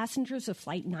when the passengers of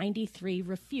Flight 93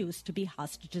 refused to be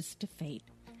hostages to fate.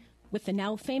 With the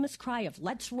now famous cry of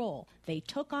 "Let's roll," they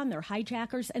took on their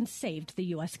hijackers and saved the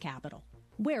U.S. Capitol.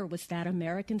 Where was that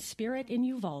American spirit in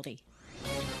Uvalde?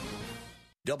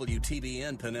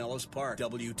 WTBN Pinellas Park,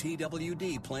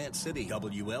 WTWD Plant City,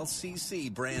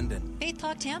 WLCC Brandon. Faith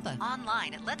Talk Tampa.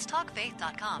 Online at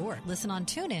letstalkfaith.com. Or listen on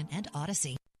TuneIn and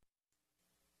Odyssey.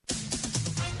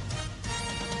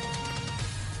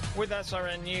 With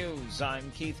SRN News,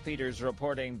 I'm Keith Peters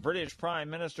reporting British Prime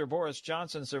Minister Boris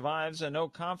Johnson survives a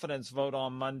no-confidence vote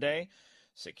on Monday,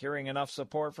 securing enough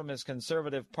support from his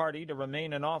Conservative Party to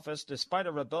remain in office despite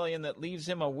a rebellion that leaves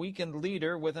him a weakened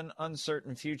leader with an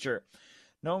uncertain future.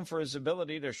 Known for his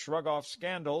ability to shrug off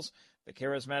scandals, the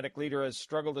charismatic leader has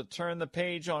struggled to turn the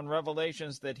page on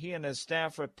revelations that he and his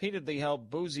staff repeatedly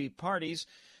held boozy parties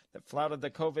that flouted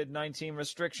the COVID-19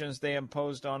 restrictions they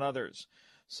imposed on others.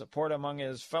 Support among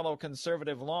his fellow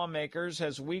Conservative lawmakers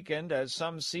has weakened as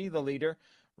some see the leader,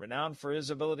 renowned for his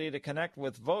ability to connect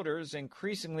with voters,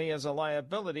 increasingly as a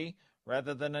liability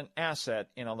rather than an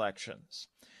asset in elections.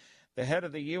 The head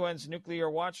of the UN's nuclear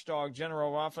watchdog,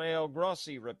 General Rafael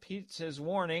Grossi, repeats his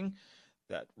warning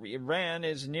that Iran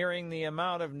is nearing the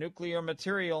amount of nuclear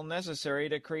material necessary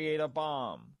to create a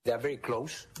bomb. They are very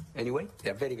close, anyway. They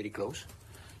are very, very close.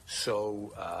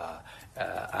 So,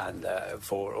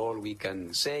 for all we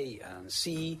can say and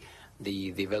see,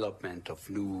 the development of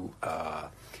new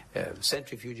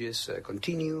centrifuges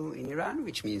continue in Iran,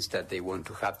 which means that they want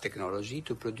to have technology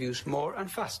to produce more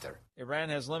and faster. Iran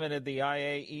has limited the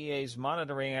IAEA's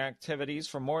monitoring activities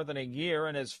for more than a year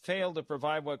and has failed to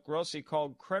provide what Grossi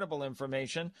called credible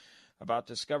information about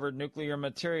discovered nuclear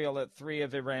material at 3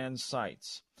 of Iran's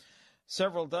sites.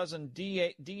 Several dozen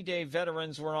D-Day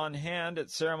veterans were on hand at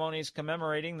ceremonies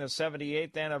commemorating the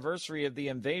 78th anniversary of the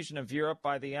invasion of Europe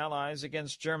by the Allies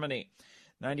against Germany.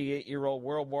 98-year-old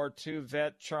World War II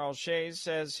vet Charles Shays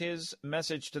says his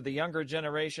message to the younger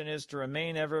generation is to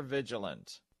remain ever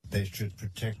vigilant. They should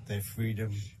protect their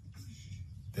freedom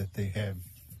that they have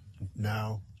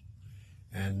now,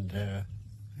 and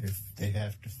if they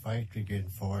have to fight again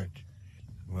for it,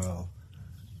 well,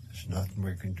 there's nothing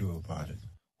we can do about it.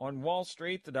 On Wall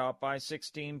Street, the Dow up by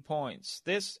 16 points.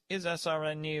 This is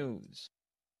SRN News.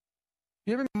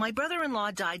 My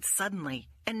brother-in-law died suddenly,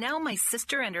 and now my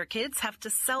sister and her kids have to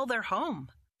sell their home.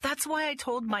 That's why I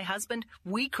told my husband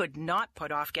we could not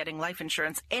put off getting life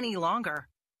insurance any longer.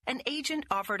 An agent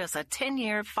offered us a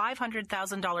 10-year,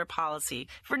 $500,000 policy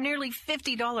for nearly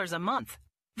 $50 a month.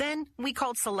 Then we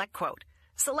called SelectQuote.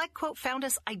 SelectQuote found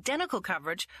us identical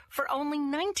coverage for only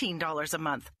 $19 a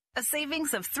month. A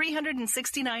savings of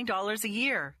 $369 a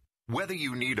year. Whether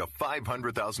you need a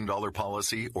 $500,000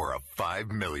 policy or a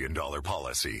 $5 million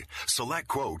policy,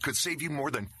 SelectQuote could save you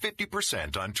more than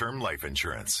 50% on term life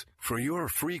insurance. For your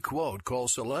free quote, call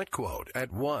SelectQuote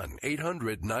at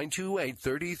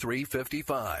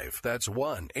 1-800-928-3355. That's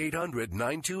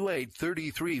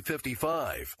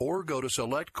 1-800-928-3355. Or go to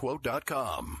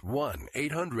SelectQuote.com.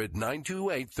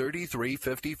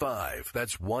 1-800-928-3355.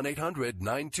 That's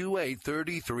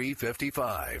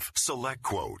 1-800-928-3355.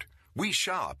 SelectQuote. We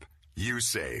shop. You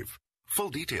save. Full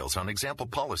details on example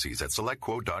policies at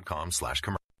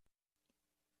SelectQuote.com/commercial.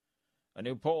 A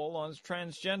new poll on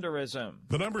transgenderism.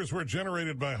 The numbers were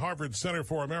generated by Harvard Center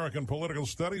for American Political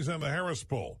Studies and the Harris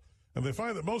Poll. And they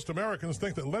find that most Americans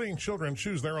think that letting children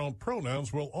choose their own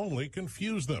pronouns will only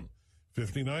confuse them.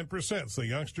 59% say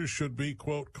youngsters should be,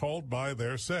 quote, called by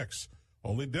their sex.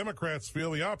 Only Democrats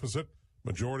feel the opposite.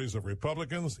 Majorities of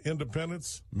Republicans,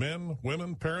 independents, men,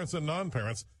 women, parents, and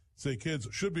non-parents say kids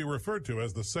should be referred to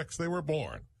as the sex they were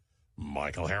born.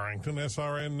 Michael Harrington,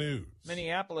 SRN News.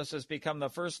 Minneapolis has become the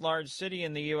first large city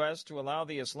in the U.S. to allow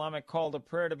the Islamic call to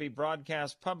prayer to be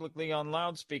broadcast publicly on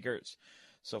loudspeakers.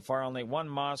 So far, only one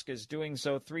mosque is doing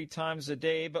so 3 times a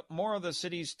day, but more of the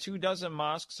city's 24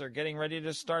 mosques are getting ready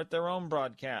to start their own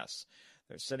broadcasts.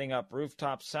 They're setting up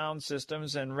rooftop sound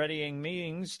systems and readying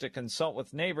meetings to consult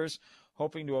with neighbors,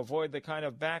 hoping to avoid the kind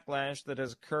of backlash that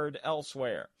has occurred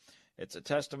elsewhere. It's a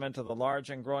testament to the large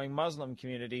and growing Muslim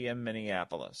community in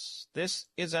Minneapolis. This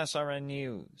is SRN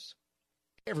News.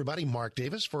 Hey everybody, Mark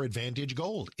Davis for Advantage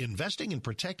Gold. Investing and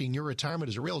protecting your retirement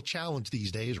is a real challenge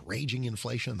these days. Raging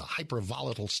inflation, the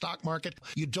hyper-volatile stock market.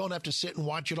 You don't have to sit and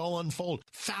watch it all unfold.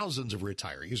 Thousands of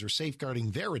retirees are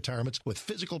safeguarding their retirements with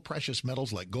physical precious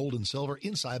metals like gold and silver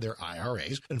inside their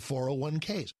IRAs and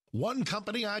 401ks. One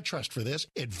company I trust for this,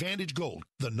 Advantage Gold,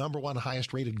 the #1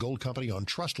 highest rated gold company on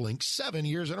TrustLink 7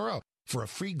 years in a row. For a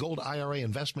free gold IRA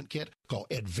investment kit, call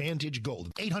Advantage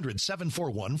Gold.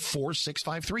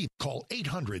 800-741-4653. Call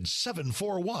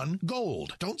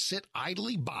 800-741-GOLD. Don't sit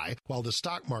idly by while the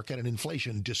stock market and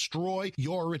inflation destroy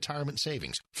your retirement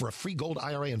savings. For a free gold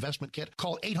IRA investment kit,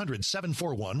 call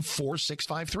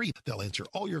 800-741-4653. They'll answer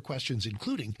all your questions,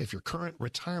 including if your current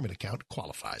retirement account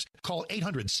qualifies. Call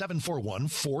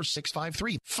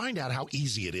 800-741-4653. Find out how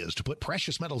easy it is to put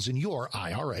precious metals in your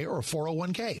IRA or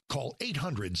 401k. Call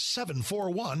 800-741-GOLD.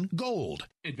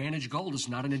 Advantage Gold is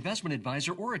not an investment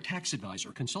advisor or a tax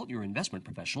advisor. Consult your investment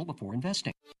professional before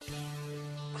investing.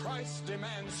 Christ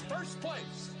demands first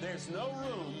place. There's no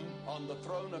room on the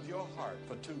throne of your heart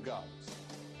for two gods.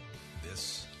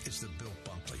 This is the Bill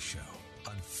Bunkley Show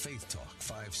on Faith Talk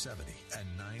 570 and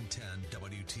 910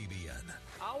 WTBN.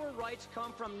 Our rights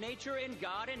come from nature and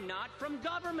God and not from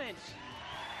government.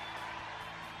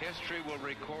 History will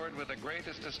record with the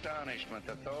greatest astonishment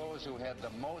that those who had the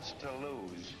most to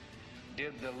lose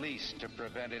did the least to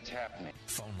prevent its happening.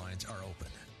 Phone lines are open.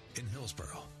 In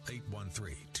Hillsborough,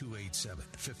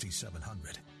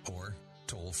 813-287-5700 or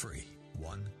toll free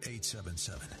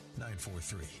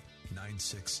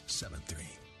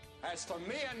 1-877-943-9673. As for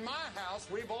me and my house,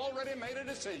 we've already made a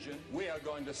decision. We are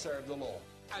going to serve the Lord.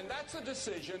 And that's a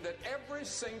decision that every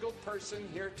single person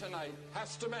here tonight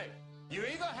has to make. You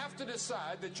either have to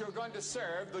decide that you're going to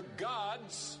serve the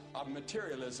gods of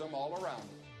materialism all around you,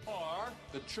 or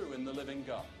the true and the living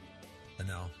God. And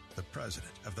now, the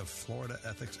president of the Florida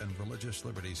Ethics and Religious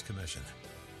Liberties Commission.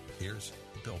 Here's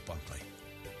Bill Bunkley.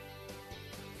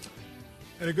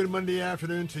 And a good Monday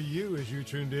afternoon to you as you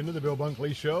tuned into the Bill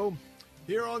Bunkley Show.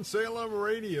 Here on Salem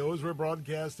Radio, as we're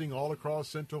broadcasting all across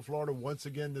Central Florida once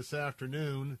again this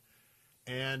afternoon.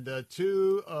 And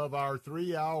 2 of our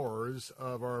 3 hours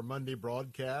of our Monday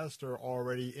broadcast are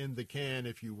already in the can,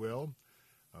 if you will.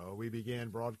 We began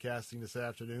broadcasting this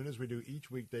afternoon, as we do each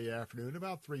weekday afternoon,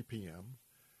 about 3 p.m.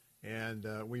 And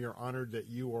we are honored that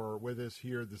you are with us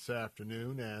here this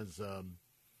afternoon, as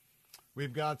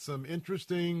we've got some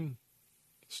interesting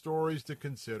stories to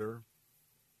consider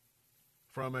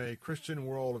from a Christian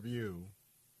worldview,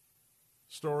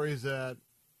 stories that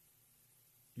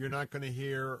you're not going to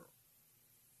hear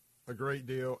a great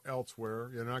deal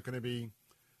elsewhere. You're not going to be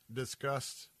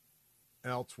discussed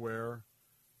elsewhere,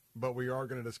 but we are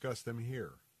going to discuss them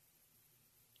here.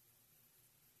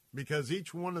 Because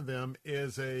each one of them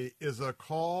is a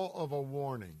call of a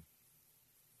warning.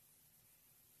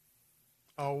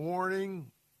 A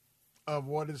warning of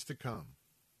what is to come.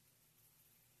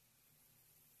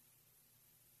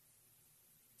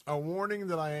 A warning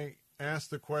that I ask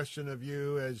the question of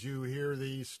you as you hear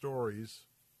these stories,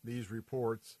 these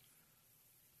reports.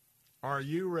 Are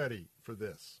you ready for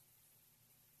this?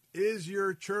 Is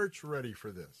your church ready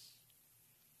for this?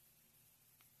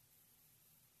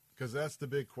 Because that's the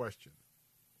big question.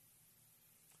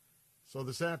 So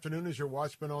this afternoon, as your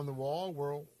watchman on the wall,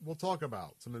 we'll talk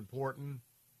about some important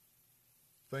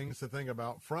things to think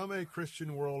about from a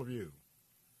Christian worldview,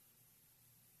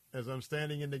 as I'm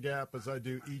standing in the gap as I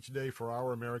do each day for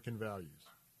our American values.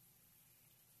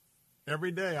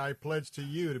 Every day I pledge to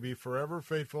you to be forever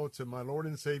faithful to my Lord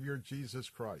and Savior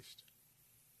Jesus Christ,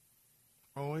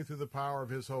 only through the power of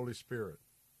his Holy Spirit,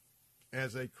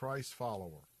 as a Christ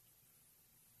follower,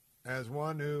 as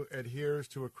one who adheres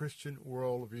to a Christian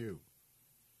worldview.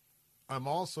 I'm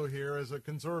also here as a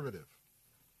conservative,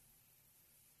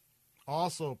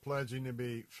 also pledging to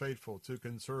be faithful to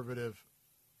conservative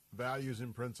values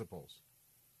and principles,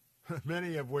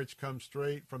 many of which come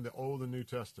straight from the Old and New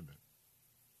Testament.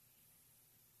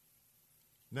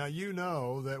 Now, you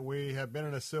know that we have been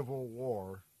in a civil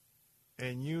war,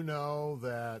 and you know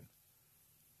that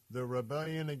the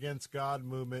rebellion against God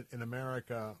movement in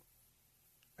America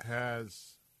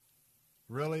has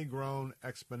really grown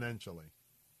exponentially.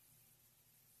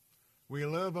 We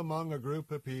live among a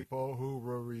group of people who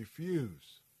will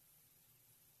refuse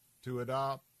to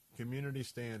adopt community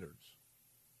standards,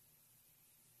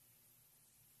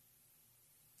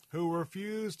 who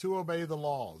refuse to obey the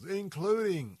laws,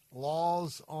 including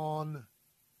laws on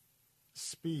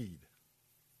speed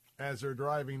as they're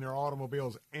driving their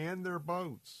automobiles and their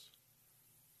boats.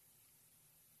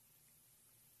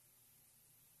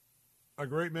 A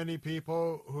great many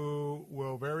people who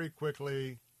will very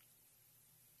quickly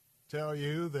tell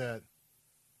you that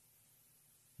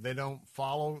they don't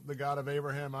follow the God of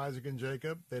Abraham, Isaac, and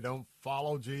Jacob. They don't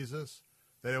follow Jesus.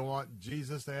 They don't want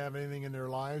Jesus to have anything in their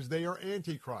lives. They are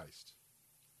Antichrist.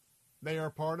 They are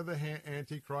part of the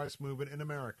Antichrist movement in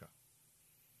America.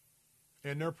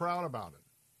 And they're proud about it.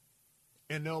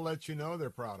 And they'll let you know they're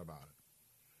proud about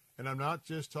it. And I'm not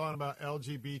just talking about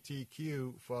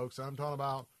LGBTQ, folks. I'm talking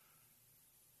about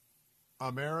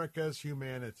America's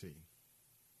humanity.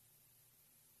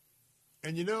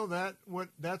 And you know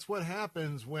that's what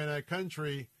happens when a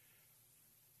country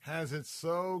has it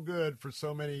so good for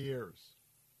so many years.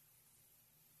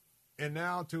 And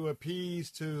now to appease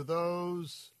to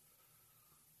those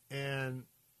and,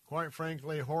 quite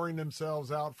frankly, whoring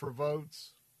themselves out for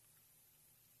votes,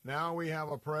 now we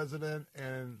have a president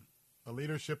and a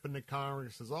leadership in the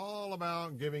Congress is all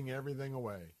about giving everything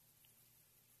away.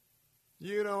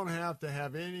 You don't have to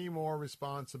have any more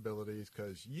responsibilities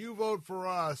because you vote for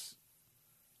us.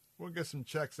 We'll get some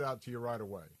checks out to you right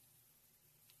away.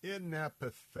 Isn't that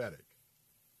pathetic?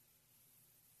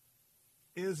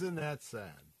 Isn't that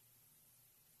sad?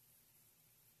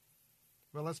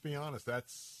 Well, let's be honest.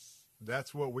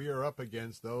 That's what we are up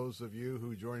against, those of you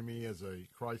who join me as a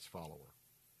Christ follower.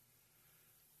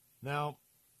 Now,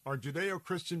 our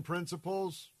Judeo-Christian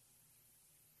principles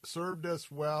served us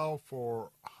well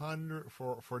for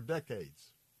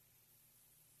decades.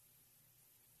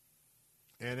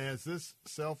 And as this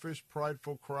selfish,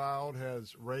 prideful crowd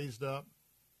has raised up,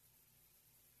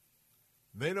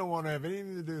 they don't want to have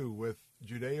anything to do with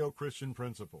Judeo-Christian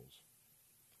principles.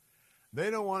 They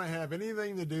don't want to have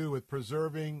anything to do with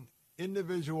preserving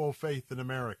individual faith in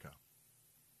America.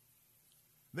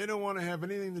 They don't want to have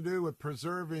anything to do with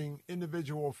preserving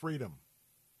individual freedom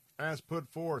as put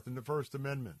forth in the First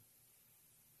Amendment.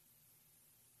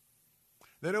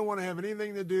 They don't want to have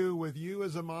anything to do with you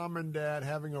as a mom and dad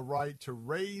having a right to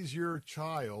raise your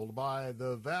child by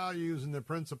the values and the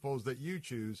principles that you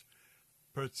choose,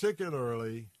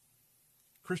 particularly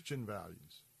Christian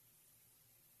values.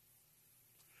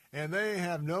 And they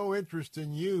have no interest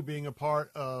in you being a part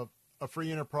of a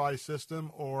free enterprise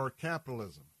system or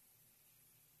capitalism.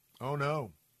 Oh,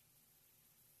 no.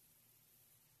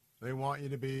 They want you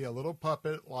to be a little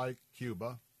puppet like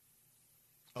Cuba,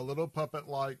 a little puppet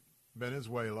like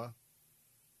Venezuela,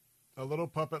 a little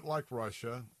puppet like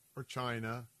Russia or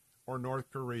China or North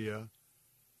Korea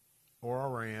or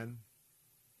Iran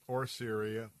or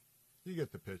Syria. You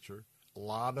get the picture. A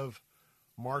lot of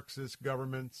Marxist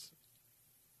governments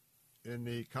in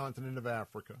the continent of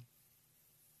Africa.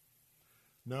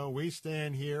 No, we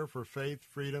stand here for faith,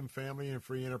 freedom, family, and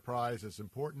free enterprise as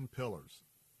important pillars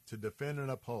to defend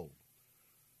and uphold,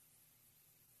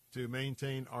 to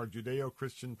maintain our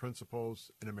Judeo-Christian principles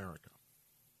in America.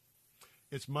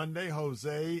 It's Monday.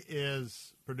 Jose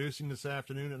is producing this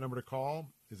afternoon. The number to call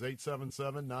is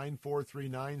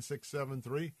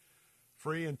 877-943-9673.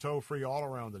 Free and toll-free all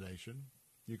around the nation.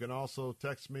 You can also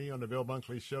text me on the Bill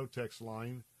Bunkley Show text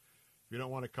line. If you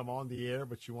don't want to come on the air,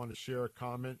 but you want to share a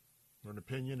comment or an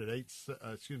opinion at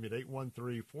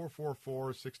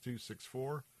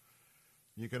 813-444-6264.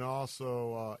 You can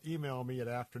also email me at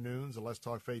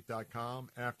afternoons@letstalkfaith.com,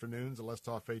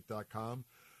 afternoons@letstalkfaith.com.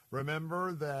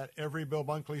 Remember that every Bill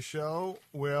Bunkley show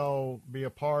will be a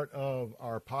part of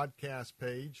our podcast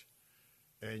page,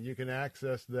 and you can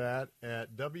access that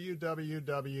at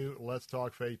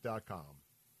www.letstalkfaith.com,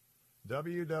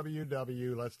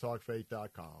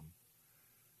 www.letstalkfaith.com.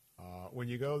 When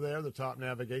you go there, the top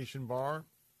navigation bar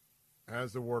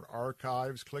has the word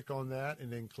archives. Click on that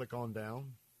and then click on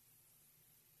down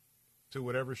to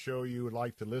whatever show you would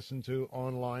like to listen to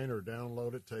online or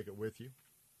download it, take it with you.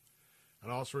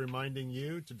 And also reminding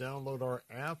you to download our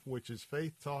app, which is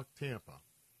Faith Talk Tampa.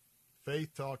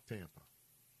 Faith Talk Tampa.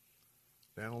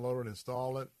 Download it,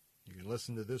 install it. You can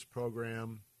listen to this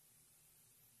program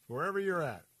wherever you're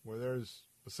at, where there's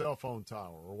a cell phone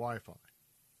tower or Wi-Fi.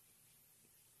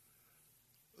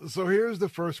 So here's the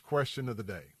first question of the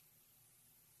day.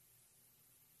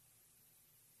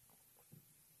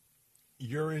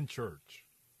 You're in church.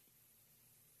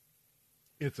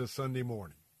 It's a Sunday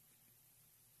morning.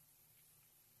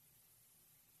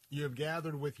 You have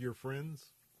gathered with your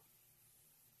friends.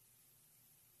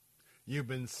 You've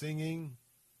been singing,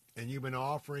 and you've been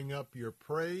offering up your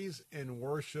praise and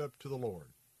worship to the Lord.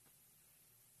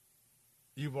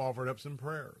 You've offered up some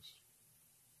prayers.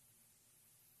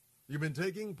 You've been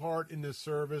taking part in this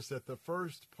service that the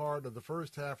first part of the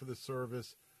first half of the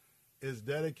service is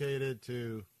dedicated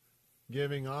to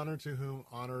giving honor to whom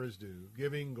honor is due,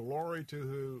 giving glory to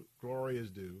who glory is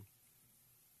due,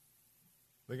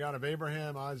 the God of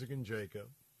Abraham, Isaac, and Jacob,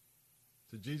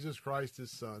 to Jesus Christ, his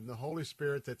Son, the Holy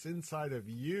Spirit that's inside of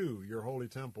you. Your holy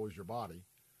temple is your body.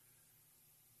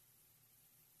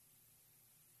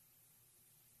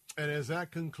 And as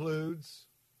that concludes,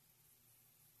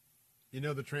 you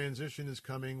know the transition is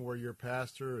coming where your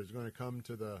pastor is going to come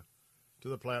to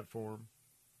the platform.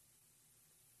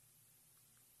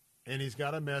 And he's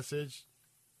got a message.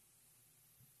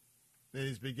 And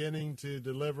he's beginning to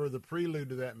deliver the prelude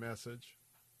to that message.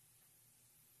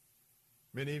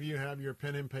 Many of you have your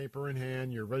pen and paper in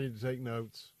hand. You're ready to take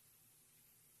notes.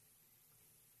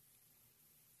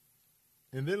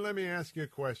 And then let me ask you a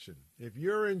question. If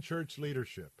you're in church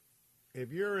leadership,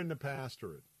 if you're in the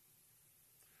pastorate,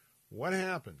 what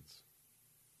happens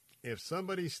if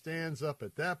somebody stands up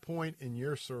at that point in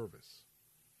your service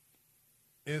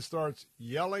and starts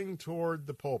yelling toward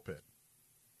the pulpit,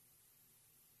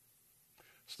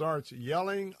 starts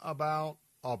yelling about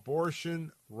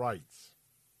abortion rights?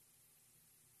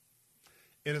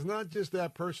 And it's not just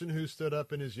that person who stood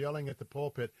up and is yelling at the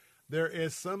pulpit. There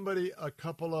is somebody a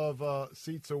couple of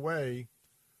seats away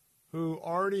who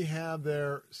already have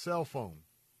their cell phone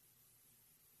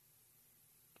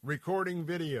recording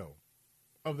video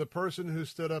of the person who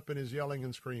stood up and is yelling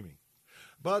and screaming.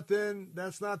 But then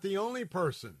that's not the only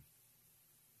person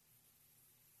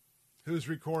who's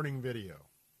recording video.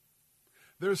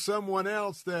 There's someone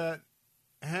else that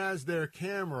has their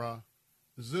camera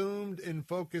zoomed and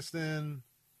focused in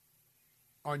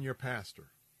on your pastor.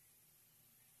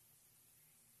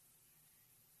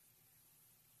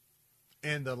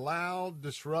 And the loud,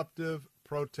 disruptive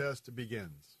protest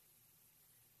begins.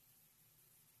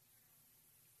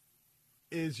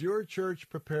 Is your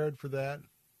church prepared for that?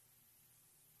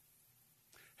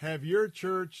 Have your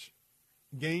church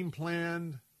game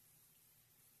planned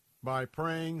by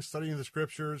praying, studying the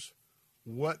scriptures,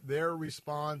 what their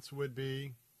response would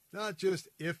be? Not just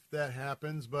if that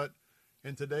happens, but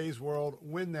in today's world,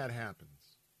 when that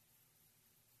happens.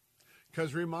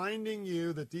 Because reminding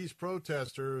you that these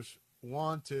protesters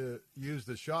want to use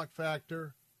the shock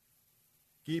factor,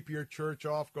 keep your church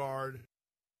off guard,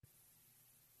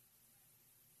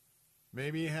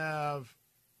 maybe have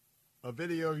a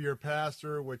video of your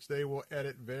pastor, which they will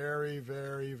edit very,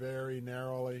 very, very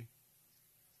narrowly,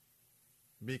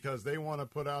 because they want to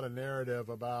put out a narrative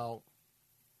about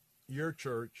your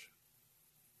church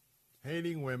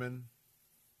hating women,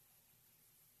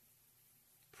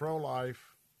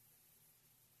 pro-life,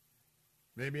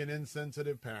 maybe an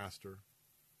insensitive pastor.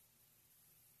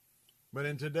 But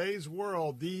in today's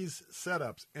world, these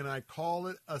setups, and I call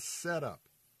it a setup,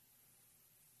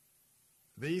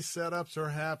 these setups are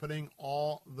happening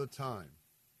all the time.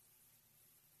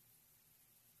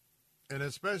 And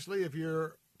especially if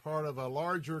you're part of a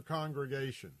larger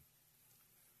congregation,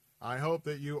 I hope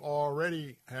that you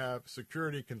already have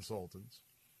security consultants.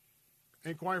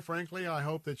 And quite frankly, I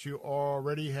hope that you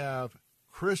already have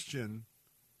Christian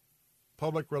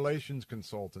public relations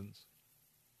consultants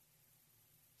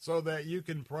so that you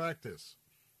can practice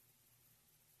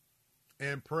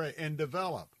and pray and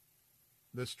develop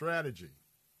the strategy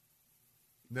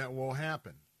that will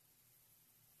happen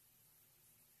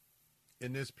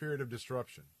in this period of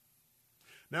disruption.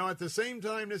 Now, at the same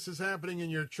time this is happening in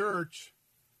your church,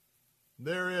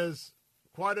 there is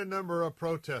quite a number of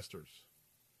protesters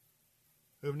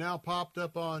who've now popped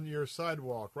up on your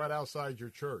sidewalk right outside your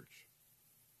church.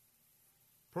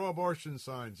 Pro-abortion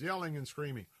signs, yelling and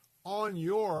screaming on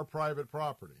your private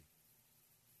property.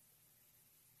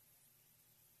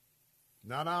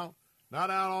 Not out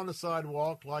on the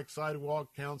sidewalk like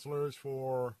sidewalk counselors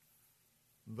for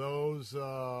those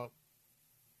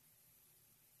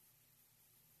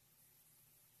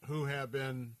who have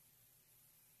been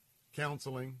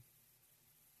counseling.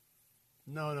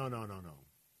 No.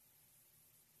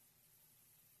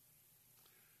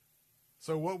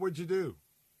 So what would you do?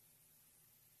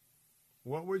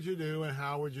 What would you do and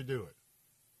how would you do it?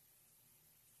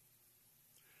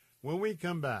 When we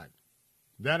come back,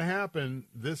 that happened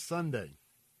this Sunday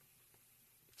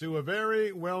to a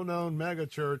very well-known mega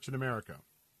church in America.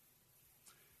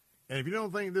 And if you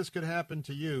don't think this could happen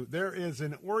to you, there is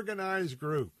an organized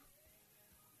group.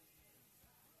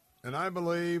 And I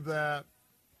believe that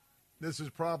this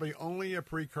is probably only a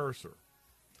precursor.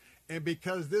 And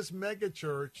because this mega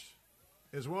church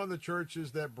is one of the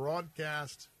churches that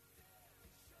broadcast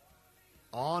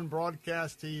on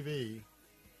broadcast TV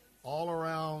all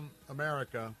around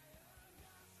America.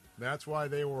 That's why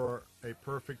they were a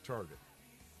perfect target.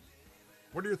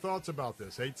 What are your thoughts about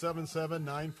this?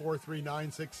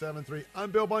 877-943-9673.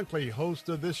 I'm Bill Bunkley, host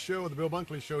of this show, The Bill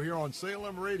Bunkley Show, here on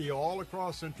Salem Radio all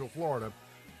across Central Florida.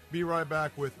 Be right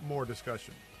back with more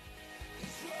discussion.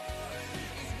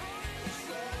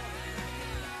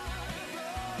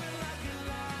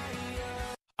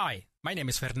 Hi, my name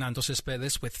is Fernando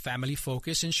Cespedes with Family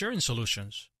Focus Insurance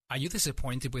Solutions. Are you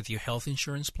disappointed with your health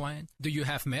insurance plan? Do you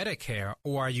have Medicare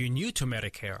or are you new to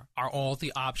Medicare? Are all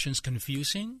the options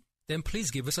confusing? Then please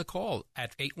give us a call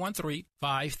at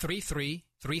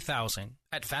 813-533-3000.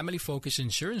 At Family Focus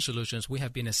Insurance Solutions, we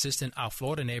have been assisting our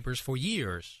Florida neighbors for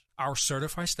years. Our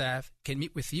certified staff can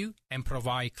meet with you and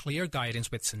provide clear guidance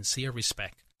with sincere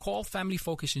respect. Call Family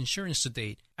Focus Insurance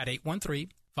today at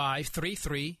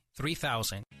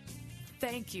 813-533-3000.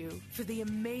 Thank you for the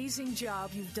amazing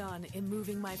job you've done in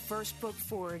moving my first book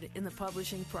forward in the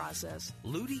publishing process.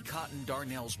 Ludi Cotton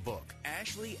Darnell's book,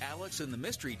 Ashley, Alex, and the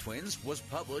Mystery Twins, was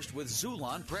published with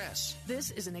Zulon Press. This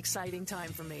is an exciting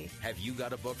time for me. Have you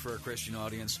got a book for a Christian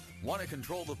audience? Want to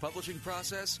control the publishing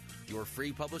process? Your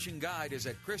free publishing guide is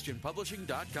at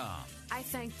ChristianPublishing.com. I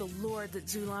thank the Lord that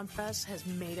Zulon Press has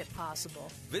made it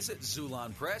possible. Visit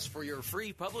Zulon Press for your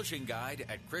free publishing guide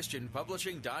at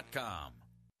ChristianPublishing.com.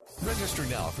 Register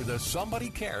now for the Somebody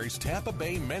Cares Tampa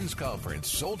Bay Men's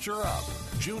Conference, Soldier Up,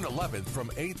 June 11th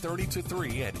from 8:30 to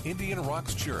 3 at Indian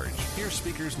Rocks Church. Hear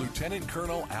speakers Lieutenant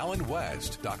Colonel Alan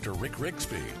West, Dr. Rick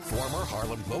Rigsby, former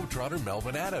Harlem Globetrotter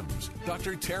Melvin Adams,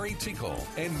 Dr. Terry Tickle,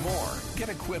 and more. Get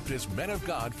equipped as men of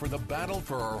God for the battle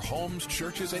for our homes,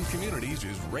 churches, and communities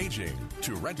is raging.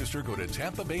 To register, go to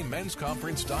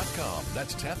TampaBayMen'sConference.com.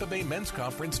 That's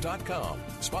TampaBayMen'sConference.com.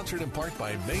 Sponsored in part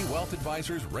by May Wealth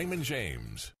Advisors Raymond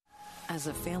James. As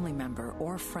a family member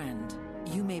or friend,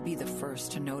 you may be the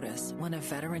first to notice when a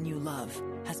veteran you love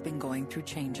has been going through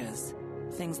changes.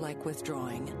 Things like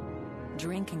withdrawing,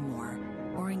 drinking more,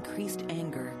 or increased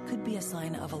anger could be a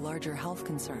sign of a larger health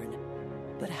concern.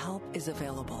 But help is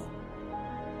available.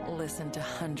 Listen to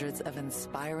hundreds of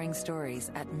inspiring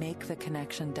stories at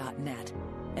MakeTheConnection.net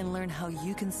and learn how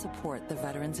you can support the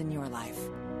veterans in your life.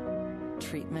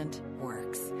 Treatment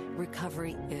works.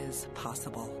 Recovery is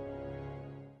possible.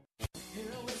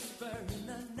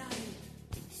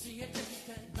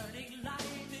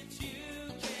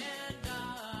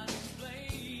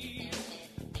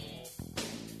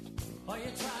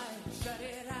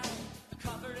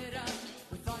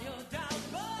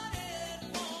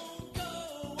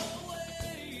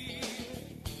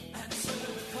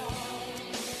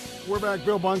 We're back.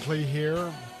 Bill Bunkley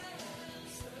here,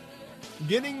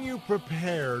 getting you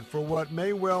prepared for what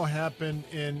may well happen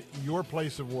in your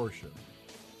place of worship.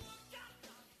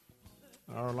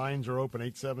 Our lines are open,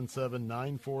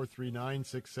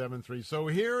 877-943-9673. So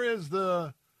here is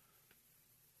the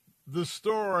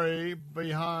story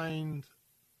behind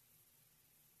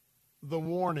the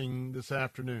warning this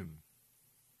afternoon.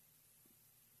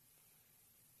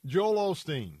 Joel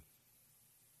Osteen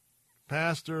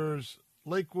pastors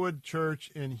Lakewood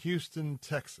Church in Houston,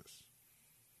 Texas.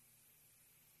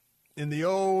 In the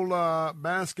old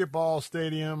basketball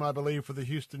stadium, I believe, for the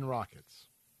Houston Rockets.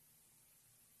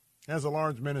 Has a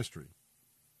large ministry,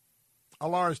 a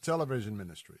large television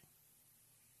ministry.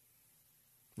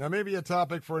 Now, maybe a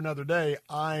topic for another day.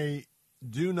 I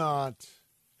do not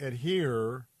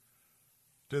adhere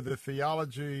to the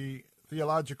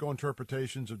theological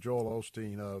interpretations of Joel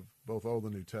Osteen of both Old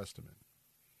and New Testament.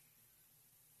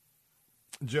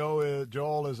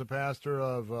 Joel is a pastor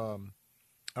of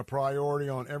a priority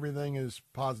on everything is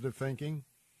positive thinking.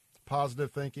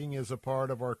 Positive thinking is a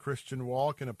part of our Christian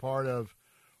walk and a part of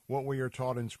what we are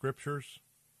taught in scriptures.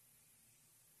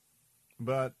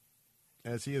 But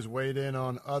as he has weighed in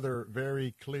on other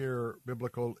very clear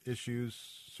biblical issues,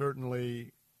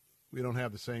 certainly we don't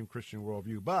have the same Christian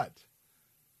worldview. But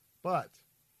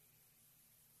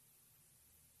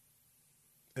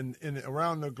in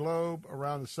around the globe,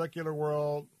 around the secular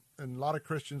world, in a lot of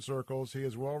Christian circles, he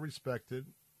is well respected.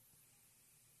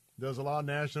 Does a lot of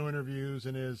national interviews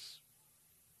in his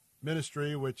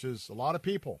ministry, which is a lot of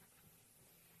people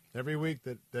every week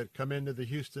that come into the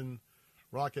Houston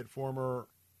Rocket former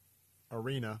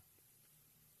arena.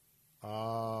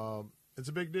 It's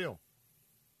a big deal.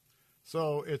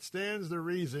 So it stands to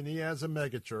reason he has a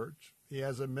mega church. He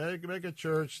has a mega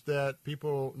church that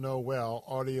people know well,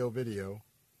 audio, video.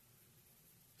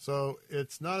 So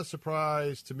it's not a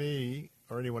surprise to me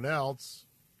or anyone else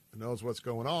who knows what's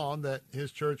going on that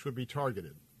his church would be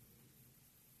targeted.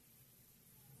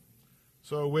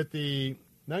 So with the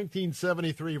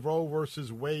 1973 Roe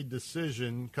versus Wade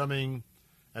decision coming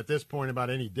at this point about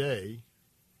any day,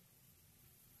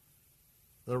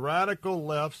 the radical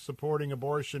left supporting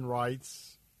abortion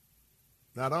rights,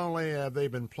 not only have they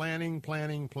been planning,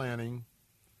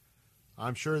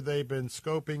 I'm sure they've been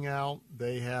scoping out,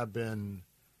 they have been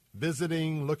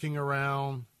visiting, looking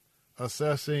around,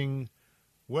 assessing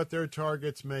what their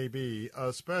targets may be,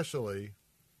 especially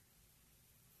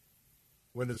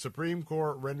when the Supreme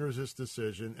Court renders its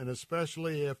decision, and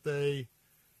especially if they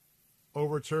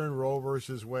overturn Roe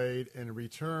versus Wade and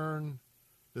return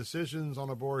decisions on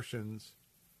abortions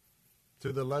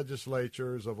to the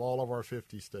legislatures of all of our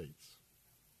 50 states.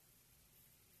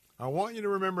 I want you to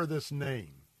remember this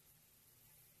name.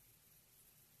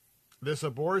 This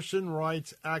abortion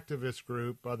rights activist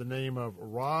group by the name of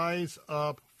Rise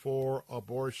Up for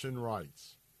Abortion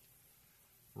Rights.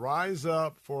 Rise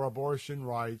Up for Abortion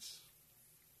Rights.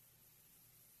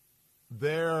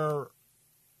 Their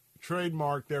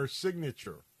trademark, their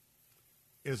signature,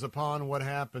 is upon what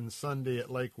happened Sunday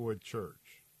at Lakewood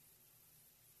Church.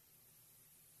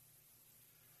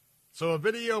 So a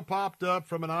video popped up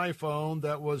from an iPhone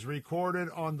that was recorded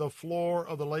on the floor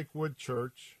of the Lakewood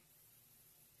Church.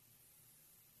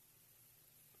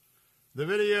 The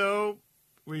video,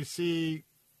 we see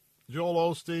Joel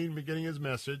Osteen beginning his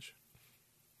message.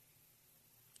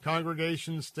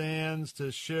 Congregation stands to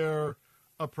share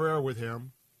a prayer with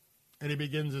him, and he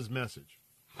begins his message.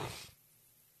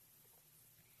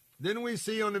 Then we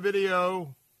see on the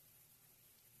video,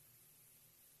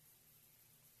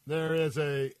 there is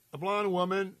a blonde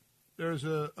woman, there's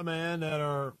a man that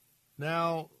are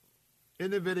now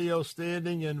in the video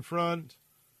standing in front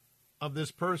of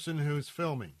this person who's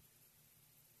filming.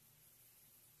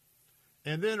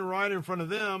 And then right in front of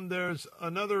them, there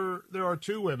are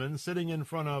two women sitting in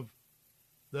front of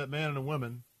that man and a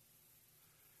woman.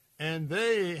 And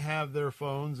they have their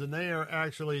phones, and they are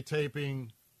actually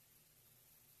taping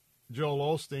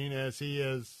Joel Osteen as he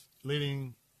is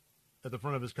leading at the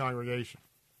front of his congregation.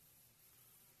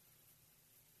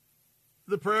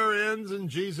 The prayer ends in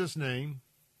Jesus' name.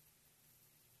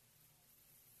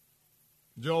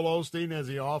 Joel Osteen, as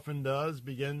he often does,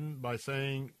 begin by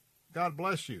saying, God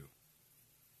bless you.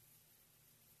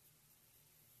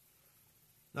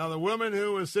 Now, the woman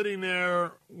who was sitting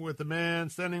there with the man,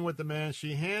 standing with the man,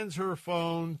 she hands her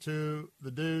phone to the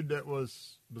dude that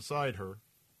was beside her.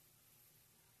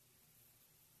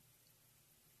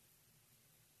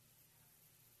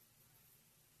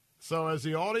 So as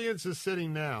the audience is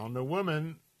sitting down, the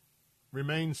woman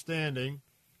remains standing,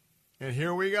 and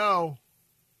here we go.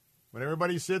 When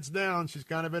everybody sits down, she's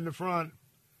kind of in the front.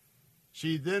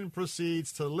 She then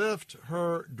proceeds to lift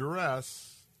her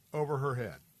dress over her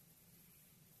head,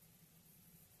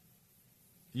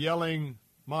 yelling,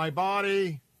 my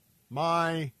body,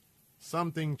 my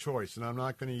something choice. And I'm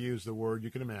not going to use the word,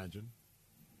 you can imagine.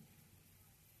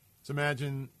 Let's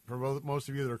imagine, for most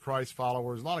of you that are Christ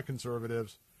followers, a lot of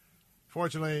conservatives.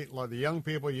 Fortunately, like the young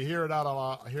people, you hear it out a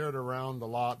lot, hear it around a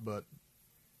lot, but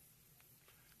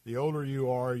the older you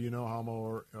are, you know how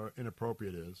more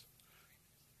inappropriate it is.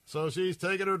 So she's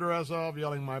taking her dress off,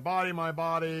 yelling, my body,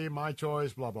 my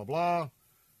choice, blah, blah, blah.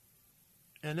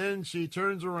 And then she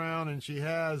turns around and she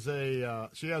has a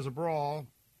bra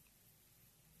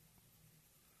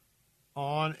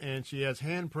on, and she has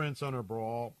handprints on her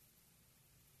bra.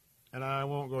 And I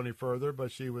won't go any further,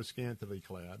 but she was scantily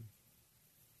clad.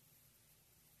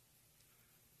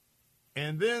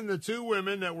 And then the two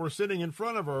women that were sitting in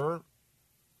front of her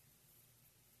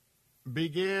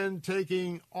began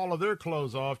taking all of their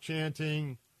clothes off,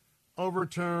 chanting,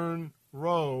 overturn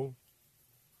Roe.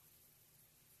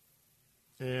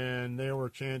 And they were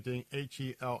chanting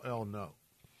Hell no.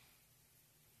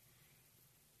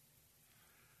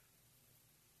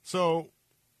 So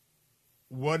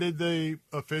what did the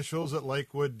officials at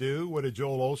Lakewood do? What did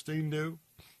Joel Osteen do?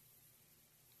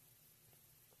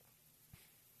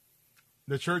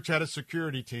 The church had a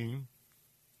security team.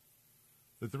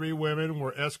 The three women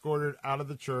were escorted out of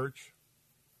the church,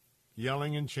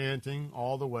 yelling and chanting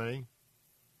all the way.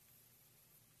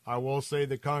 I will say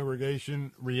the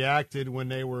congregation reacted when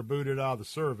they were booted out of the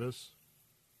service.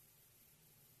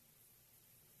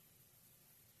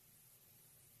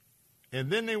 And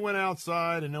then they went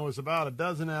outside, and there was about a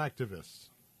dozen activists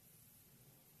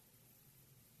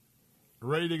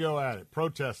ready to go at it,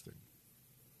 protesting.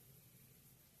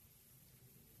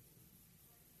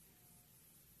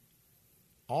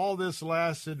 All this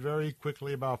lasted very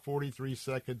quickly, about 43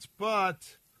 seconds,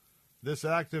 but this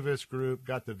activist group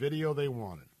got the video they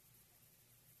wanted.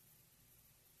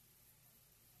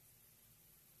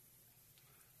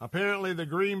 Apparently the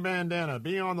green bandana,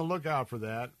 be on the lookout for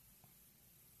that,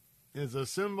 is a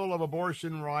symbol of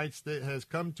abortion rights that has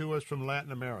come to us from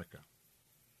Latin America.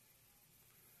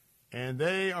 And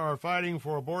they are fighting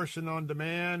for abortion on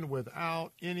demand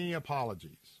without any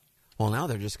apologies. Well, now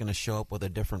they're just going to show up with a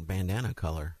different bandana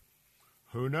color.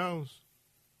 Who knows?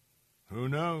 Who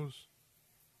knows?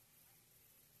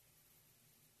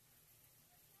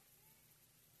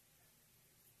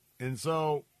 And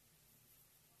so,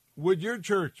 would your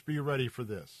church be ready for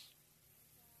this?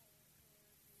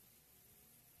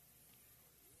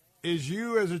 Is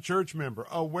you as a church member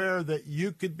aware that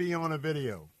you could be on a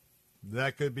video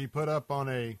that could be put up on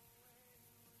a,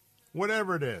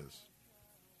 whatever it is,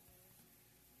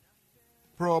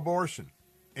 pro-abortion,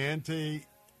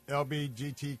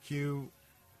 anti-LGBTQ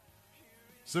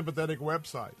sympathetic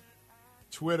website,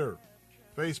 Twitter,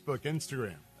 Facebook,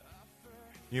 Instagram?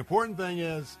 The important thing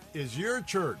is your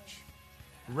church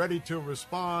ready to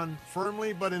respond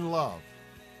firmly but in love?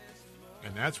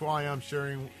 And that's why I'm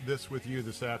sharing this with you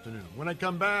this afternoon. When I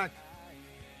come back,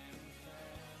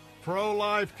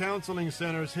 pro-life counseling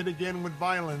centers hit again with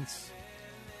violence.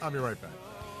 I'll be right back.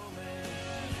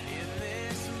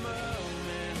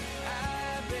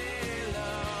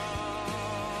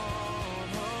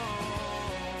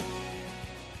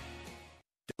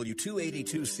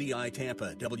 W282CI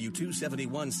Tampa,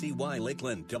 W271CY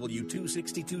Lakeland,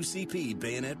 W262CP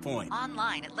Bayonet Point.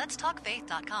 Online at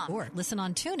letstalkfaith.com or listen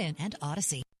on TuneIn and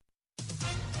Odyssey.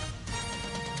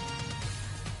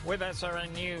 With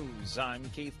SRN News, I'm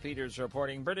Keith Peters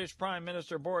reporting British Prime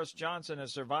Minister Boris Johnson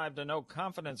has survived a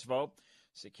no-confidence vote,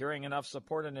 securing enough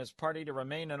support in his party to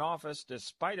remain in office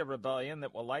despite a rebellion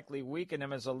that will likely weaken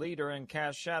him as a leader and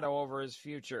cast shadow over his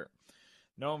future.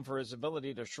 Known for his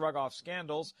ability to shrug off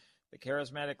scandals, the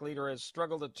charismatic leader has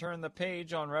struggled to turn the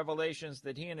page on revelations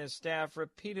that he and his staff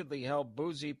repeatedly held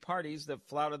boozy parties that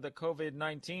flouted the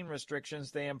COVID-19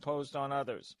 restrictions they imposed on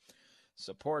others.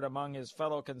 Support among his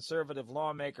fellow conservative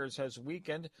lawmakers has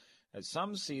weakened, as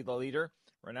some see the leader,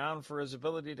 renowned for his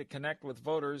ability to connect with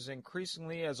voters,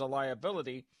 increasingly as a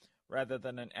liability rather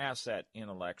than an asset in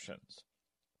elections.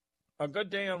 A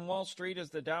good day on Wall Street as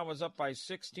the Dow was up by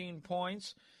 16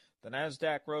 points. The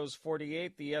Nasdaq rose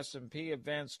 48, the S&P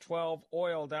advanced 12,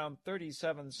 oil down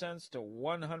 37 cents to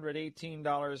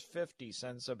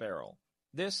 $118.50 a barrel.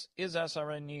 This is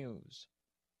SRN News.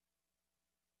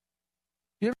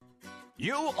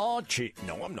 You are cheap.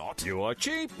 No, I'm not. You are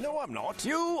cheap. No, I'm not.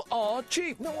 You are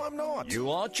cheap. No, I'm not. You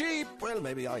are cheap. Well,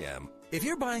 maybe I am. If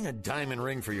you're buying a diamond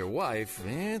ring for your wife,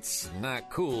 it's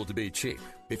not cool to be cheap.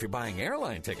 If you're buying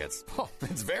airline tickets,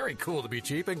 it's very cool to be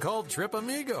cheap and called Trip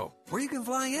Amigo, where you can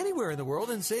fly anywhere in the world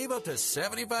and save up to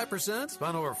 75%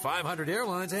 on over 500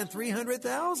 airlines and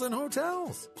 300,000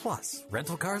 hotels. Plus,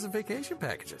 rental cars and vacation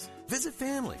packages. Visit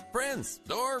family, friends,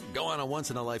 or go on a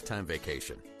once-in-a-lifetime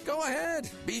vacation. Go ahead,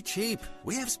 be cheap.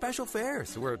 We have special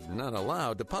fares we're not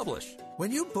allowed to publish. When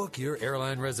you book your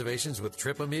airline reservations with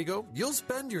Trip Amigo, you'll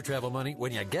spend your travel money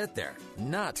when you get there,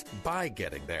 not by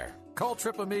getting there. Call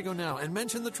Trip Amigo now and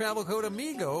mention the travel code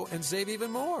AMIGO and save even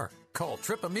more. Call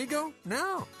Trip Amigo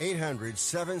now.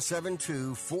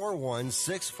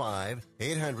 800-772-4165.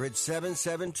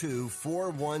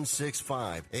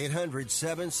 800-772-4165.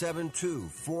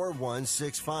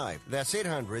 800-772-4165. That's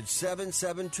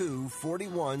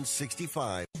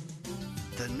 800-772-4165.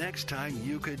 The next time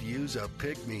you could use a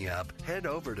pick-me-up, head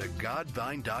over to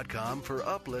godvine.com for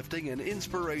uplifting and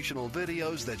inspirational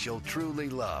videos that you'll truly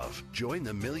love. Join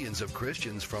the millions of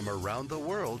Christians from around the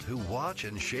world who watch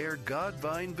and share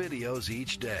Godvine videos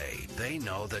each day. They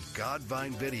know that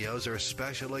Godvine videos are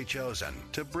specially chosen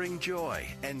to bring joy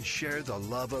and share the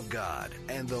love of God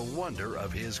and the wonder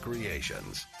of His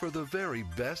creations. For the very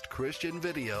best Christian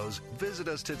videos, visit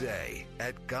us today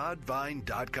at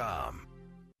godvine.com.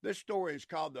 This story is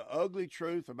called The Ugly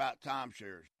Truth About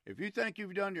Timeshares. If you think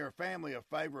you've done your family a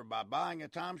favor by buying a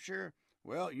timeshare,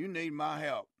 well, you need my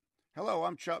help. Hello,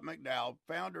 I'm Chuck McDowell,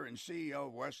 founder and CEO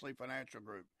of Wesley Financial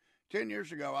Group. 10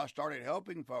 years ago, I started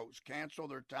helping folks cancel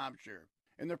their timeshare.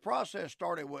 And the process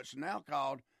started what's now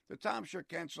called the timeshare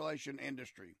cancellation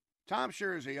industry.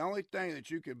 Timeshare is the only thing that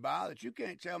you could buy that you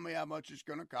can't tell me how much it's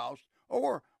going to cost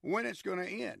or when it's going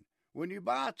to end. When you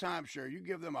buy a timeshare, you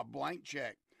give them a blank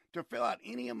check to fill out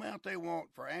any amount they want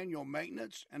for annual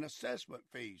maintenance and assessment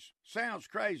fees. Sounds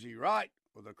crazy, right?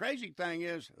 Well, the crazy thing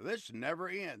is, this never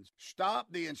ends. Stop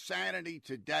the insanity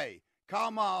today.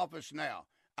 Call my office now.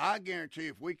 I guarantee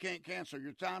if we can't cancel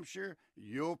your timeshare,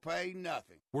 you'll pay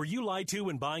nothing. Were you lied to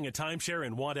when buying a timeshare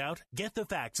and want out? Get the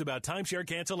facts about timeshare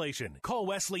cancellation. Call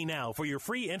Wesley now for your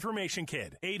free information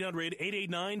kit.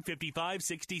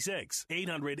 800-889-5566.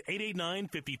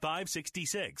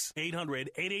 800-889-5566.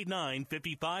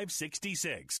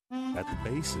 800-889-5566. At the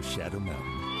base of Shadow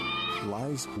Mountain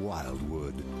lies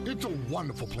Wildwood. It's a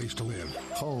wonderful place to live.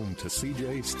 Home to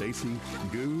CJ, Stacy,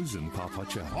 Goose, and Papa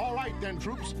Chow. All right then,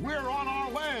 troops, we're on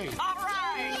our way. All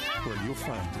right. Where you'll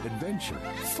find adventure,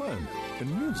 fun,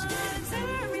 and music.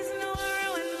 There is no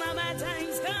world when my bad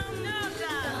times come, no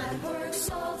doubt. God works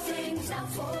all things out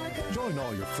for good. Join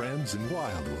all your friends in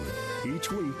Wildwood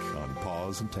each week on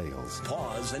Paws and Tales.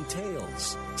 Paws and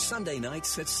Tales, Sunday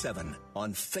nights at 7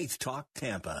 on Faith Talk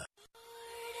Tampa.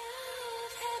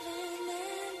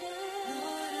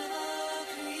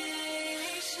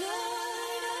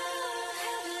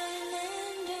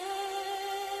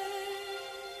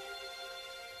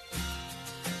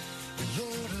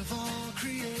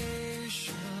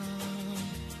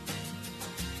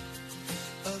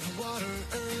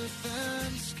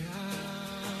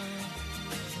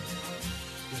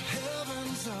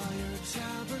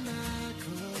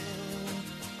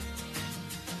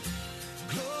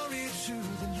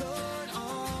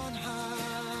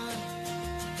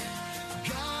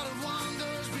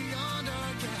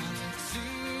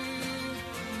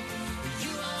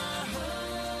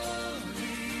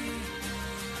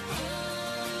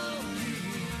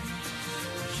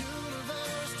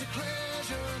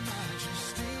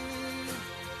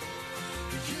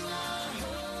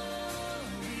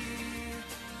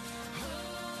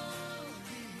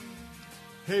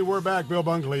 Hey, we're back. Bill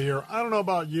Bunkley here. I don't know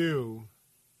about you,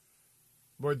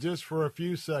 but just for a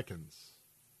few seconds,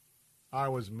 I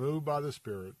was moved by the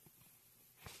Spirit.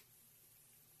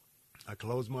 I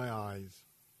closed my eyes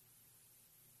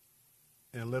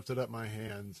and lifted up my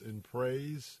hands in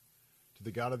praise to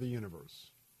the God of the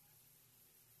universe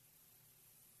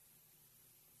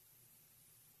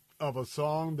of a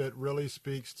song that really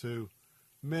speaks to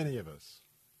many of us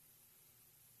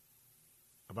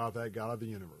about that God of the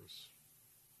universe.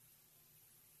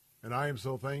 And I am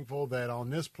so thankful that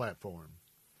on this platform,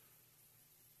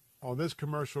 on this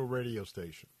commercial radio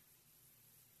station,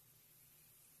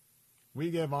 we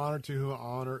give honor to whom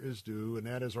honor is due, and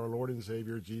that is our Lord and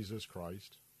Savior, Jesus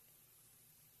Christ.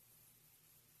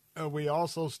 And we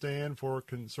also stand for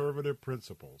conservative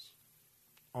principles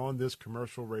on this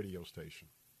commercial radio station.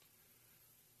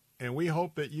 And we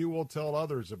hope that you will tell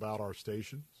others about our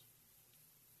stations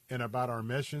and about our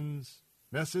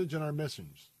message and our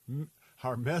missions.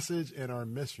 Our message and our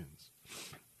missions.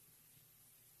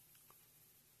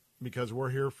 Because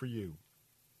we're here for you.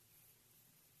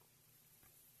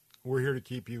 We're here to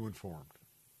keep you informed.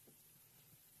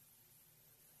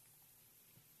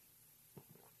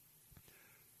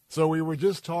 So we were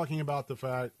just talking about the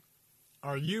fact,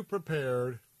 are you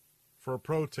prepared for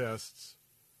protests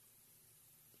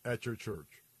at your church?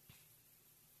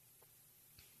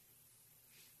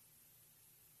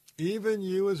 Even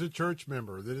you as a church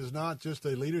member, that is not just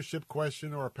a leadership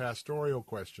question or a pastoral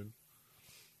question.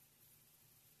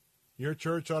 Your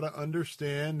church ought to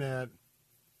understand that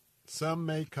some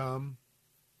may come,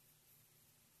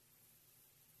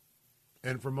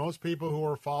 and for most people who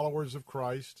are followers of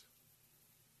Christ,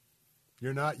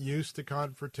 you're not used to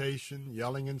confrontation,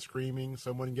 yelling and screaming,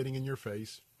 someone getting in your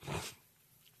face.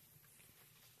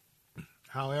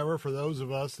 However, for those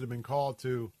of us that have been called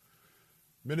to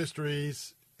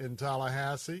ministries in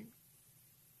Tallahassee,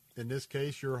 in this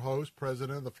case, your host,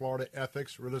 President of the Florida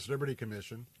Ethics Religious Liberty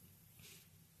Commission,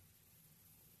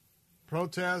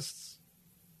 protests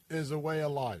is a way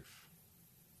of life.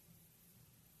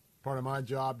 Part of my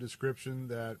job description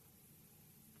that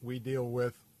we deal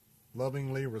with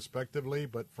lovingly, respectively,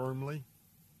 but firmly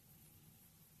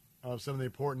of some of the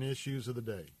important issues of the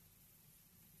day.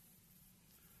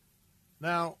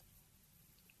 Now,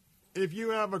 if you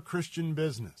have a Christian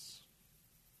business,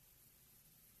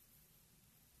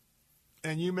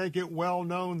 and you make it well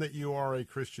known that you are a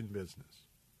Christian business,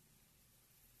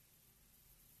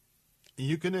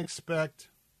 you can expect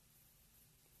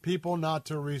people not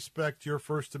to respect your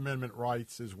First Amendment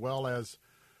rights, as well as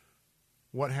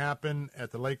what happened at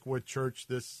the Lakewood Church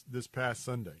this past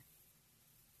Sunday.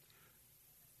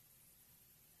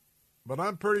 But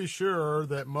I'm pretty sure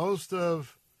that most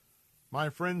of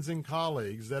my friends and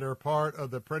colleagues that are part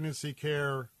of the pregnancy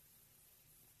care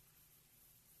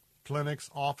clinics,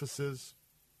 offices,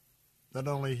 not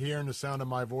only hearing the sound of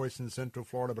my voice in Central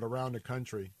Florida, but around the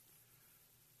country,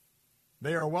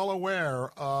 they are well aware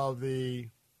of the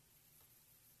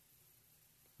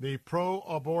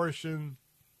pro-abortion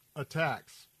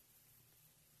attacks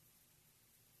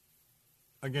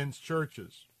against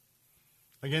churches,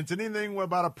 against anything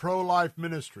about a pro-life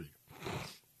ministry.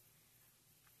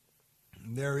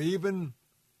 They're even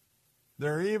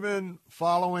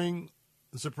following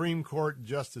the Supreme Court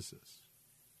justices.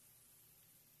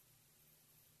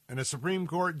 And a Supreme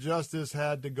Court justice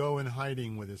had to go in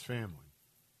hiding with his family.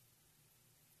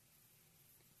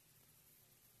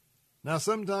 Now,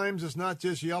 sometimes it's not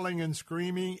just yelling and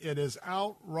screaming. It is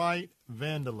outright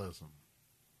vandalism.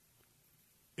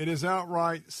 It is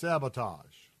outright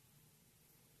sabotage.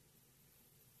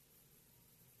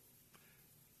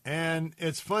 And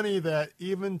it's funny that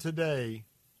even today,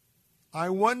 I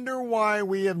wonder why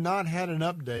we have not had an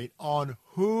update on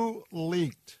who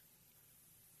leaked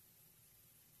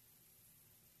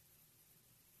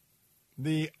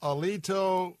the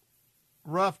Alito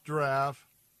rough draft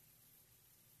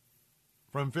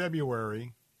from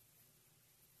February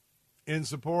in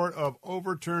support of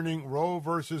overturning Roe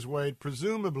versus Wade,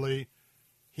 presumably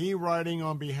he writing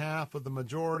on behalf of the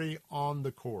majority on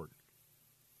the court.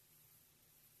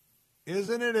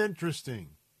 Isn't it interesting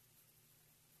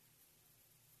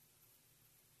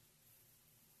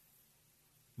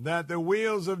that the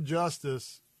wheels of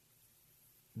justice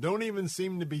don't even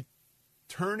seem to be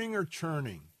turning or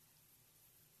churning?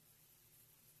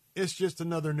 It's just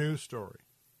another news story.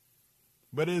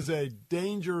 But is a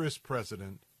dangerous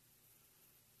precedent.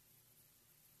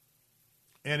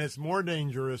 And it's more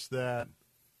dangerous that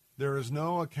there is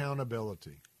no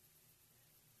accountability.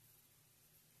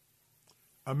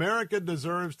 America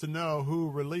deserves to know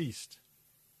who released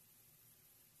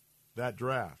that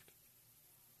draft.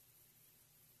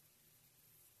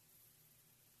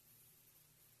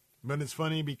 But it's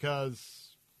funny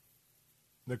because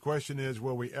the question is,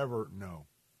 will we ever know?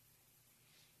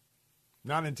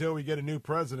 Not until we get a new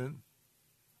president.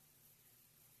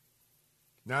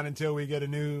 Not until we get a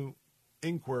new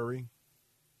inquiry.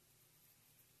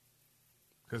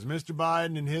 Because Mr.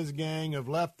 Biden and his gang of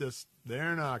leftists,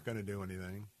 they're not going to do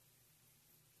anything.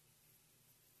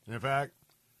 In fact,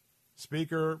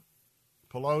 Speaker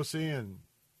Pelosi and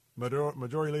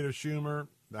Majority Leader Schumer,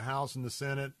 the House and the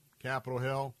Senate, Capitol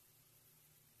Hill,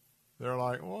 they're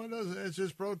like, well, it's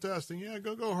just protesting. Yeah,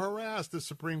 go harass the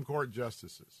Supreme Court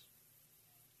justices.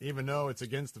 Even though it's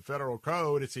against the federal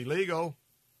code, it's illegal.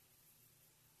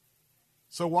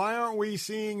 So why aren't we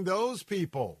seeing those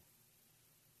people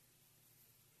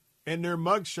and their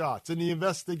mugshots in the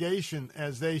investigation,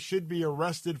 as they should be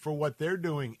arrested for what they're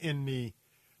doing in the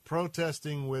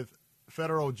protesting with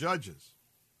federal judges,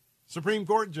 Supreme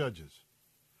Court judges?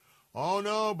 Oh,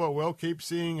 no, but we'll keep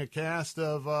seeing a cast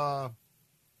of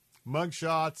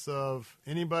mugshots of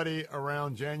anybody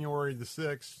around January the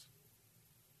 6th.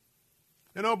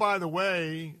 And oh, by the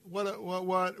way,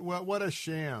 what a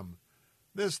sham.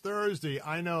 This Thursday,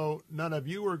 I know none of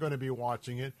you are going to be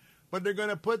watching it, but they're going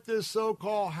to put this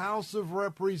so-called House of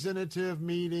Representative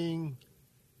meeting,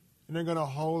 and they're going to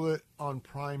hold it on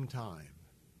prime time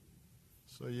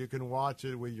so you can watch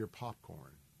it with your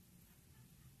popcorn.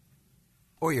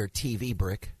 Or your TV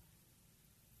brick.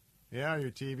 Yeah,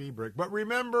 your TV brick. But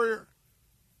remember,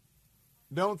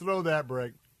 don't throw that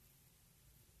brick,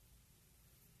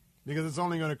 because it's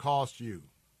only going to cost you,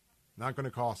 not going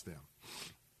to cost them.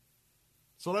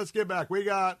 So let's get back. We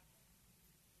got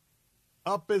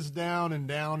up is down and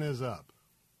down is up.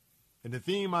 And the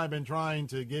theme I've been trying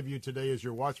to give you today is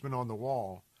your watchman on the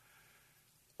wall.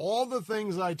 All the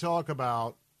things I talk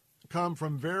about come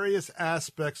from various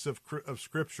aspects of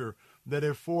Scripture that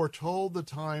have foretold the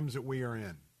times that we are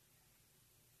in.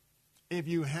 If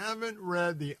you haven't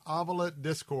read the Olivet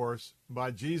Discourse by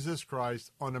Jesus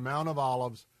Christ on the Mount of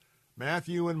Olives,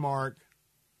 Matthew and Mark,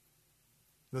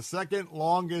 the second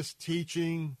longest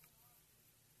teaching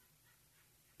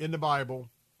in the Bible,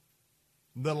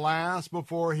 the last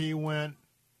before he went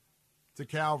to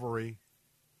Calvary,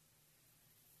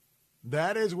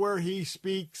 that is where he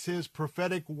speaks his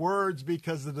prophetic words,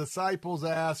 because the disciples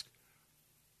ask,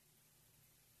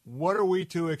 what are we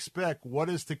to expect? What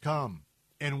is to come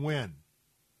and when?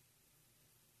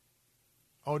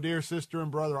 Oh, dear sister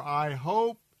and brother, I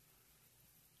hope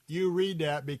you read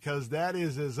that, because that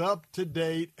is as up to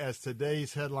date as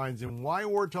today's headlines, and why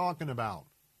we're talking about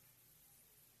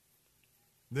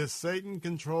this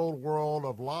Satan-controlled world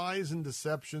of lies and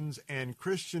deceptions and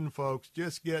Christian folks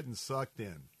just getting sucked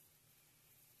in.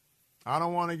 I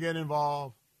don't want to get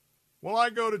involved. Well, I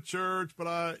go to church, but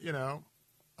I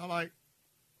like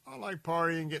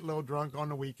partying, get a little drunk on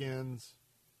the weekends.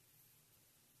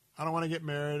 I don't want to get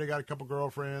married. I got a couple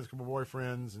girlfriends, a couple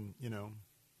boyfriends, and,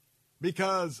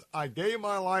 because I gave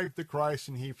my life to Christ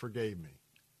and he forgave me.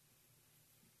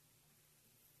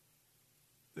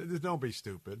 Don't be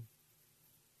stupid.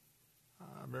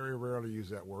 I very rarely use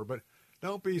that word, but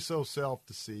don't be so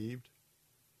self-deceived.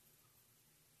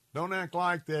 Don't act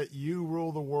like that you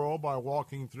rule the world by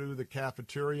walking through the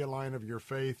cafeteria line of your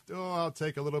faith. Oh, I'll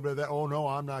take a little bit of that. Oh, no,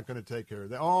 I'm not going to take care of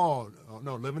that. Oh,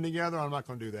 no, living together, I'm not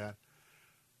going to do that.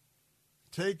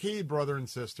 Take heed, brother and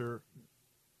sister.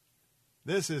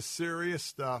 This is serious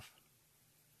stuff,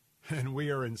 and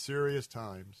we are in serious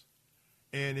times.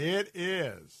 And it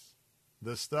is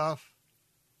the stuff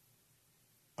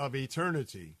of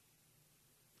eternity,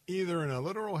 either in a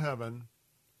literal heaven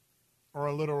or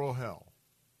a literal hell.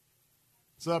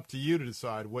 It's up to you to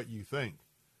decide what you think.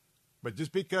 But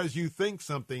just because you think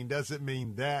something doesn't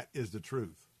mean that is the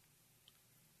truth.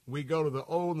 We go to the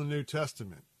Old and the New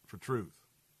Testament for truth,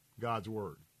 God's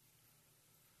Word.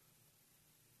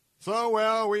 So,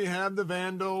 well, we have the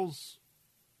vandals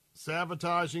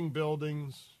sabotaging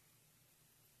buildings.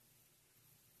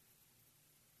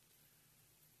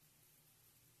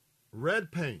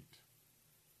 Red paint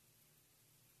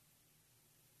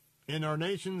in our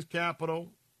nation's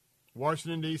capital,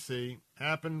 Washington, D.C.,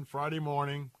 happened Friday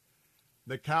morning.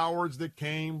 The cowards that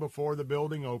came before the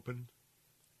building opened.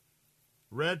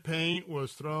 Red paint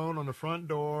was thrown on the front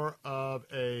door of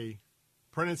a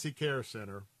pregnancy care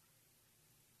center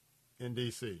in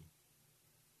D.C.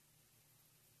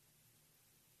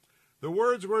 The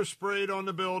words were sprayed on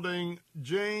the building,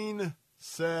 "Jane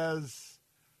says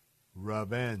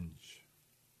revenge."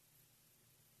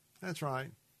 That's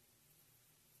right.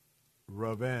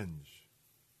 Revenge.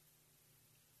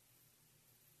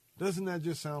 Doesn't that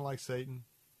just sound like Satan?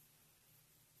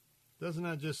 Doesn't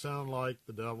that just sound like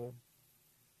the devil?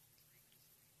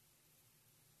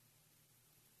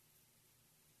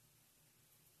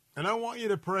 And I want you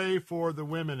to pray for the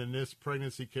women in this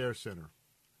pregnancy care center.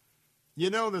 You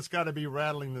know that's got to be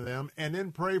rattling to them. And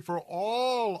then pray for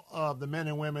all of the men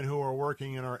and women who are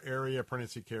working in our area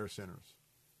pregnancy care centers.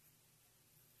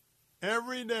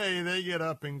 Every day they get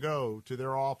up and go to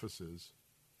their offices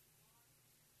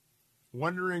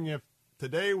wondering if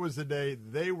today was the day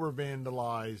they were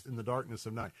vandalized in the darkness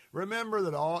of night. Remember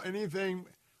that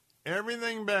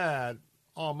everything bad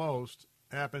almost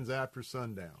happens after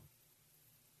sundown.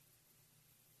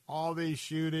 All these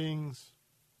shootings,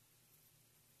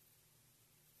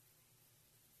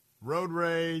 road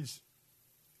rage,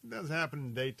 it doesn't happen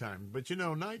in daytime. But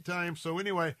nighttime. So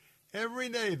anyway, every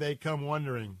day they come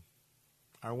wondering,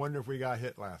 I wonder if we got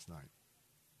hit last night.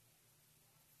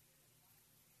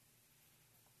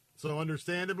 So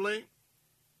understandably,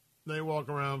 they walk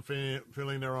around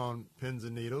feeling they're on pins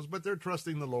and needles, but they're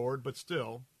trusting the Lord, but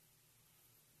still.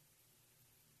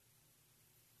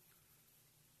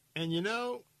 And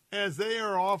as they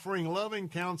are offering loving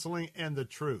counseling and the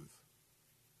truth,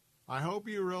 I hope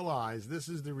you realize this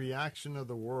is the reaction of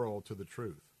the world to the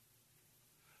truth.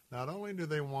 Not only do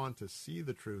they want to see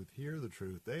the truth, hear the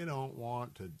truth, they don't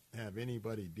want to have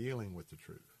anybody dealing with the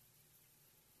truth.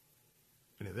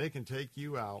 And if they can take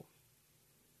you out,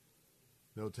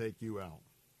 they'll take you out.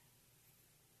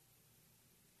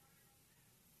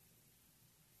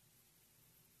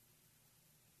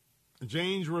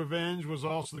 Jane's Revenge was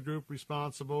also the group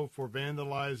responsible for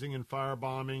vandalizing and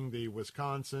firebombing the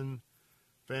Wisconsin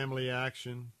Family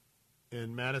Action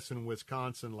in Madison,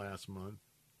 Wisconsin last month.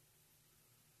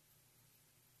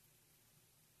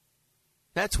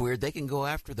 That's weird. They can go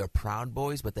after the Proud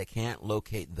Boys, but they can't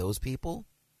locate those people?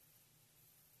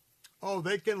 Oh,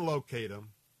 they can locate them.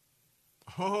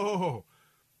 Oh,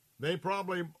 they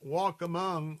probably walk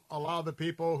among a lot of the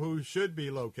people who should be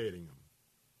locating them.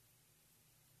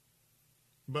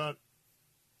 But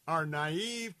our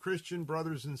naive Christian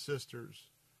brothers and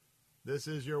sisters, this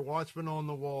is your watchman on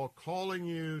the wall calling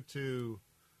you to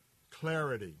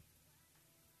clarity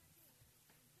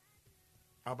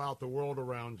about the world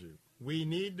around you. We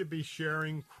need to be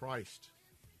sharing Christ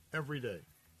every day.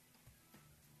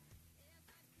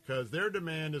 Because their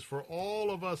demand is for all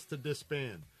of us to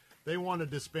disband. They want to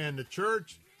disband the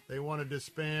church. They want to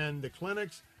disband the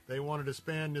clinics. They want to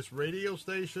disband this radio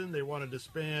station. They want to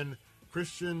disband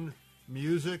Christian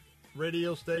music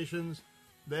radio stations.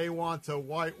 They want to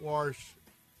whitewash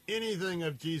anything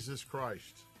of Jesus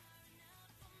Christ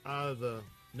out of the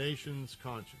nation's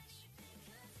conscience.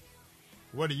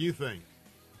 What do you think?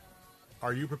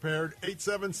 Are you prepared?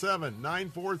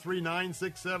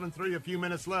 877-943-9673. A few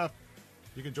minutes left.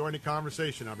 You can join the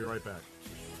conversation. I'll be right back.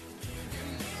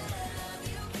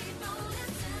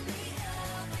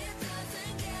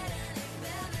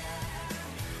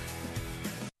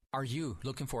 Are you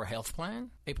looking for a health plan?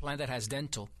 A plan that has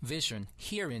dental, vision,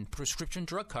 hearing, prescription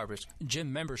drug coverage,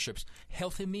 gym memberships,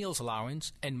 healthy meals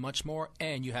allowance, and much more,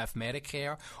 and you have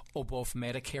Medicare or both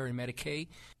Medicare and Medicaid?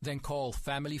 Then call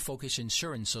Family Focus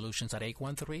Insurance Solutions at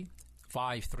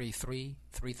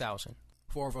 813-533-3000.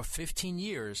 For over 15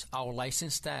 years, our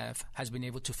licensed staff has been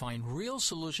able to find real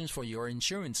solutions for your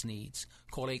insurance needs.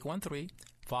 Call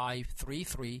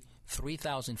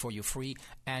 813-533-3000 for your free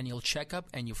annual checkup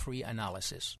and your free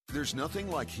analysis. There's nothing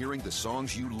like hearing the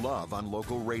songs you love on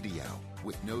local radio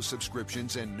with no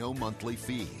subscriptions and no monthly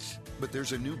fees. But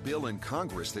there's a new bill in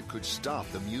Congress that could stop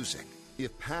the music.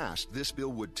 If passed, this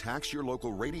bill would tax your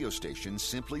local radio station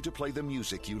simply to play the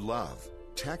music you love.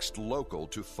 Text LOCAL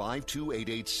to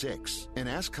 52886 and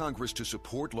ask Congress to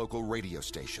support local radio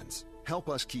stations. Help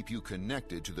us keep you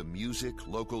connected to the music,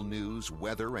 local news,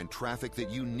 weather, and traffic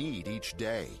that you need each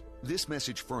day. This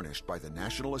message furnished by the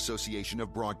National Association of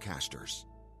Broadcasters.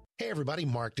 Hey everybody,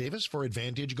 Mark Davis for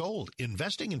Advantage Gold.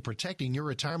 Investing and protecting your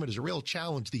retirement is a real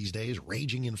challenge these days.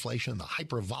 Raging inflation, the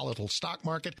hyper-volatile stock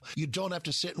market. You don't have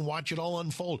to sit and watch it all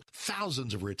unfold.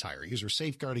 Thousands of retirees are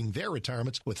safeguarding their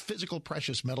retirements with physical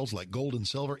precious metals like gold and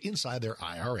silver inside their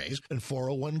IRAs and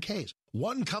 401ks.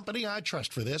 One company I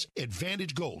trust for this,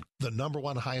 Advantage Gold, the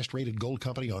 #1 highest rated gold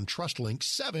company on TrustLink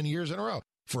 7 years in a row.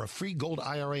 For a free gold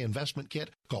IRA investment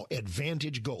kit, call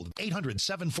Advantage Gold.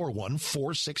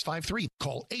 800-741-4653.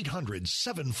 Call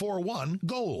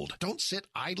 800-741-GOLD. Don't sit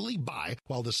idly by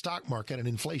while the stock market and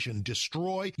inflation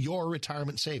destroy your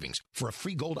retirement savings. For a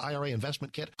free gold IRA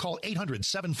investment kit, call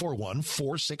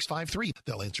 800-741-4653.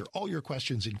 They'll answer all your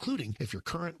questions, including if your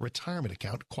current retirement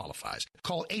account qualifies.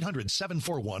 Call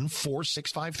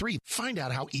 800-741-4653. Find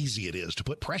out how easy it is to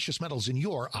put precious metals in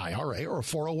your IRA or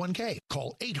 401k.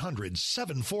 Call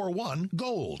 800-741-GOLD.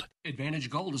 Advantage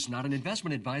Gold is not an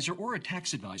investment advisor or a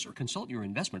tax advisor. Consult your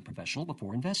investment professional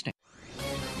before investing.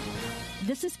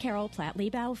 This is Carol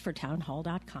Platt-Liebau for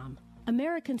townhall.com.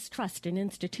 Americans' trust in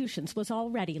institutions was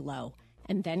already low,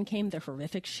 and then came the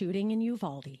horrific shooting in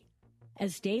Uvalde.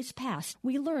 As days passed,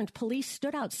 we learned police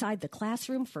stood outside the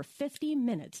classroom for 50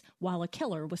 minutes while a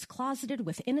killer was closeted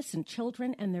with innocent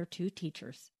children and their 2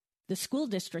 teachers. The school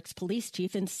district's police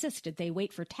chief insisted they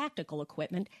wait for tactical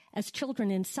equipment as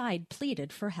children inside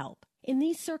pleaded for help. In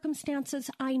these circumstances,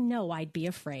 I know I'd be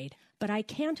afraid, but I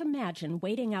can't imagine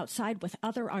waiting outside with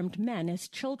other armed men as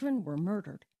children were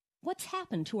murdered. What's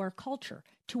happened to our culture,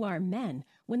 to our men,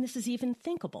 when this is even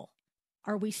thinkable?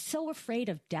 Are we so afraid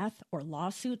of death or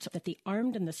lawsuits that the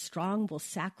armed and the strong will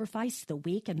sacrifice the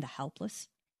weak and the helpless?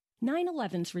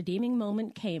 9/11's redeeming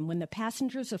moment came when the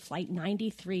passengers of Flight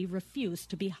 93 refused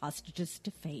to be hostages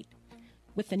to fate.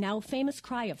 With the now famous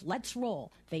cry of "Let's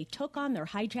roll," they took on their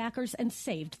hijackers and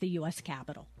saved the U.S.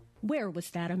 Capitol. Where was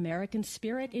that American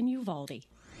spirit in Uvalde?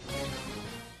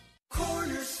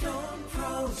 Cornerstone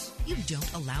Pros. You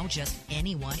don't allow just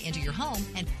anyone into your home,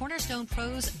 and Cornerstone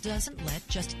Pros doesn't let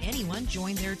just anyone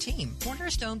join their team.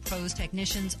 Cornerstone Pros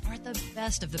technicians are the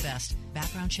best of the best.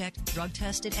 Background checked, drug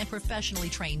tested, and professionally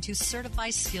trained to certify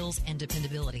skills and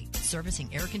dependability.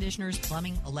 Servicing air conditioners,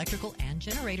 plumbing, electrical, and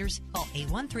generators. Call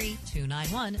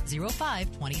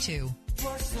 813-291-0522.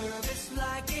 For service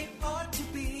like it ought to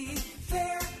be.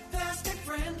 Fair, fast, and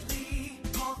friendly.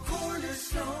 Call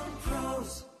Cornerstone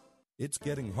Pros. It's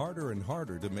getting harder and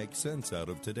harder to make sense out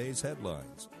of today's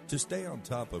headlines. To stay on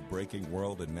top of breaking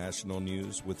world and national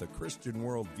news with a Christian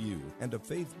worldview and a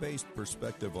faith-based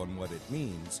perspective on what it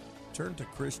means, turn to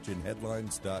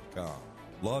ChristianHeadlines.com.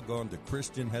 Log on to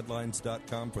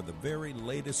ChristianHeadlines.com for the very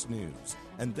latest news,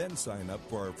 and then sign up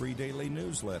for our free daily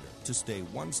newsletter to stay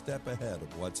one step ahead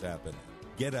of what's happening.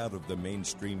 Get out of the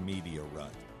mainstream media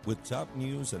rut with top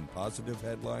news and positive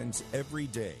headlines every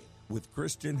day with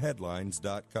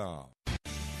ChristianHeadlines.com.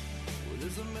 Well,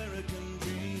 this American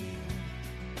dream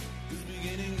is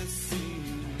beginning to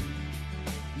seem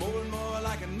more and more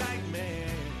like a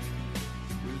nightmare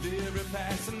with every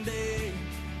passing day.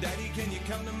 Daddy, can you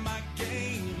come to my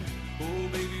game? Oh,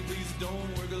 baby, please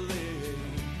don't work a leg.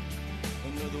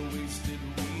 Another wasted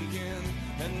weekend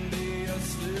and day are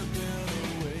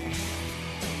slipping away.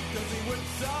 'Cause he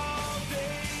works all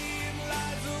day and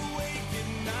lies awake at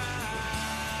night.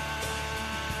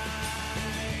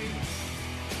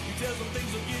 He tells them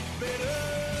things will get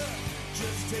better,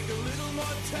 just take a little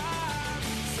more time.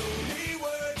 So he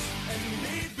works and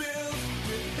he builds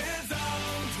with his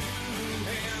own 2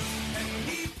 hands, and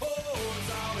he pours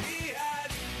all he has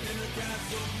in a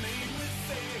castle made with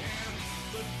sand.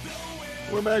 But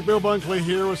though We're back. Bill Bunkley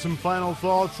here with some final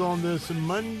thoughts on this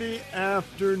Monday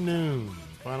afternoon.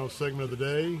 Final segment of the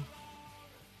day.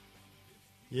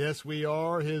 Yes, we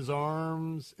are his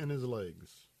arms and his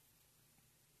legs.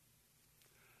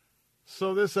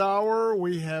 So this hour,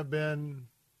 we have been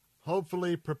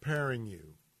hopefully preparing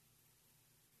you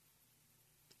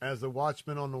as the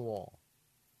watchman on the wall.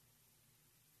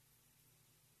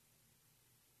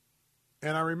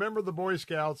 And I remember the Boy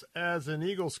Scouts as an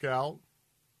Eagle Scout,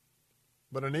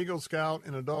 but an Eagle Scout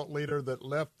and adult leader that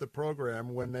left the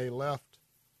program when they left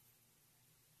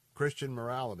Christian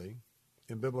morality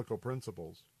and biblical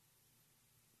principles.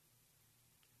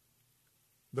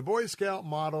 The Boy Scout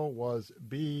motto was,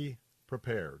 be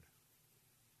prepared.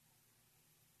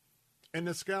 And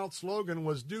the Scout slogan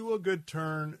was, do a good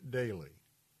turn daily.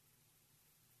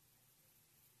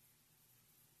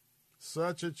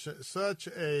 Such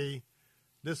a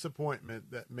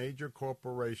disappointment that major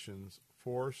corporations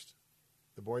forced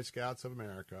the Boy Scouts of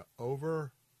America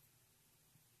over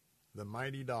the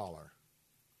mighty dollar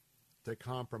to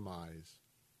compromise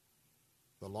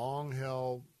the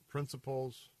long-held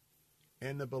principles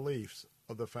and the beliefs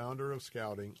of the founder of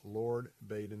Scouting, Lord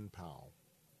Baden-Powell.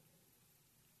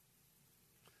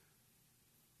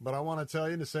 But I want to tell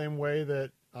you, in the same way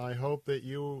that I hope that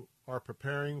you are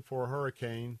preparing for a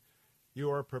hurricane,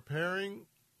 you are preparing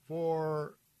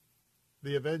for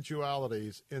the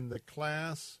eventualities in the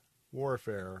class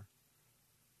warfare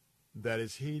that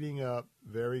is heating up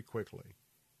very quickly.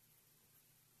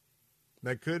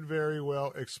 That could very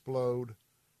well explode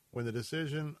when the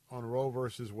decision on Roe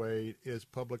versus Wade is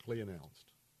publicly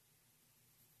announced.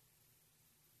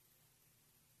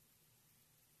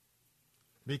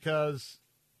 Because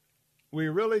we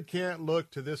really can't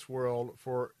look to this world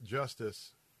for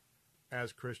justice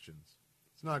as Christians.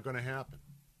 It's not going to happen.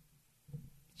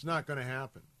 It's not going to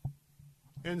happen.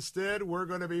 Instead, we're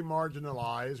going to be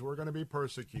marginalized. We're going to be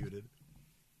persecuted.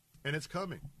 And it's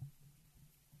coming.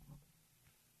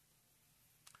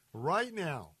 Right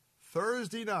now,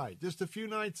 Thursday night, just a few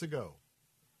nights ago,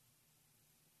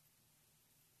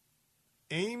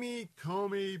 Amy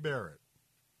Coney Barrett,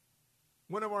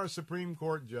 one of our Supreme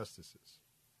Court justices,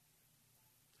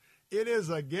 it is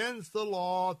against the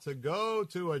law to go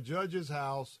to a judge's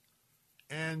house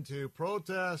and to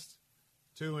protest,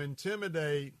 to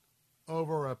intimidate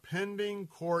over a pending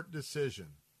court decision.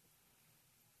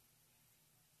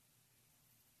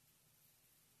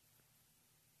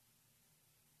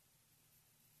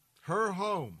 Her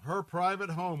home, her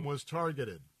private home, was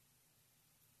targeted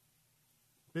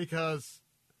because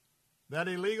that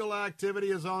illegal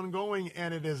activity is ongoing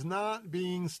and it is not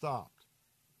being stopped.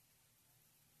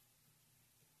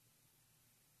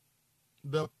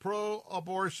 The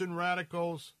pro-abortion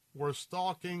radicals were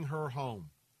stalking her home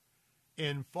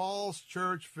in Falls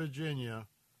Church, Virginia,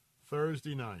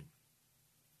 Thursday night.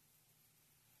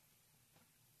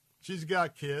 She's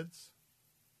got kids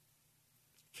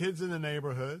in the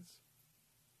neighborhoods.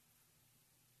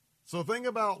 So think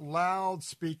about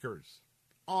loudspeakers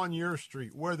on your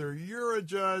street, whether you're a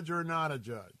judge or not a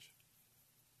judge.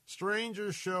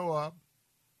 Strangers show up,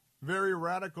 very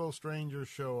radical strangers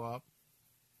show up,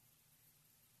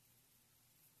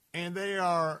 and they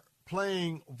are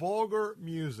playing vulgar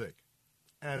music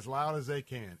as loud as they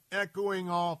can, echoing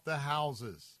off the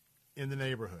houses in the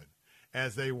neighborhood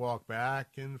as they walk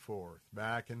back and forth,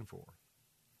 back and forth.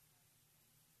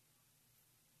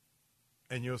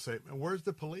 And you'll say, where's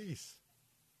the police?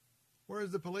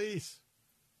 Where's the police?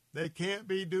 They can't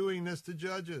be doing this to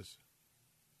judges.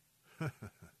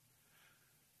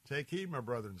 Take heed, my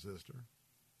brother and sister.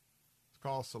 It's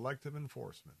called selective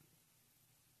enforcement.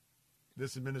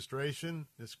 This administration,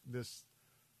 this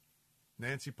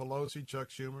Nancy Pelosi, Chuck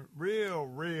Schumer,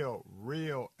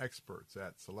 real experts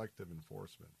at selective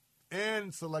enforcement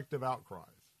and selective outcries.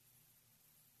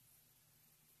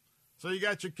 So you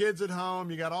got your kids at home.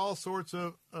 You got all sorts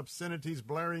of obscenities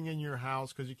blaring in your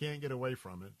house because you can't get away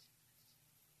from it.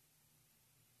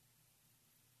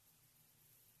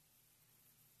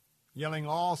 Yelling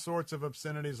all sorts of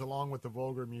obscenities along with the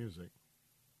vulgar music.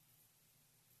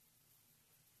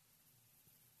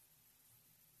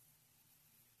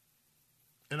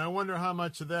 And I wonder how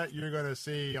much of that you're going to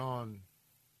see on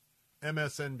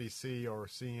MSNBC or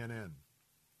CNN.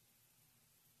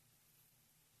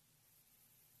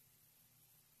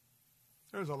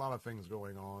 There's a lot of things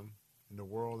going on in the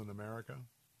world in America.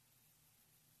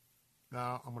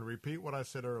 Now, I'm going to repeat what I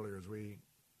said earlier as we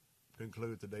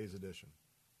conclude today's edition.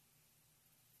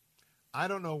 I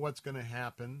don't know what's going to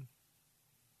happen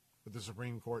with the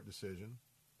Supreme Court decision.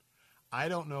 I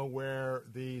don't know where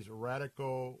these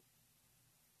radical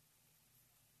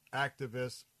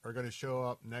activists are going to show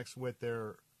up next with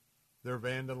their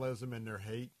vandalism and their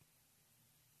hate.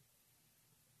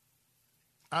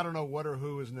 I don't know what or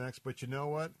who is next, but you know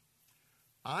what?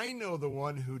 I know the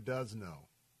one who does know.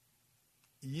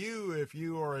 You, if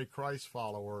you are a Christ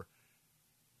follower,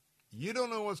 You don't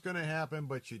know what's going to happen,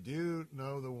 but you do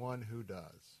know the one who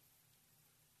does.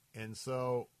 And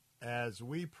so as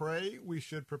we pray, we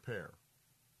should prepare.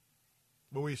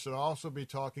 But we should also be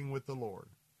talking with the Lord,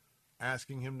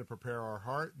 asking him to prepare our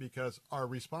heart, because our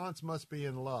response must be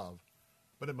in love,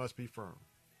 but it must be firm.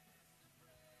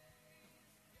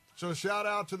 So shout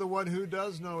out to the one who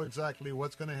does know exactly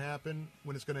what's going to happen,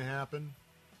 when it's going to happen,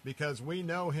 because we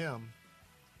know him,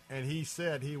 and he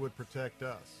said he would protect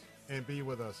us and be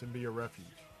with us and be a refuge.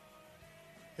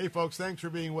 Hey, folks, thanks for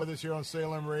being with us here on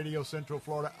Salem Radio, Central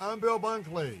Florida. I'm Bill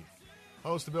Bunkley,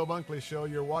 host of the Bill Bunkley Show,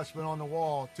 your watchman on the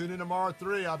wall. Tune in tomorrow at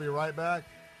 3. I'll be right back.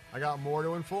 I got more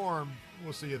to inform.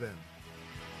 We'll see you then.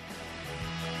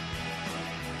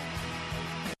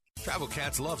 Travel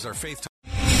Cats loves our Faith Talk.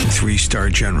 3-star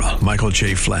General Michael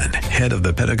J. Flynn, head of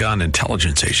the Pentagon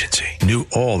Intelligence Agency, knew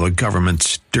all the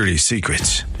government's dirty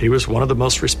secrets. He was one of the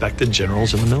most respected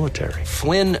generals in the military.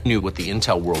 Flynn knew what the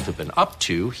intel world had been up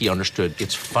to. He understood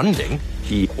its funding.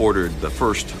 He ordered the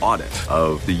first audit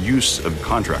of the use of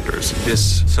contractors.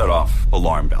 This set off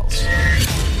alarm bells.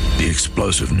 The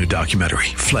explosive new documentary,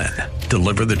 Flynn,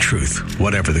 Deliver the Truth,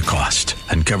 Whatever the Cost,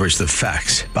 uncovers the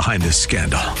facts behind this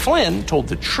scandal. Flynn told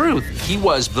the truth. He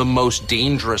was the most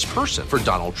dangerous person for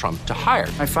Donald Trump to hire.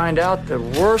 I find out the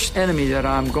worst enemy that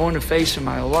I'm going to face in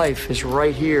my life is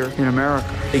right here in America.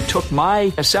 They took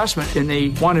my assessment and they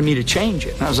wanted me to change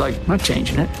it. And I was like, I'm not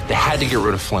changing it. They had to get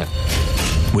rid of Flynn.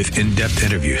 With in-depth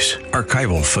interviews,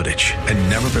 archival footage, and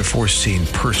never-before-seen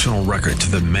personal records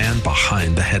of the man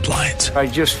behind the headlines. I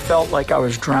just felt like I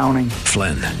was drowning.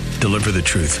 Flynn, Deliver the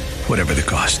Truth, Whatever the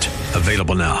Cost.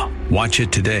 Available now. Watch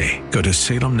it today. Go to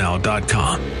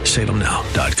salemnow.com.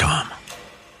 salemnow.com.